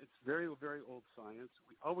 It's very, very old science.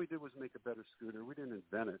 All we did was make a better scooter. We didn't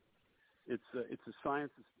invent it. It's a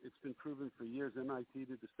science. It's been proven for years. MIT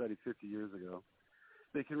did the study 50 years ago.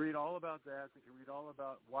 They can read all about that. They can read all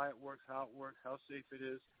about why it works, how safe it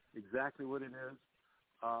is, exactly what it is,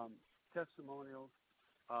 testimonials.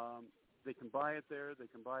 They can buy it there. They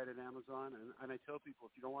can buy it at Amazon. And I tell people,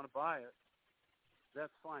 if you don't want to buy it,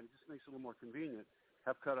 that's fine. It just makes it a little more convenient.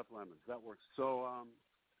 Have cut-up lemons. That works. So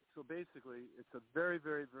basically, it's a very,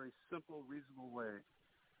 very, very simple, reasonable way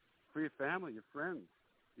for your family, your friends,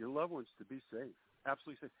 your loved ones to be safe,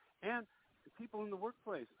 absolutely safe. And people in the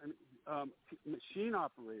workplace, machine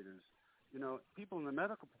operators, you know, people in the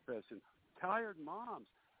medical profession, tired moms,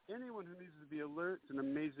 anyone who needs to be alert. It's an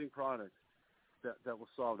amazing product that will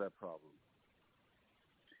solve that problem.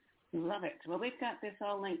 Love it. Well, we've got this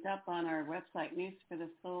all linked up on our website,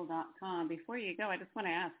 newsforthesoul.com. Before you go, I just want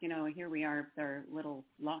to ask, you know, here we are with our little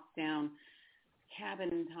lockdown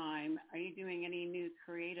cabin time. Are you doing any new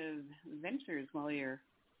creative ventures while you're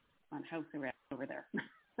on house arrest over there?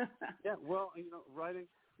 Yeah, well, you know, writing,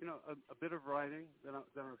 you know, a bit of writing that I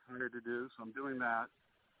was hired to do, so I'm doing that.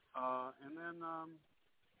 And then,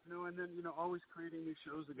 always creating new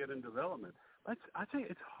shows that get in development. I tell you,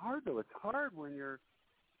 it's hard, though. It's hard when you're,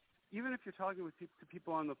 even if you're talking with to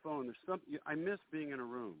people on the phone, I miss being in a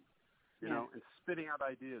room, you know, and spitting out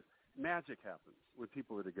ideas. Magic happens when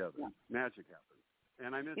people are together. Yeah. Magic happens.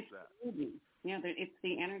 And I miss that. Yeah, it's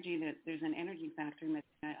the energy there's an energy factor.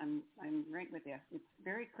 And I'm right with you. It's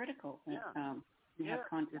very critical that you have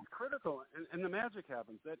contact. It's critical, and the magic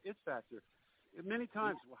happens. That it factor. Many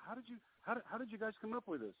times, well, how did you guys come up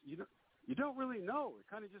with this? You don't really know. It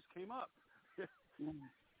kind of just came up.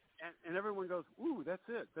 And everyone goes, ooh, that's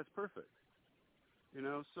it. That's perfect. You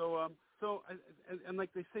know, so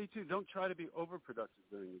like they say too, don't try to be overproductive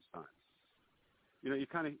during these times. You know, you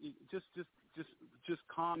just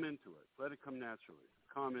calm into it. Let it come naturally.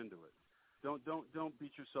 Calm into it. Don't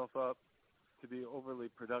beat yourself up to be overly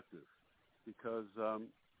productive, because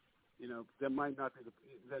you know, that might not be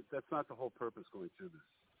that's not the whole purpose going through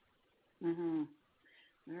this. Mhm.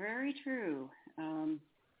 Very true.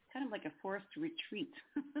 Kind of like a forced retreat.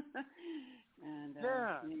 And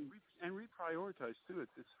reprioritize too.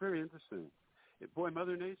 It's very interesting.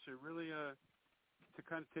 Mother Nature really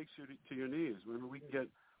kind of takes you to your knees. When we can get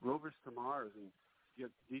rovers to Mars and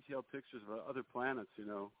get detailed pictures of other planets, you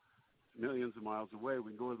know, millions of miles away.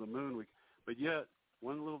 We can go to the moon. But yet,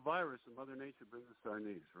 one little virus and Mother Nature brings us to our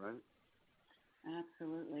knees, right?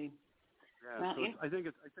 Absolutely. Yeah. Well, so I think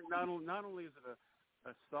not only is it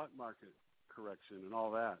a stock market correction and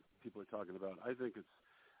all that people are talking about. I think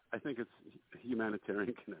it's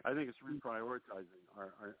humanitarian connect. I think it's reprioritizing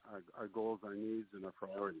our goals, our needs, and our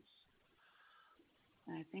priorities.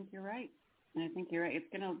 I think you're right. It's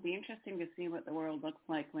going to be interesting to see what the world looks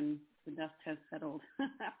like when the dust has settled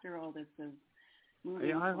after all this is moving.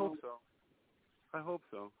 Yeah, I hope so. I hope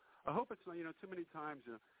it's not, you know, too many times,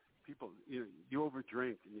 you know, people, you know, you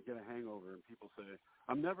overdrink and you get a hangover and people say,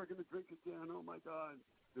 I'm never going to drink again. Oh my God.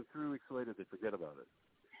 Then 3 weeks later they forget about it.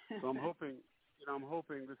 So I'm hoping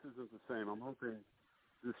this isn't the same. I'm hoping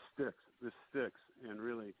this sticks, and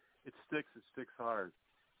really it sticks hard,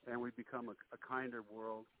 and we become a kinder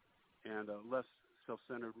world and a less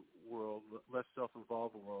self-centered world, less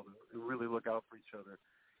self-involved world, and really look out for each other.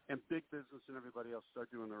 And big business and everybody else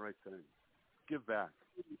start doing the right thing. Give back.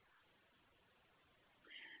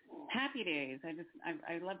 Happy days.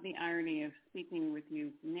 I love the irony of speaking with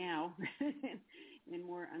you now in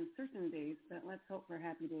more uncertain days, but let's hope for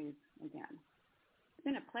happy days again. It's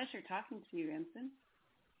been a pleasure talking to you, Ensign.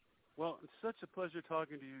 Well, it's such a pleasure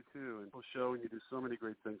talking to you, too. And we'll show you do so many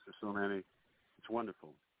great things for so many. It's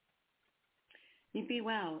wonderful. You be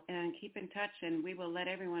well and keep in touch, and we will let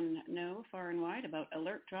everyone know far and wide about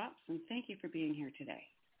alert drops, and thank you for being here today.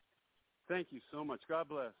 Thank you so much. God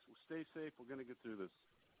bless. We'll stay safe. We're going to get through this.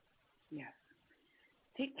 Yes.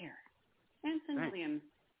 Take care. Ensign Williams,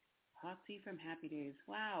 Potsy from Happy Days.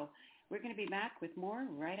 Wow. We're going to be back with more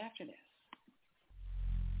right after this.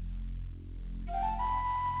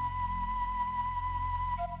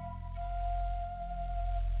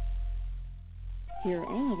 Hear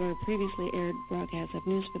all of our previously aired broadcasts of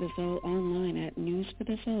News for the Soul online at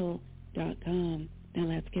newsforthesoul.com. Now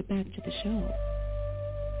let's get back to the show.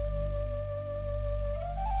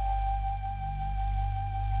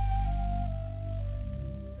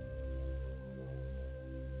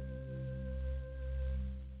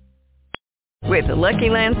 With the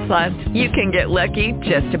Lucky Land Slots, you can get lucky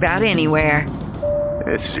just about anywhere.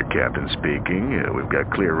 This is your captain speaking. We've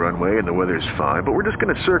got clear runway and the weather's fine, but we're just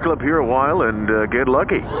going to circle up here a while and get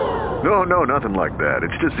lucky. No, nothing like that.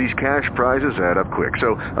 It's just these cash prizes add up quick.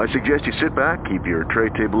 So I suggest you sit back, keep your tray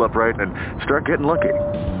table upright, and start getting lucky.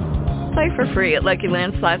 Play for free at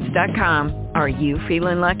LuckyLandSlots.com. Are you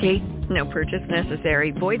feeling lucky? No purchase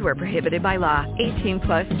necessary. Void where prohibited by law.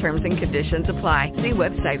 18+ terms and conditions apply. See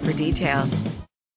website for details.